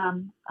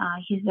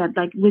 he said,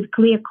 with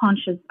clear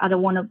conscience, I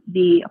don't want to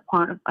be a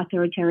part of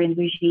authoritarian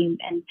regime,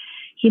 and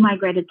he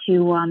migrated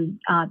to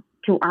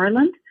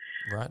Ireland,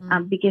 Right.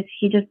 Because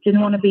he just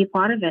didn't want to be a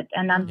part of it.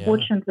 And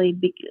unfortunately,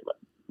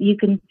 you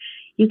can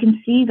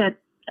see that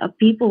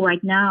people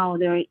right now,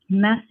 there are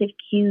massive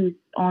queues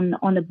on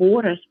the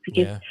borders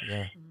because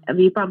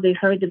we probably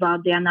heard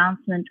about the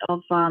announcement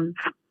of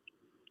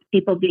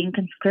people being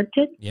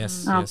conscripted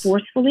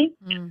forcefully.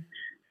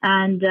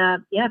 And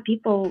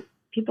people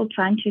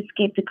trying to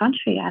escape the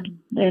country,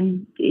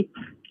 and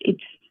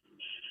it's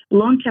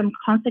long-term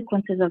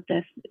consequences of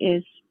this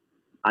is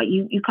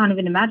you can't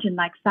even imagine.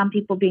 Like some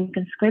people being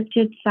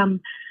conscripted, some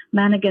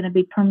men are going to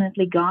be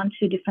permanently gone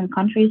to different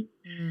countries.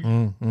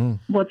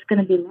 What's going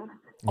to be left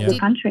of the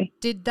country?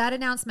 Did that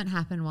announcement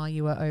happen while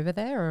you were over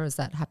there, or has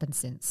that happened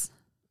since?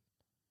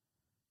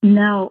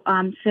 No.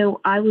 So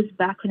I was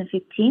back on the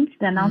 15th.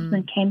 The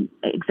announcement came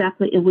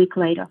exactly a week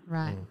later.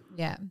 Right.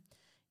 Yeah.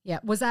 Yeah.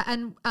 Was that,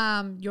 and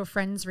your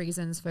friend's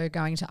reasons for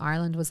going to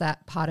Ireland, was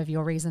that part of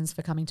your reasons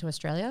for coming to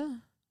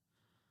Australia?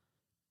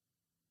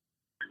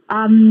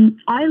 I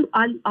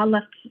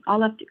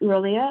left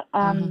earlier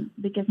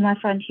because my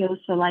friend he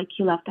also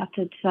he left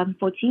after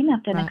 2014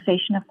 after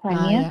annexation of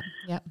Crimea.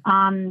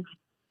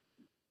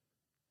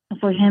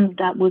 For him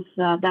that was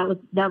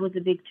a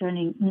big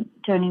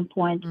turning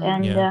point,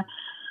 and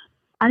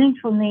I think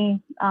for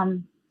me,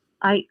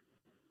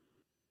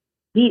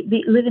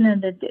 living in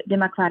the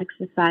democratic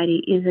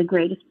society is the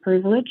greatest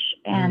privilege,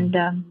 and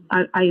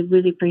I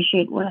really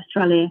appreciate what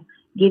Australia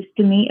gives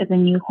to me as a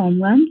new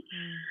homeland.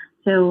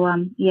 So I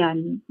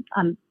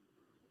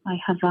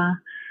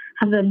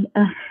have an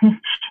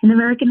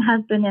American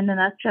husband and an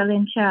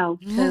Australian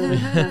child. So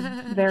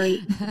it's very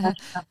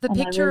the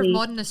picture of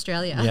modern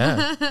Australia.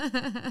 Yeah.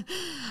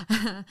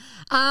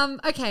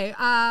 Okay.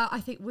 I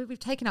think we've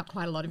taken up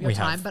quite a lot of your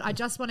time, but I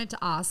just wanted to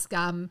ask.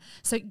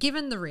 So,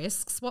 given the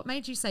risks, what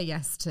made you say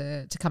yes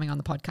to coming on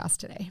the podcast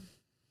today?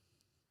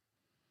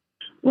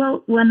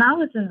 Well, when I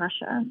was in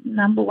Russia,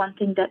 number one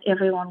thing that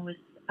everyone was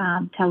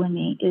telling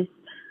me is,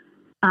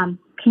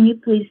 can you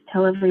please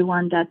tell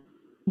everyone that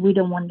we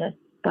don't want this,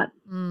 but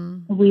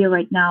we are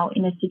right now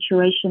in a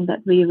situation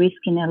that we are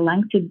risking a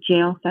lengthy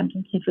jail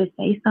sentence if we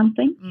say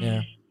something.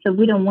 So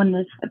we don't want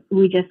this.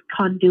 We just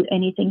can't do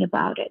anything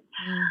about it.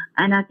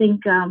 And I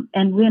think,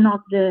 and we're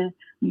not the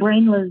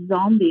brainless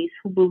zombies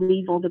who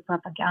believe all the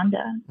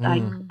propaganda.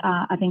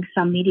 I think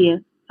some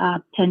media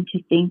tend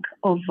to think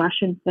of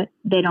Russians that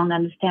they don't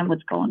understand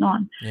what's going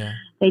on.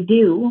 They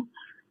do.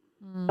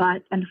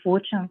 But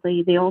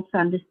unfortunately, they also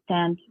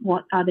understand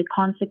what are the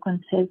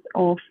consequences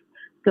of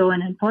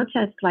going and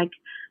protest. Like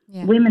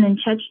women in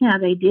Chechnya,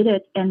 they did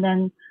it. And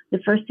then the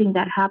first thing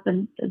that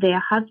happened, their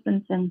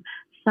husbands and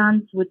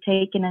sons were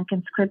taken and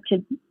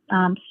conscripted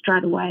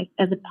straight away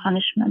as a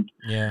punishment.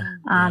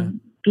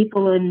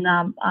 People in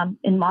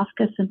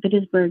Moscow, St.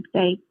 Petersburg,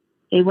 they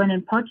went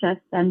and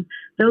protested. And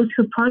those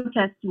who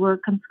protested were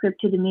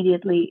conscripted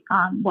immediately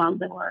while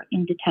they were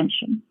in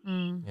detention.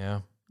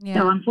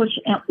 So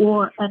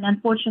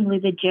unfortunately,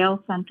 the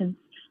jail sentence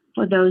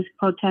for those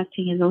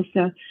protesting is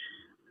also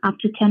up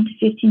to 10 to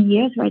 15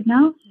 years right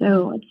now.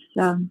 So it's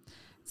a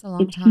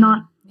long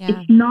time.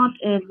 It's not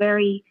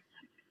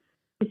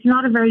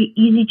a very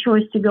easy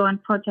choice to go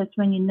and protest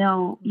when you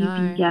know you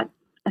can get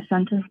a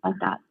sentence like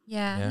that.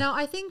 No,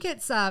 I think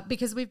it's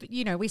because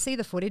we see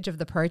the footage of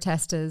the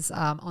protesters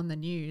on the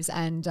news,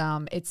 and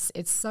it's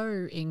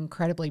so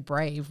incredibly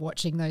brave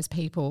watching those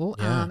people.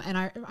 And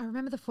I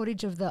remember the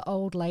footage of the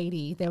old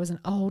lady. There was an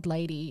old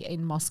lady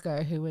in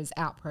Moscow who was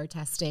out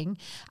protesting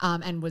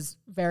and was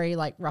very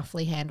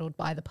roughly handled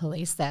by the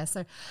police there.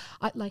 So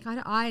I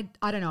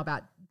don't know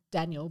about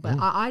Daniel, but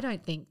I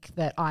don't think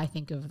that I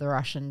think of the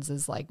Russians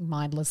as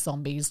mindless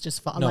zombies.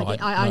 Just for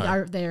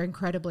they're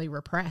incredibly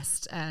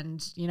repressed,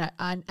 and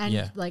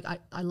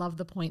I love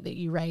the point that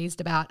you raised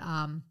about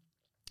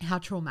how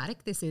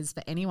traumatic this is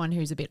for anyone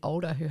who's a bit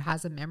older who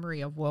has a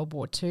memory of World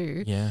War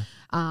II.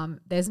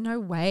 There's no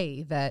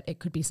way that it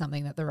could be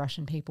something that the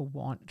Russian people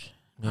want.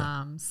 We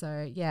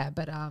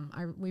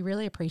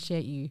really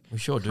appreciate you. We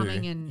sure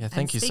coming do. And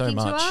thank you so speaking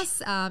much to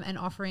us and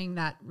offering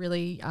that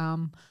really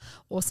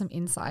awesome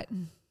insight.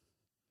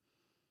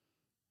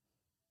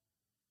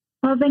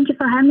 Well, thank you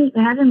for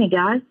having me,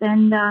 guys,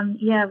 and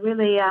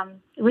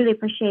really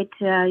appreciate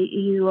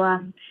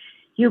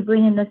you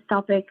bringing this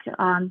topic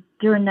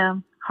during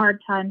the hard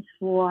times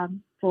for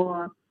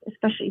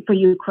especially for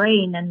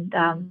Ukraine and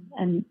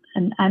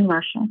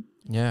Russia.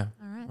 Yeah.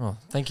 All right. Well,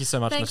 thank you so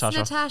much, Thanks,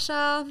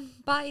 Natasha.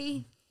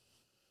 Bye.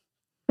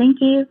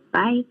 Thank you.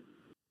 Bye.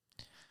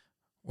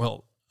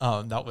 Well,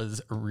 that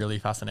was really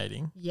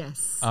fascinating.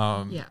 Yes.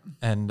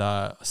 And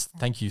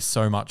thank you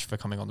so much for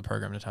coming on the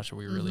program, Natasha.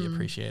 We really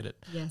appreciate it.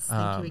 Yes,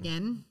 thank you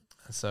again.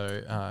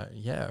 So,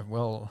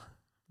 well,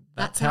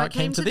 that's how it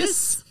came to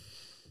this.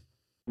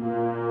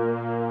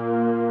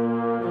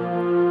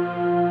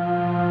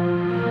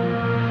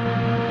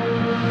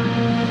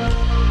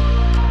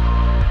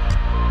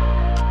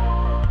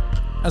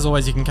 As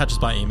always, you can catch us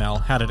by email,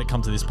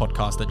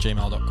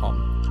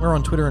 howdiditcometothispodcast@gmail.com. We're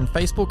on Twitter and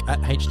Facebook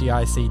at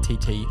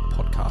HDICTT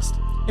Podcast.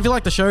 If you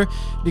like the show,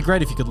 it'd be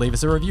great if you could leave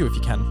us a review if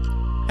you can.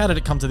 How Did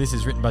It Come to This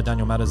is written by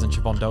Daniel Matters and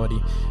Siobhan Doherty.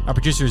 Our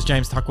producer is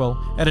James Tuckwell,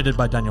 edited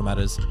by Daniel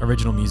Matters.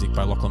 Original music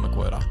by Lachlan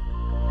McWhirter.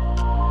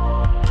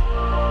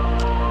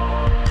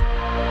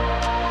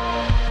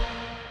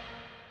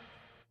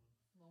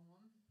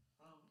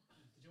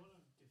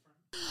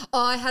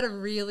 Oh, I had a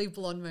really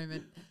blonde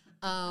moment.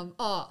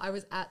 I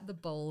was at the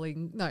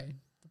bowling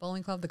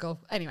club, the golf.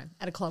 Anyway,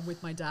 at a club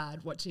with my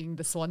dad watching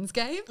the Swans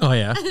game. Oh,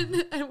 yeah.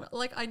 And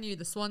like I knew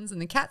the Swans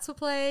and the Cats were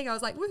playing. I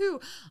was like,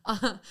 woohoo.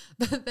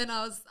 But then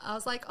I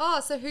was like, oh,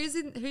 so who's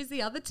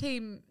the other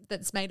team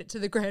that's made it to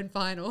the grand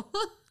final?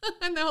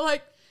 And they were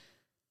like,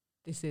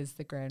 this is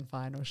the grand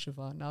final,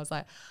 Siobhan. And I was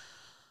like,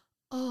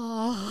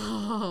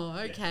 oh,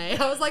 okay.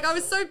 I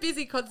was so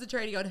busy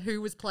concentrating on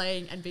who was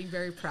playing and being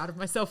very proud of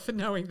myself for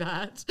knowing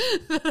that.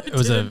 It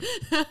was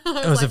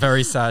a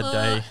very sad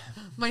day.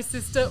 My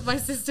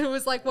sister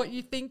was like, what,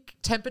 you think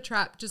Temper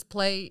Trap just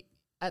play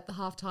at the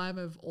halftime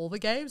of all the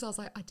games? I was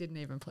like, I didn't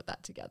even put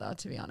that together,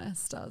 to be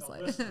honest. I was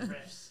like,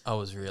 I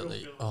was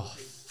really,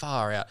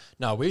 far out.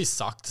 No, we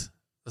sucked.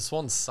 The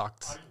Swans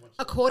sucked.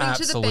 According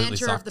Absolutely to the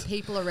banter sucked. of the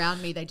people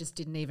around me, they just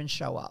didn't even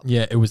show up.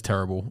 Yeah, it was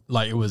terrible.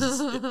 Like, it was,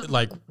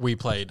 we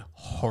played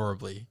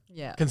horribly.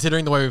 Yeah.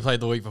 Considering the way we played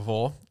the week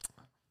before,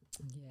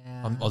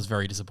 Yeah. I was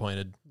very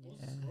disappointed.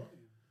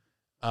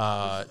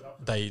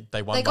 They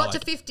won. They got by to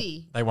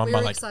 50. They won We by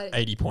were like excited.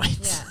 80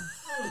 points.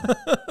 Yeah.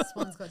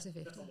 Swans got to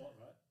 50.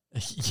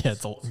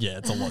 It's a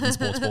lot in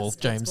sports ball,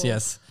 James. ball.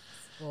 Yes.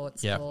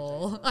 Sports Yep.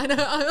 ball. I know.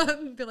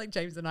 I feel like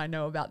James and I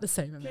know about the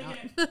same amount.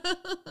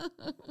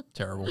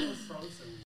 Terrible.